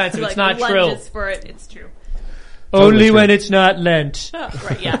extremely offensive. It's not true. Lunges for it. It's true. Only true. When it's not Lent. Oh,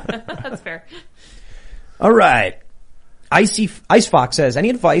 right, yeah. That's fair. All right. Ice Fox says, any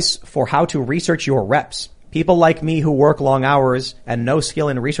advice for how to research your reps? People like me who work long hours and no skill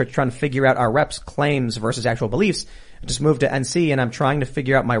in research trying to figure out our reps' claims versus actual beliefs. I just moved to NC and I'm trying to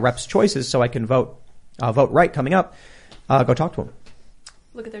figure out my reps' choices so I can vote right coming up. Go talk to them.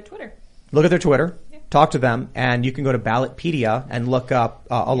 Look at their Twitter. Yeah. Talk to them, and you can go to Ballotpedia and look up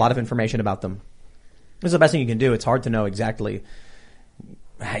a lot of information about them. This is the best thing you can do. It's hard to know exactly.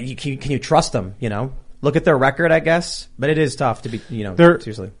 Can you trust them? Look at their record, I guess, but it is tough to be,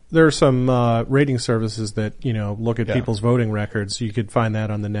 seriously. There are some rating services that, look at people's voting records. You could find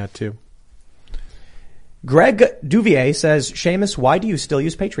that on the net too. Greg Duvier says, Seamus, why do you still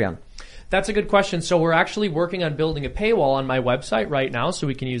use Patreon? That's a good question. So we're actually working on building a paywall on my website right now, so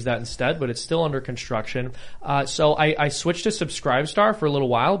we can use that instead, but it's still under construction. So I switched to Subscribestar for a little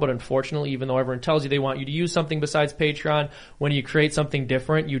while, but unfortunately, even though everyone tells you they want you to use something besides Patreon, when you create something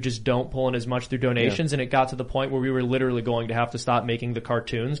different, you just don't pull in as much through donations, and it got to the point where we were literally going to have to stop making the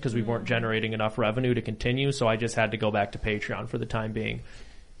cartoons because we weren't generating enough revenue to continue, so I just had to go back to Patreon for the time being.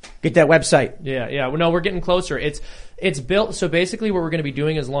 Get that website. Yeah. Well, no, we're getting closer. It's built. So basically what we're going to be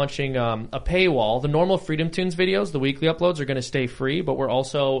doing is launching a paywall. The normal Freedom Tunes videos, the weekly uploads, are going to stay free, but we're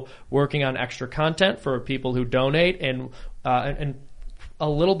also working on extra content for people who donate and a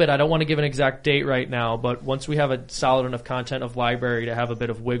little bit. I don't want to give an exact date right now, but once we have a solid enough content of library to have a bit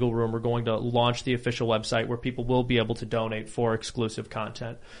of wiggle room, we're going to launch the official website where people will be able to donate for exclusive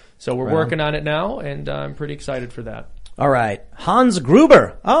content. So we're working on it now, and I'm pretty excited for that. All right. Hans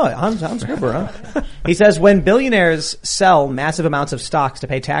Gruber. Oh, Hans Gruber, huh? He says, when billionaires sell massive amounts of stocks to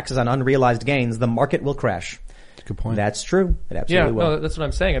pay taxes on unrealized gains, the market will crash. Good point. That's true. It absolutely will. No, that's what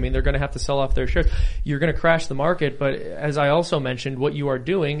I'm saying. I mean, they're going to have to sell off their shares. You're going to crash the market, but as I also mentioned, what you are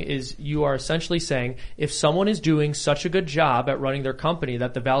doing is you are essentially saying if someone is doing such a good job at running their company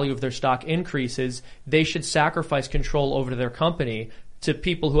that the value of their stock increases, they should sacrifice control over their company to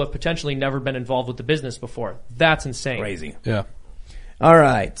people who have potentially never been involved with the business before. That's insane. Crazy. Yeah. All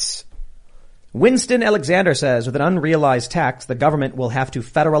right. Winston Alexander says, with an unrealized tax, the government will have to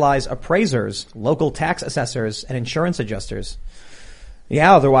federalize appraisers, local tax assessors, and insurance adjusters.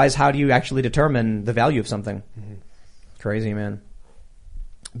 Yeah, otherwise, how do you actually determine the value of something? Mm-hmm. Crazy, man.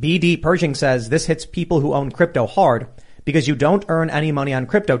 BD Pershing says, this hits people who own crypto hard because you don't earn any money on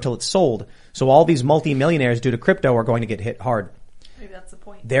crypto till it's sold. So all these multimillionaires due to crypto are going to get hit hard. Maybe that's the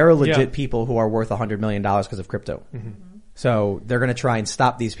point. There are legit people who are worth $100 million because of crypto. Mm-hmm. So they're going to try and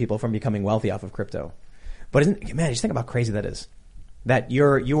stop these people from becoming wealthy off of crypto. But just think about how crazy that is. That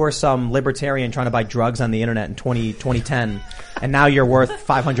you are some libertarian trying to buy drugs on the internet in 2010, and now you're worth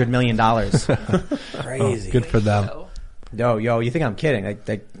 $500 million. Crazy. Oh, good for them. Yo, you think I'm kidding?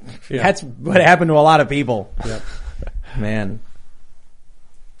 That's what happened to a lot of people. Yep. Man.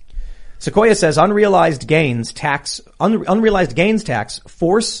 Sequoia says unrealized gains tax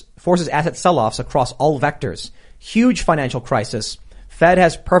forces asset sell-offs across all vectors. Huge financial crisis. Fed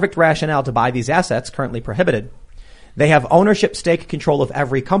has perfect rationale to buy these assets currently prohibited. They have ownership, stake, control of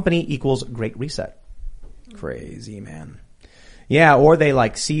every company equals Great Reset. Crazy, man. Yeah, or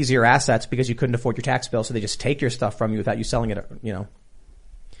they seize your assets because you couldn't afford your tax bill, so they just take your stuff from you without you selling it,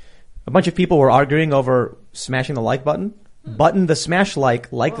 A bunch of people were arguing over smashing the like button. Button the smash like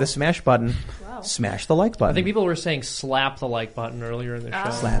the smash button. Wow. Smash the like button. I think people were saying slap the like button earlier in the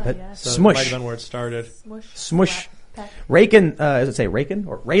show. Slap it. Yes. So Smush. It might have been where it started. Smush. Rakin, does it say Rakin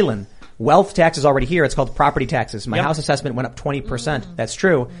or Raylan? Wealth tax is already here. It's called property taxes. My house assessment went up 20%. That's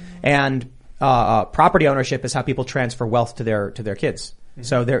true. And property ownership is how people transfer wealth to their kids. Mm-hmm.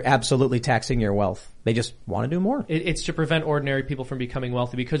 So they're absolutely taxing your wealth. They just want to do more. It's to prevent ordinary people from becoming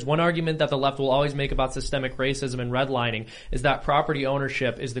wealthy, because one argument that the left will always make about systemic racism and redlining is that property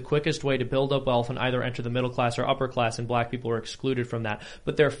ownership is the quickest way to build up wealth and either enter the middle class or upper class, and black people are excluded from that.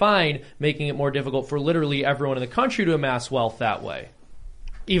 But they're fine making it more difficult for literally everyone in the country to amass wealth that way,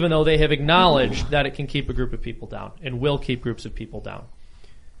 even though they have acknowledged that it can keep a group of people down and will keep groups of people down.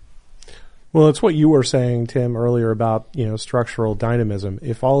 Well, it's what you were saying, Tim, earlier about, structural dynamism.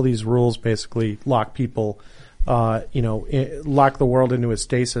 If all these rules basically lock people, lock the world into a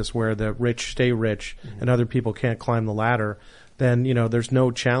stasis where the rich stay rich and other people can't climb the ladder, then, there's no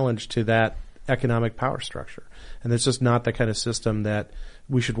challenge to that economic power structure. And it's just not the kind of system that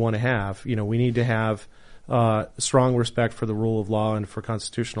we should want to have. We need to have strong respect for the rule of law and for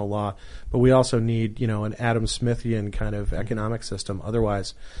constitutional law, but we also need, an Adam Smithian kind of economic system.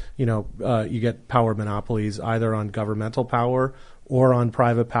 Otherwise, you get power monopolies either on governmental power or on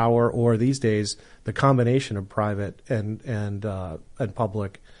private power, or these days the combination of private and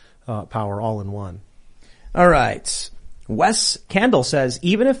public power all in one. All right. Wes Candle says,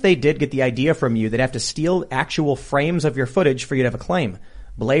 even if they did get the idea from you, they'd have to steal actual frames of your footage for you to have a claim.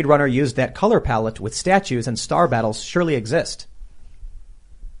 Blade Runner used that color palette with statues, and star battles surely exist.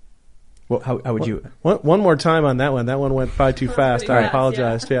 Well, how would you? One more time on that one. That one went by too fast. I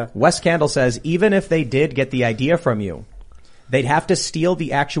apologize. Yeah. Wes Candle says, even if they did get the idea from you, they'd have to steal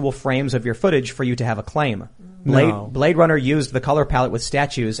the actual frames of your footage for you to have a claim. Blade Runner used the color palette with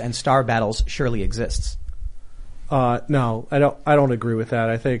statues, and Star Battles surely exists. No, I don't agree with that.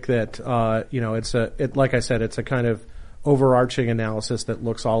 I think that like I said, it's a kind of overarching analysis that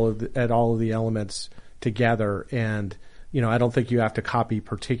looks at all of the elements together, and I don't think you have to copy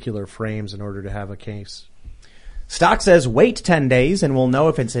particular frames in order to have a case. Stock says wait 10 days and we'll know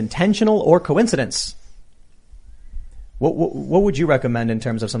if it's intentional or coincidence. What would you recommend in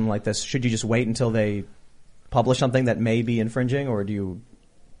terms of something like this? Should you just wait until they publish something that may be infringing, or do you?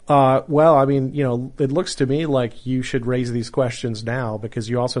 Well, I mean, it looks to me like you should raise these questions now, because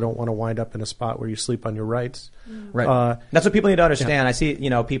you also don't want to wind up in a spot where you sleep on your rights. Right. That's what people need to understand. Yeah. I see,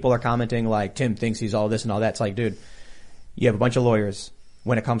 people are commenting like, Tim thinks he's all this and all that. It's like, dude, you have a bunch of lawyers.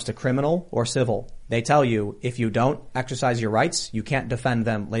 When it comes to criminal or civil, they tell you if you don't exercise your rights, you can't defend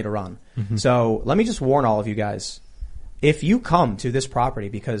them later on. Mm-hmm. So let me just warn all of you guys. If you come to this property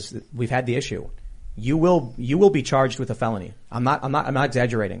because we've had the issue, you will be charged with a felony. I'm not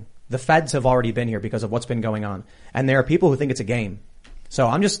exaggerating. The feds have already been here because of what's been going on. And there are people who think it's a game. So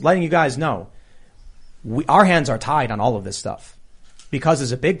I'm just letting you guys know, our hands are tied on all of this stuff. Because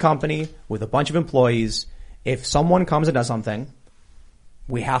it's a big company with a bunch of employees. If someone comes and does something,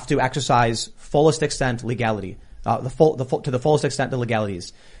 we have to exercise fullest extent legality, to the fullest extent the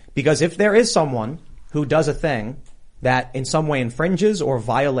legalities. Because if there is someone who does a thing that in some way infringes or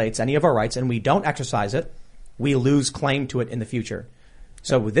violates any of our rights and we don't exercise it, we lose claim to it in the future.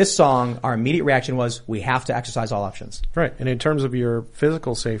 So with this song, our immediate reaction was we have to exercise all options. Right. And in terms of your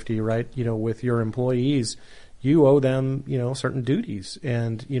physical safety, right, with your employees, you owe them, certain duties,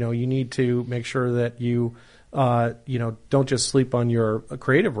 and, you need to make sure that you don't just sleep on your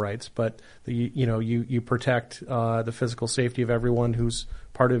creative rights, but you protect the physical safety of everyone who's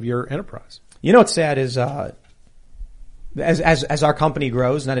part of your enterprise. What's sad is as our company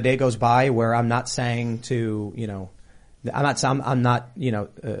grows, not a day goes by where I'm not saying to I'm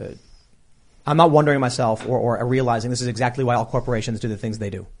not wondering myself or realizing this is exactly why all corporations do the things they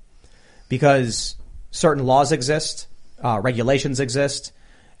do, because certain laws exist, regulations exist.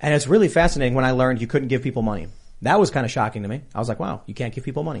 And it's really fascinating when I learned you couldn't give people money. That was kind of shocking to me. I was like, wow, you can't give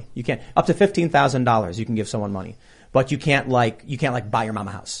people money. You can't. Up to $15,000 you can give someone money. But you can't buy your mama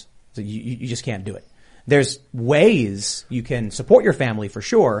a house. So you just can't do it. There's ways you can support your family for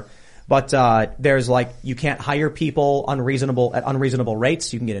sure, but there's you can't hire people at unreasonable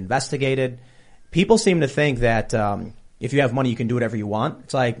rates. You can get investigated. People seem to think that if you have money you can do whatever you want.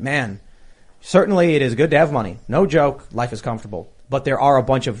 It's like, man, certainly it is good to have money. No joke, life is comfortable. But there are a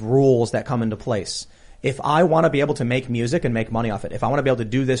bunch of rules that come into place. If I want to be able to make music and make money off it, if I want to be able to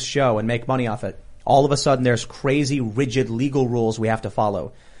do this show and make money off it, all of a sudden there's crazy, rigid legal rules we have to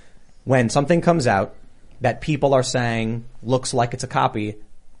follow. When something comes out that people are saying looks like it's a copy,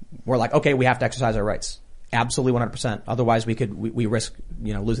 we're like, okay, we have to exercise our rights. Absolutely 100%. Otherwise we risk,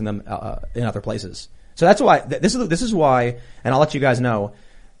 losing them in other places. So that's why, this is why, and I'll let you guys know,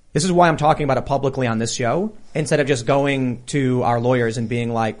 this is why I'm talking about it publicly on this show instead of just going to our lawyers and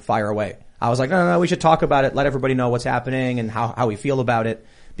being like, fire away. I was like, no, we should talk about it, let everybody know what's happening and how we feel about it,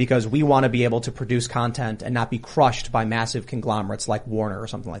 because we want to be able to produce content and not be crushed by massive conglomerates like Warner or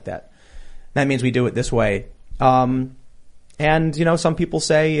something like that. That means we do it this way. And, some people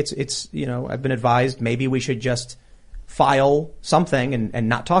say it's I've been advised maybe we should just file something and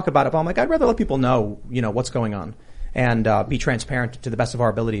not talk about it. But I'm like, I'd rather let people know, what's going on and be transparent to the best of our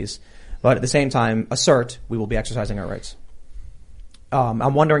abilities. But at the same time, assert we will be exercising our rights.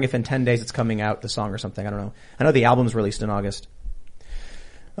 I'm wondering if in 10 days it's coming out, the song or something. I don't know. I know the album's released in August.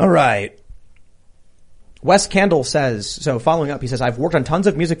 All right. Wes Candle says, so following up, he says, I've worked on tons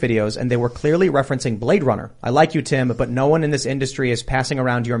of music videos and they were clearly referencing Blade Runner. I like you, Tim, but no one in this industry is passing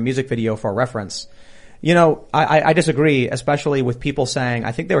around your music video for reference. I disagree, especially with people saying,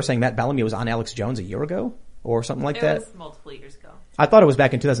 I think they were saying Matt Bellamy was on Alex Jones a year ago or something like that. It was multiple years ago. I thought it was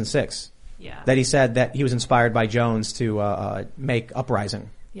back in 2006. Yeah. That he said that he was inspired by Jones to make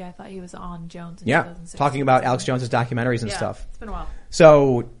Uprising. Yeah, I thought he was on Jones in 2006. Talking about Alex Jones's documentaries and stuff. It's been a while.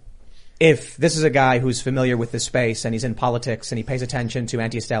 So if this is a guy who's familiar with this space and he's in politics and he pays attention to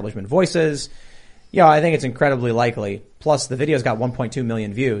anti-establishment voices, I think it's incredibly likely. Plus, the video's got 1.2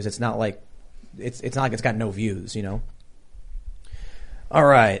 million views. It's not like it's not like it's got no views, All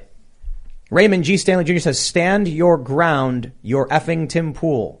right. Raymond G. Stanley Jr. says, stand your ground, you're effing Tim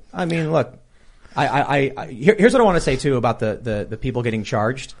Pool. I mean, look, here's what I want to say too about the people getting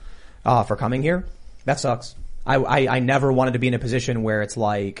charged, for coming here. That sucks. I never wanted to be in a position where it's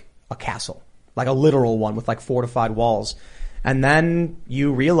like a castle, like a literal one with like fortified walls. And then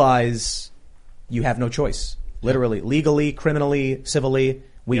you realize you have no choice. Literally, legally, criminally, civilly,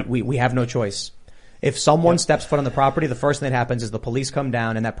 we have no choice. If someone steps foot on the property, the first thing that happens is the police come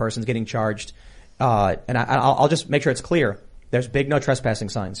down and that person's getting charged. And I'll just make sure it's clear. There's big no trespassing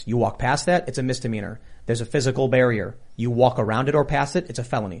signs. You walk past that, it's a misdemeanor. There's a physical barrier. You walk around it or past it, it's a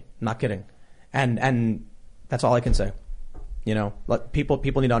felony. I'm not kidding. And that's all I can say. You know, people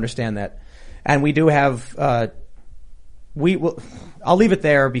need to understand that. And we do have, I'll leave it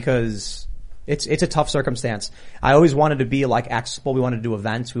there because it's a tough circumstance. I always wanted to be like accessible. We wanted to do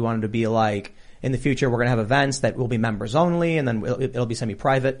events. We wanted to be like, in the future, we're going to have events that will be members only, and then it'll be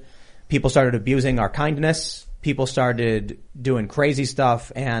semi-private. People started abusing our kindness. People started doing crazy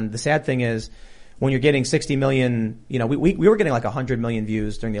stuff. And the sad thing is, when you're getting 60 million, you know, we were getting like 100 million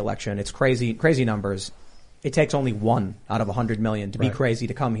views during the election. It's crazy numbers. It takes only 1 out of 100 million to be crazy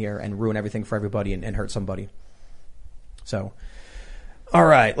to come here and ruin everything for everybody and hurt somebody. So, all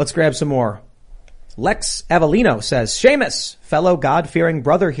right, let's grab some more. Lex Avellino says, Seamus, fellow God-fearing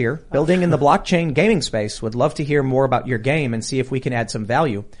brother here, building in the blockchain gaming space, would love to hear more about your game and see if we can add some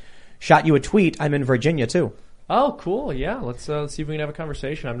value. Shot you a tweet. I'm in Virginia too. Oh, cool. Yeah. Let's see if we can have a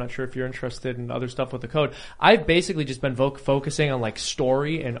conversation. I'm not sure if you're interested in other stuff with the code. I've basically just been focusing on like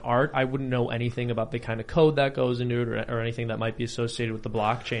story and art. I wouldn't know anything about the kind of code that goes into it or anything that might be associated with the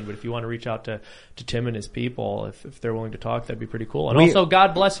blockchain. But if you want to reach out to Tim and his people, if they're willing to talk, that'd be pretty cool. And also,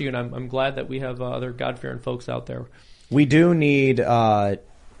 God bless you. And I'm glad that we have other God-fearing folks out there. We do need,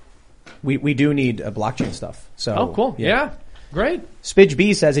 we do need blockchain stuff. So. Oh, cool. Yeah. Great. Spidge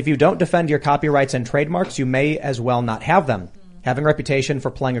B says, if you don't defend your copyrights and trademarks, you may as well not have them. Having a reputation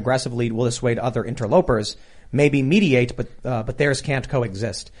for playing aggressively will dissuade other interlopers. Maybe mediate, but theirs can't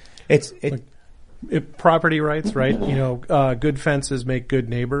coexist. Property rights, right? You know, good fences make good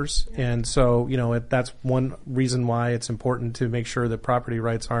neighbors. And so, you know, that's one reason why it's important to make sure that property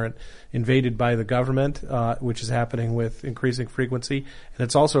rights aren't invaded by the government, which is happening with increasing frequency. And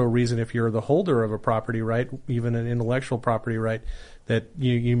it's also a reason, if you're the holder of a property right, even an intellectual property right, that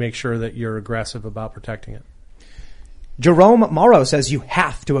you make sure that you're aggressive about protecting it. Jerome Morrow says you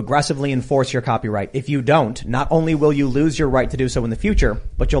have to aggressively enforce your copyright. If you don't, not only will you lose your right to do so in the future,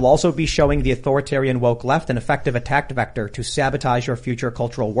 but you'll also be showing the authoritarian woke left an effective attack vector to sabotage your future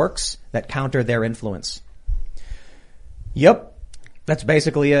cultural works that counter their influence. Yep. That's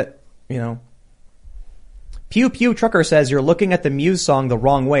basically it, you know. Pew Pew Trucker says you're looking at the Muse song the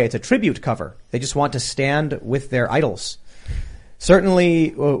wrong way. It's a tribute cover. They just want to stand with their idols. Certainly,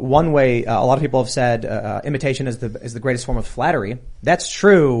 one way a lot of people have said imitation is the greatest form of flattery. That's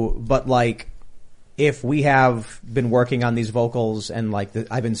true, but like, if we have been working on these vocals and like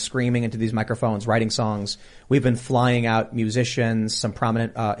I've been screaming into these microphones, writing songs, we've been flying out musicians, some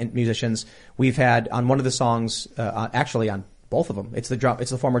prominent musicians. We've had on one of the songs, actually on both of them, it's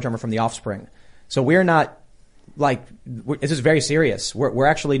the former drummer from The Offspring. So we're not like this is very serious. We're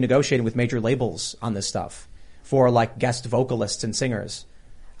actually negotiating with major labels on this stuff for like guest vocalists and singers.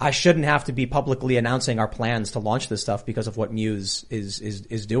 I shouldn't have to be publicly announcing our plans to launch this stuff because of what Muse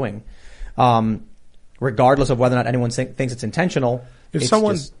is doing. Regardless of whether or not anyone thinks it's intentional. If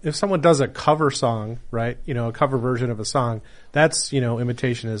someone does a cover song, right, you know, a cover version of a song, that's, you know,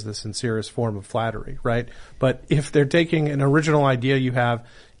 imitation is the sincerest form of flattery, right? But if they're taking an original idea you have,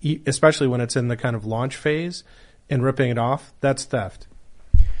 especially when it's in the kind of launch phase, and ripping it off, that's theft.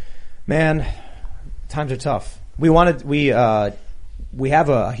 Man, times are tough. We have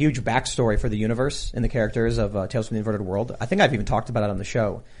a huge backstory for the universe and the characters of Tales from the Inverted World. I think I've even talked about it on the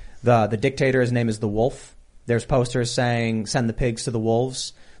show. The dictator, his name is the Wolf. There's posters saying, send the pigs to the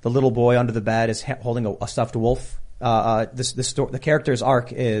wolves. The little boy under the bed is holding a stuffed wolf. The character's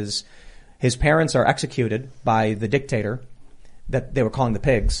arc is his parents are executed by the dictator that they were calling the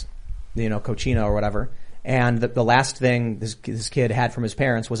pigs, you know, Cochino or whatever. And the last thing this kid had from his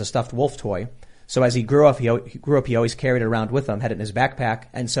parents was a stuffed wolf toy. So as he grew up, he always carried it around with him, had it in his backpack,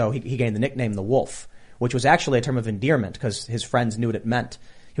 and so he gained the nickname the Wolf, which was actually a term of endearment because his friends knew what it meant.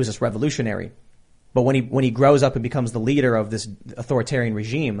 He was this revolutionary. But when he grows up and becomes the leader of this authoritarian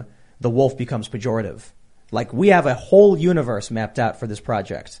regime, the wolf becomes pejorative. Like, we have a whole universe mapped out for this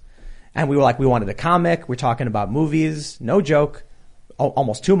project. And we wanted a comic, we're talking about movies, no joke.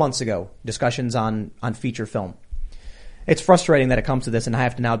 Almost 2 months ago, discussions on feature film. It's frustrating that it comes to this and I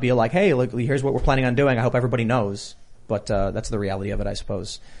have to now be like, hey, look, here's what we're planning on doing. I hope everybody knows. But that's the reality of it, I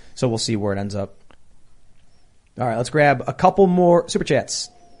suppose. So we'll see where it ends up. All right, let's grab a couple more super chats.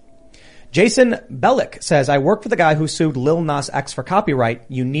 Jason Bellick says, I work for the guy who sued Lil Nas X for copyright.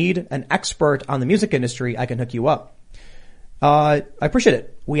 You need an expert on the music industry. I can hook you up. I appreciate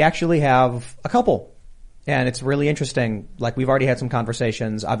it. We actually have a couple. And it's really interesting. Like, we've already had some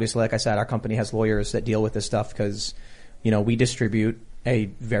conversations. Obviously, like I said, our company has lawyers that deal with this stuff because, you know, we distribute a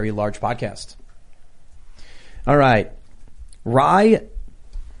very large podcast. All right. Ryan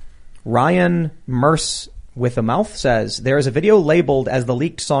Merce with a mouth says, there is a video labeled as the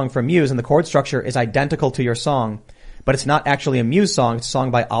leaked song from Muse and the chord structure is identical to your song, but it's not actually a Muse song. It's a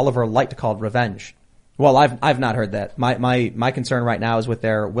song by Oliver Light called Revenge. Well, I've not heard that. My concern right now is with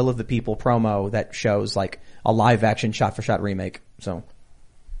their Will of the People promo that shows like a live action shot for shot remake. So.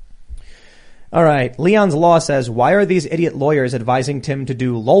 All right. Leon's Law says, why are these idiot lawyers advising Tim to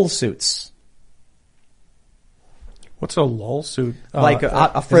do LOL suits? What's a LOL suit? Like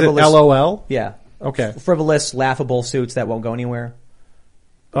a frivolous. Is it LOL? Yeah. Okay. Frivolous, laughable suits that won't go anywhere.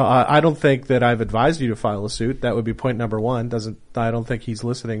 I don't think that I've advised you to file a suit. That would be point number one. I don't think he's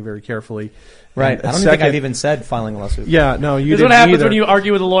listening very carefully. Right. I don't think I've even said filing a lawsuit. Yeah, no, you didn't. This is what happens when you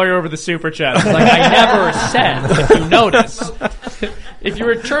argue with a lawyer over the super chat. It's like, I never said, if you notice. If you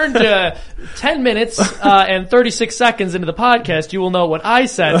return to 10 minutes and 36 seconds into the podcast, you will know what I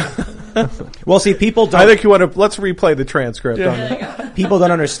said. Well, see, people don't. I think you want to, let's replay the transcript. Yeah. People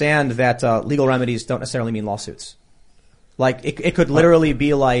don't understand that legal remedies don't necessarily mean lawsuits. Like, it could literally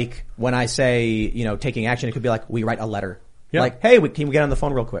be like, when I say, taking action, it could be like, we write a letter. Yeah. Like, hey, can we get on the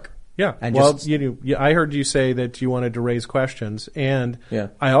phone real quick? Yeah. And well, I heard you say that you wanted to raise questions, and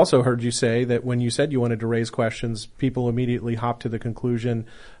I also heard you say that when you said you wanted to raise questions, people immediately hopped to the conclusion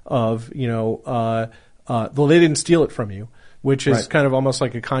of, they didn't steal it from you, which is kind of almost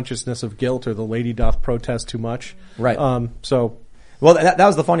like a consciousness of guilt, or the lady doth protest too much. Right. Well, that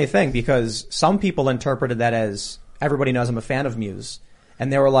was the funny thing, because some people interpreted that as, everybody knows I'm a fan of Muse.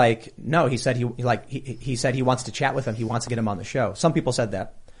 And they were like, no, he said he said he wants to chat with him. He wants to get him on the show. Some people said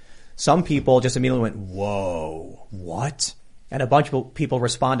that. Some people just immediately went, whoa, what? And a bunch of people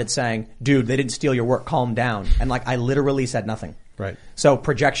responded saying, dude, they didn't steal your work. Calm down. And I literally said nothing. Right. So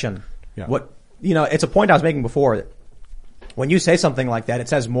projection. Yeah. It's a point I was making before. When you say something like that, it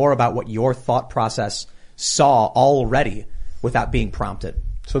says more about what your thought process saw already without being prompted.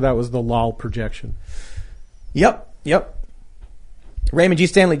 So that was the LOL projection. Yep. Raymond G.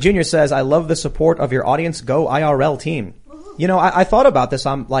 Stanley Jr. says, I love the support of your audience. Go IRL team. I thought about this.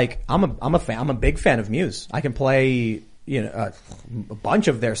 I'm a big fan of Muse. I can play, a bunch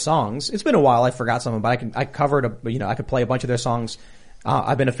of their songs. It's been a while. I forgot some of them, but I could play a bunch of their songs.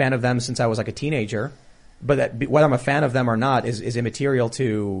 I've been a fan of them since I was like a teenager, but whether I'm a fan of them or not is immaterial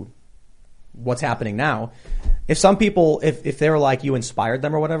to what's happening now. If some people, if they were like, you inspired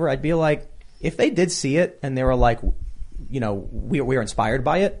them or whatever, I'd be like, if they did see it and they were like, we were inspired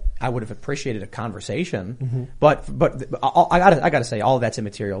by it, I would have appreciated a conversation. Mm-hmm. But I gotta say, all of that's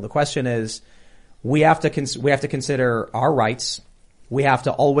immaterial. The question is, we have to consider our rights. We have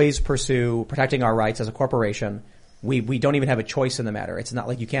to always pursue protecting our rights as a corporation. We don't even have a choice in the matter. It's not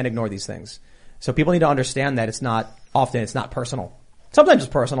like you can't ignore these things. So people need to understand that it's not personal. Sometimes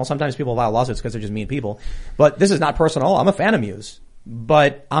it's personal. Sometimes people file lawsuits because they're just mean people. But this is not personal. I'm a fan of Muse.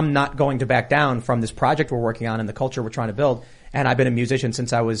 But I'm not going to back down from this project we're working on and the culture we're trying to build. And I've been a musician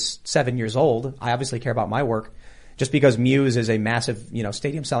since I was 7 years old. I obviously care about my work. Just because Muse is a massive,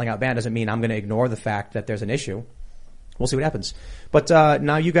 stadium selling out band doesn't mean I'm going to ignore the fact that there's an issue. We'll see what happens. But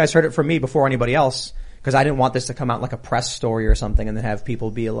now you guys heard it from me before anybody else, because I didn't want this to come out like a press story or something and then have people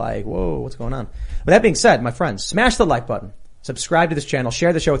be like, whoa, what's going on? With that being said, my friends, smash the like button. Subscribe to this channel.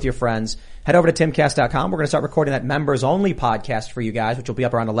 Share the show with your friends. Head over to timcast.com. We're going to start recording that members-only podcast for you guys, which will be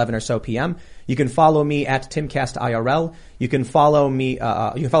up around 11 or so p.m. You can follow me at TimCastIRL. You can follow me, you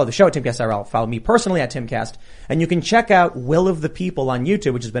can follow the show at TimCastIRL. Follow me personally at Timcast. And you can check out Will of the People on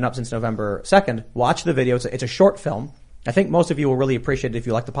YouTube, which has been up since November 2nd. Watch the video. It's a short film. I think most of you will really appreciate it if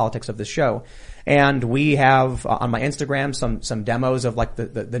you like the politics of this show. And we have on my Instagram some demos of like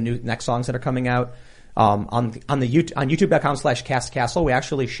the new next songs that are coming out. On YouTube.com/castcastle, we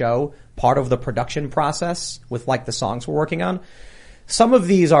actually show part of the production process with like the songs we're working on. Some of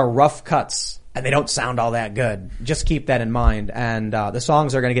these are rough cuts and they don't sound all that good. Just keep that in mind. And the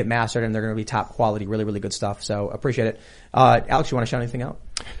songs are going to get mastered and they're going to be top quality, really, really good stuff. So appreciate it. Alex, you want to shout anything out?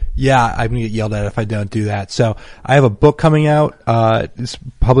 Yeah, I'm going to get yelled at if I don't do that. So I have a book coming out. It's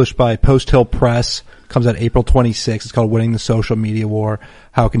published by Post Hill Press. Comes out April 26th. It's called Winning the Social Media War,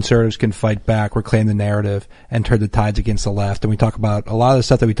 How Conservatives Can Fight Back, Reclaim the Narrative, and Turn the Tides Against the Left. And we talk about a lot of the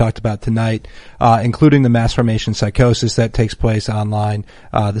stuff that we talked about tonight, including the mass formation psychosis that takes place online,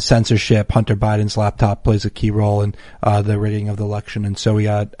 the censorship. Hunter Biden's laptop plays a key role in the rigging of the election. And so we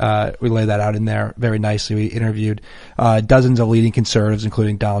lay that out in there very nicely. We interviewed dozens of leading conservatives,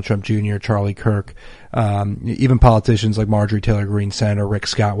 including Donald Trump Jr., Charlie Kirk, even politicians like Marjorie Taylor Greene. Senator Rick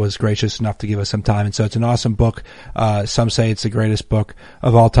Scott was gracious enough to give us some time. And so it's an awesome book. Some say it's the greatest book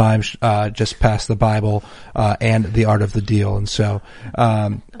of all time, just past the Bible, and The Art of the Deal. And so,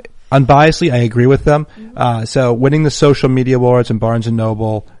 unbiasedly, I agree with them. So winning the social media awards in Barnes &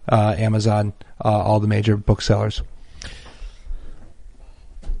 Noble, Amazon, all the major booksellers.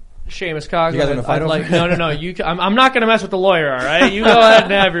 Seamus Coughlin. You guys gonna fight over it? No. I'm not going to mess with the lawyer. All right, you go ahead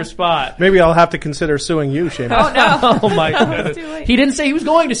and have your spot. Maybe I'll have to consider suing you, Seamus. Oh no! Oh my goodness. Too late. He didn't say he was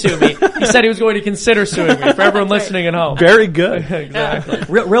going to sue me. He said he was going to consider suing me. For everyone listening at home. Very good. Exactly.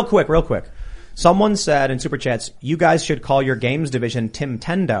 Real quick. Someone said in Super Chats, you guys should call your games division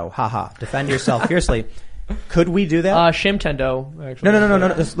Timtendo. Haha. Defend yourself fiercely. Could we do that? Shimtendo, actually. No.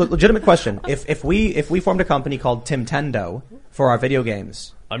 This is a legitimate question. If we formed a company called Timtendo for our video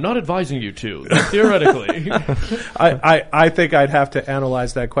games. I'm not advising you to. Theoretically. I think I'd have to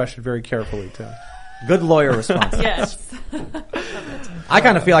analyze that question very carefully, Tim. Good lawyer response. Yes. I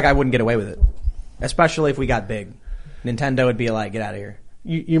kind of feel like I wouldn't get away with it. Especially if we got big. Nintendo would be like, get out of here.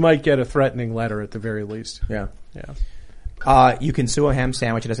 You might get a threatening letter at the very least. Yeah. Yeah. You can sue a ham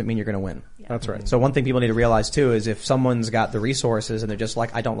sandwich. It doesn't mean you're going to win. That's right. So one thing people need to realize too is if someone's got the resources and they're just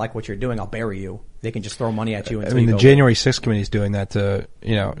like, I don't like what you're doing, I'll bury you. They can just throw money at you. I mean, the January 6th committee is doing that to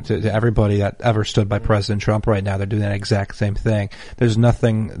everybody that ever stood by President Trump right now. They're doing that exact same thing. There's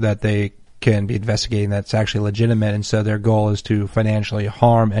nothing that they can be investigating that's actually legitimate, and so their goal is to financially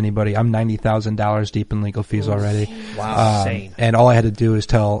harm anybody. I'm $90,000 deep in legal fees already. Wow. Insane. And all I had to do is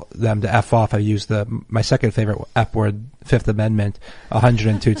tell them to F off. I used my second favorite F word, Fifth Amendment,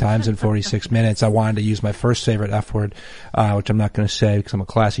 102 times in 46 minutes. I wanted to use my first favorite F word, which I'm not going to say because I'm a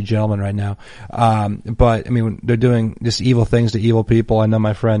classy gentleman right now. But I mean, they're doing just evil things to evil people. I know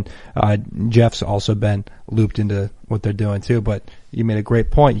my friend, Jeff's also been looped into what they're doing too, but you made a great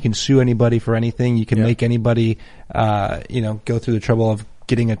point. You can sue anybody for anything. You can make anybody, go through the trouble of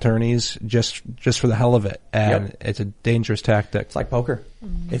getting attorneys just for the hell of it. And it's a dangerous tactic. It's like poker.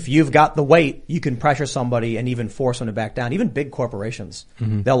 Mm-hmm. If you've got the weight, you can pressure somebody and even force them to back down. Even big corporations.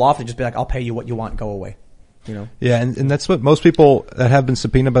 Mm-hmm. They'll often just be like, I'll pay you what you want, go away. You know? Yeah, and that's what most people that have been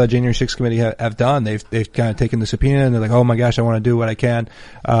subpoenaed by the January 6th committee have done. They've kind of taken the subpoena and they're like, oh my gosh, I want to do what I can,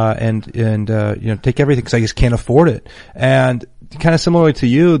 and take everything because I just can't afford it. And kind of similar to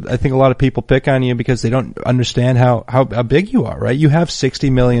you, I think a lot of people pick on you because they don't understand how big you are, right? You have 60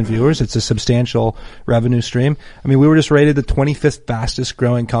 million viewers. It's a substantial revenue stream. I mean, we were just rated the 25th fastest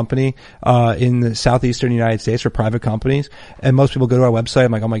growing company, in the southeastern United States for private companies. And most people go to our website.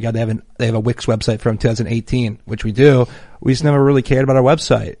 I'm like, oh my God, they have a Wix website from 2018, which we do. We just never really cared about our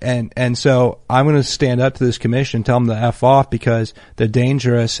website. And so I'm going to stand up to this commission, tell them to F off because they're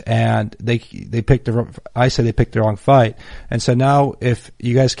dangerous and they picked I said they picked the wrong fight. And so now if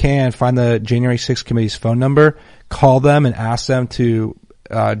you guys can find the January 6th committee's phone number, call them and ask them to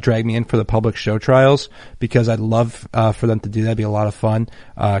drag me in for the public show trials because I'd love for them to do that. It'd be a lot of fun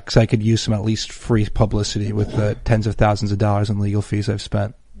because I could use some at least free publicity with the tens of thousands of dollars in legal fees I've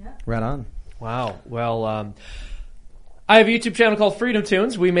spent. Yeah. Right on. Wow. Well, I have a YouTube channel called Freedom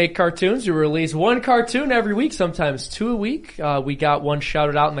Tunes. We make cartoons. We release one cartoon every week, sometimes two a week. We got one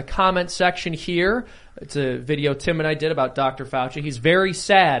shouted out in the comment section here. It's a video Tim and I did about Dr. Fauci. He's very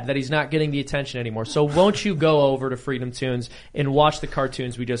sad that he's not getting the attention anymore. So won't you go over to Freedom Tunes and watch the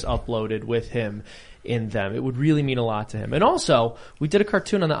cartoons we just uploaded with him in them. It would really mean a lot to him. And also, we did a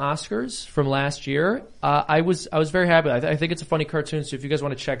cartoon on the Oscars from last year. I was very happy. I think it's a funny cartoon, so if you guys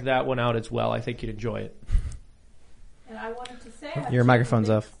want to check that one out as well, I think you'd enjoy it. And I wanted to say... Your microphone's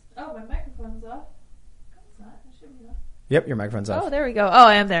off. Oh, my microphone's off? It's not. It should be off. Yep, your microphone's off. Oh, there we go. Oh,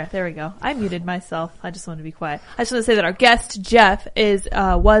 I am there. There we go. I muted myself. I just wanted to be quiet. I just want to say that our guest, Jeff,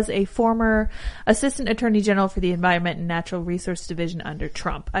 was a former Assistant Attorney General for the Environment and Natural Resource Division under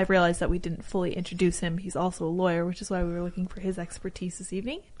Trump. I realized that we didn't fully introduce him. He's also a lawyer, which is why we were looking for his expertise this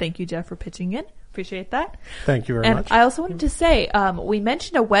evening. Thank you, Jeff, for pitching in. Appreciate that. Thank you very much. And I also wanted to say, we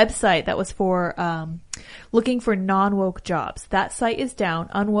mentioned a website that was for looking for non-woke jobs. That site is down.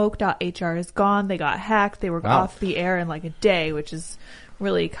 Unwoke.hr is gone. They got hacked. They were off the air in like a day, which is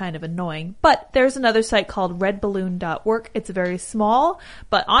really kind of annoying. But there's another site called redballoon.org. It's very small,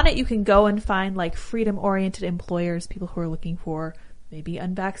 but on it you can go and find like freedom-oriented employers, people who are looking for maybe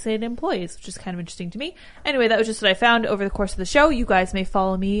unvaccinated employees, which is kind of interesting to me. Anyway, that was just what I found over the course of the show. You guys may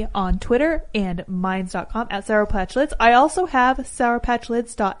follow me on Twitter and minds.com at Sour Patch Lids. I also have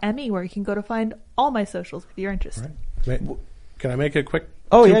sourpatchlids.me where you can go to find all my socials if you're interested. Right. Can I make a quick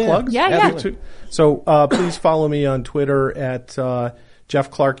plugs? Yeah. So please follow me on Twitter at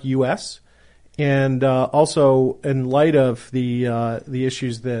Jeff Clark US. And also, in light of the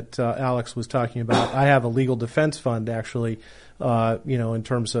issues that Alex was talking about, I have a legal defense fund, actually, in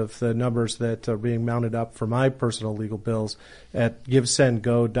terms of the numbers that are being mounted up for my personal legal bills at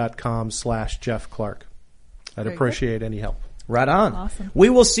givesendgo.com/Jeff Clark. I'd appreciate any help. Right on. Awesome. We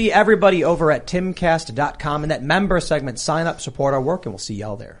will see everybody over at timcast.com in that member segment. Sign up, support our work, and we'll see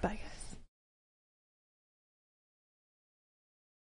y'all there. Bye.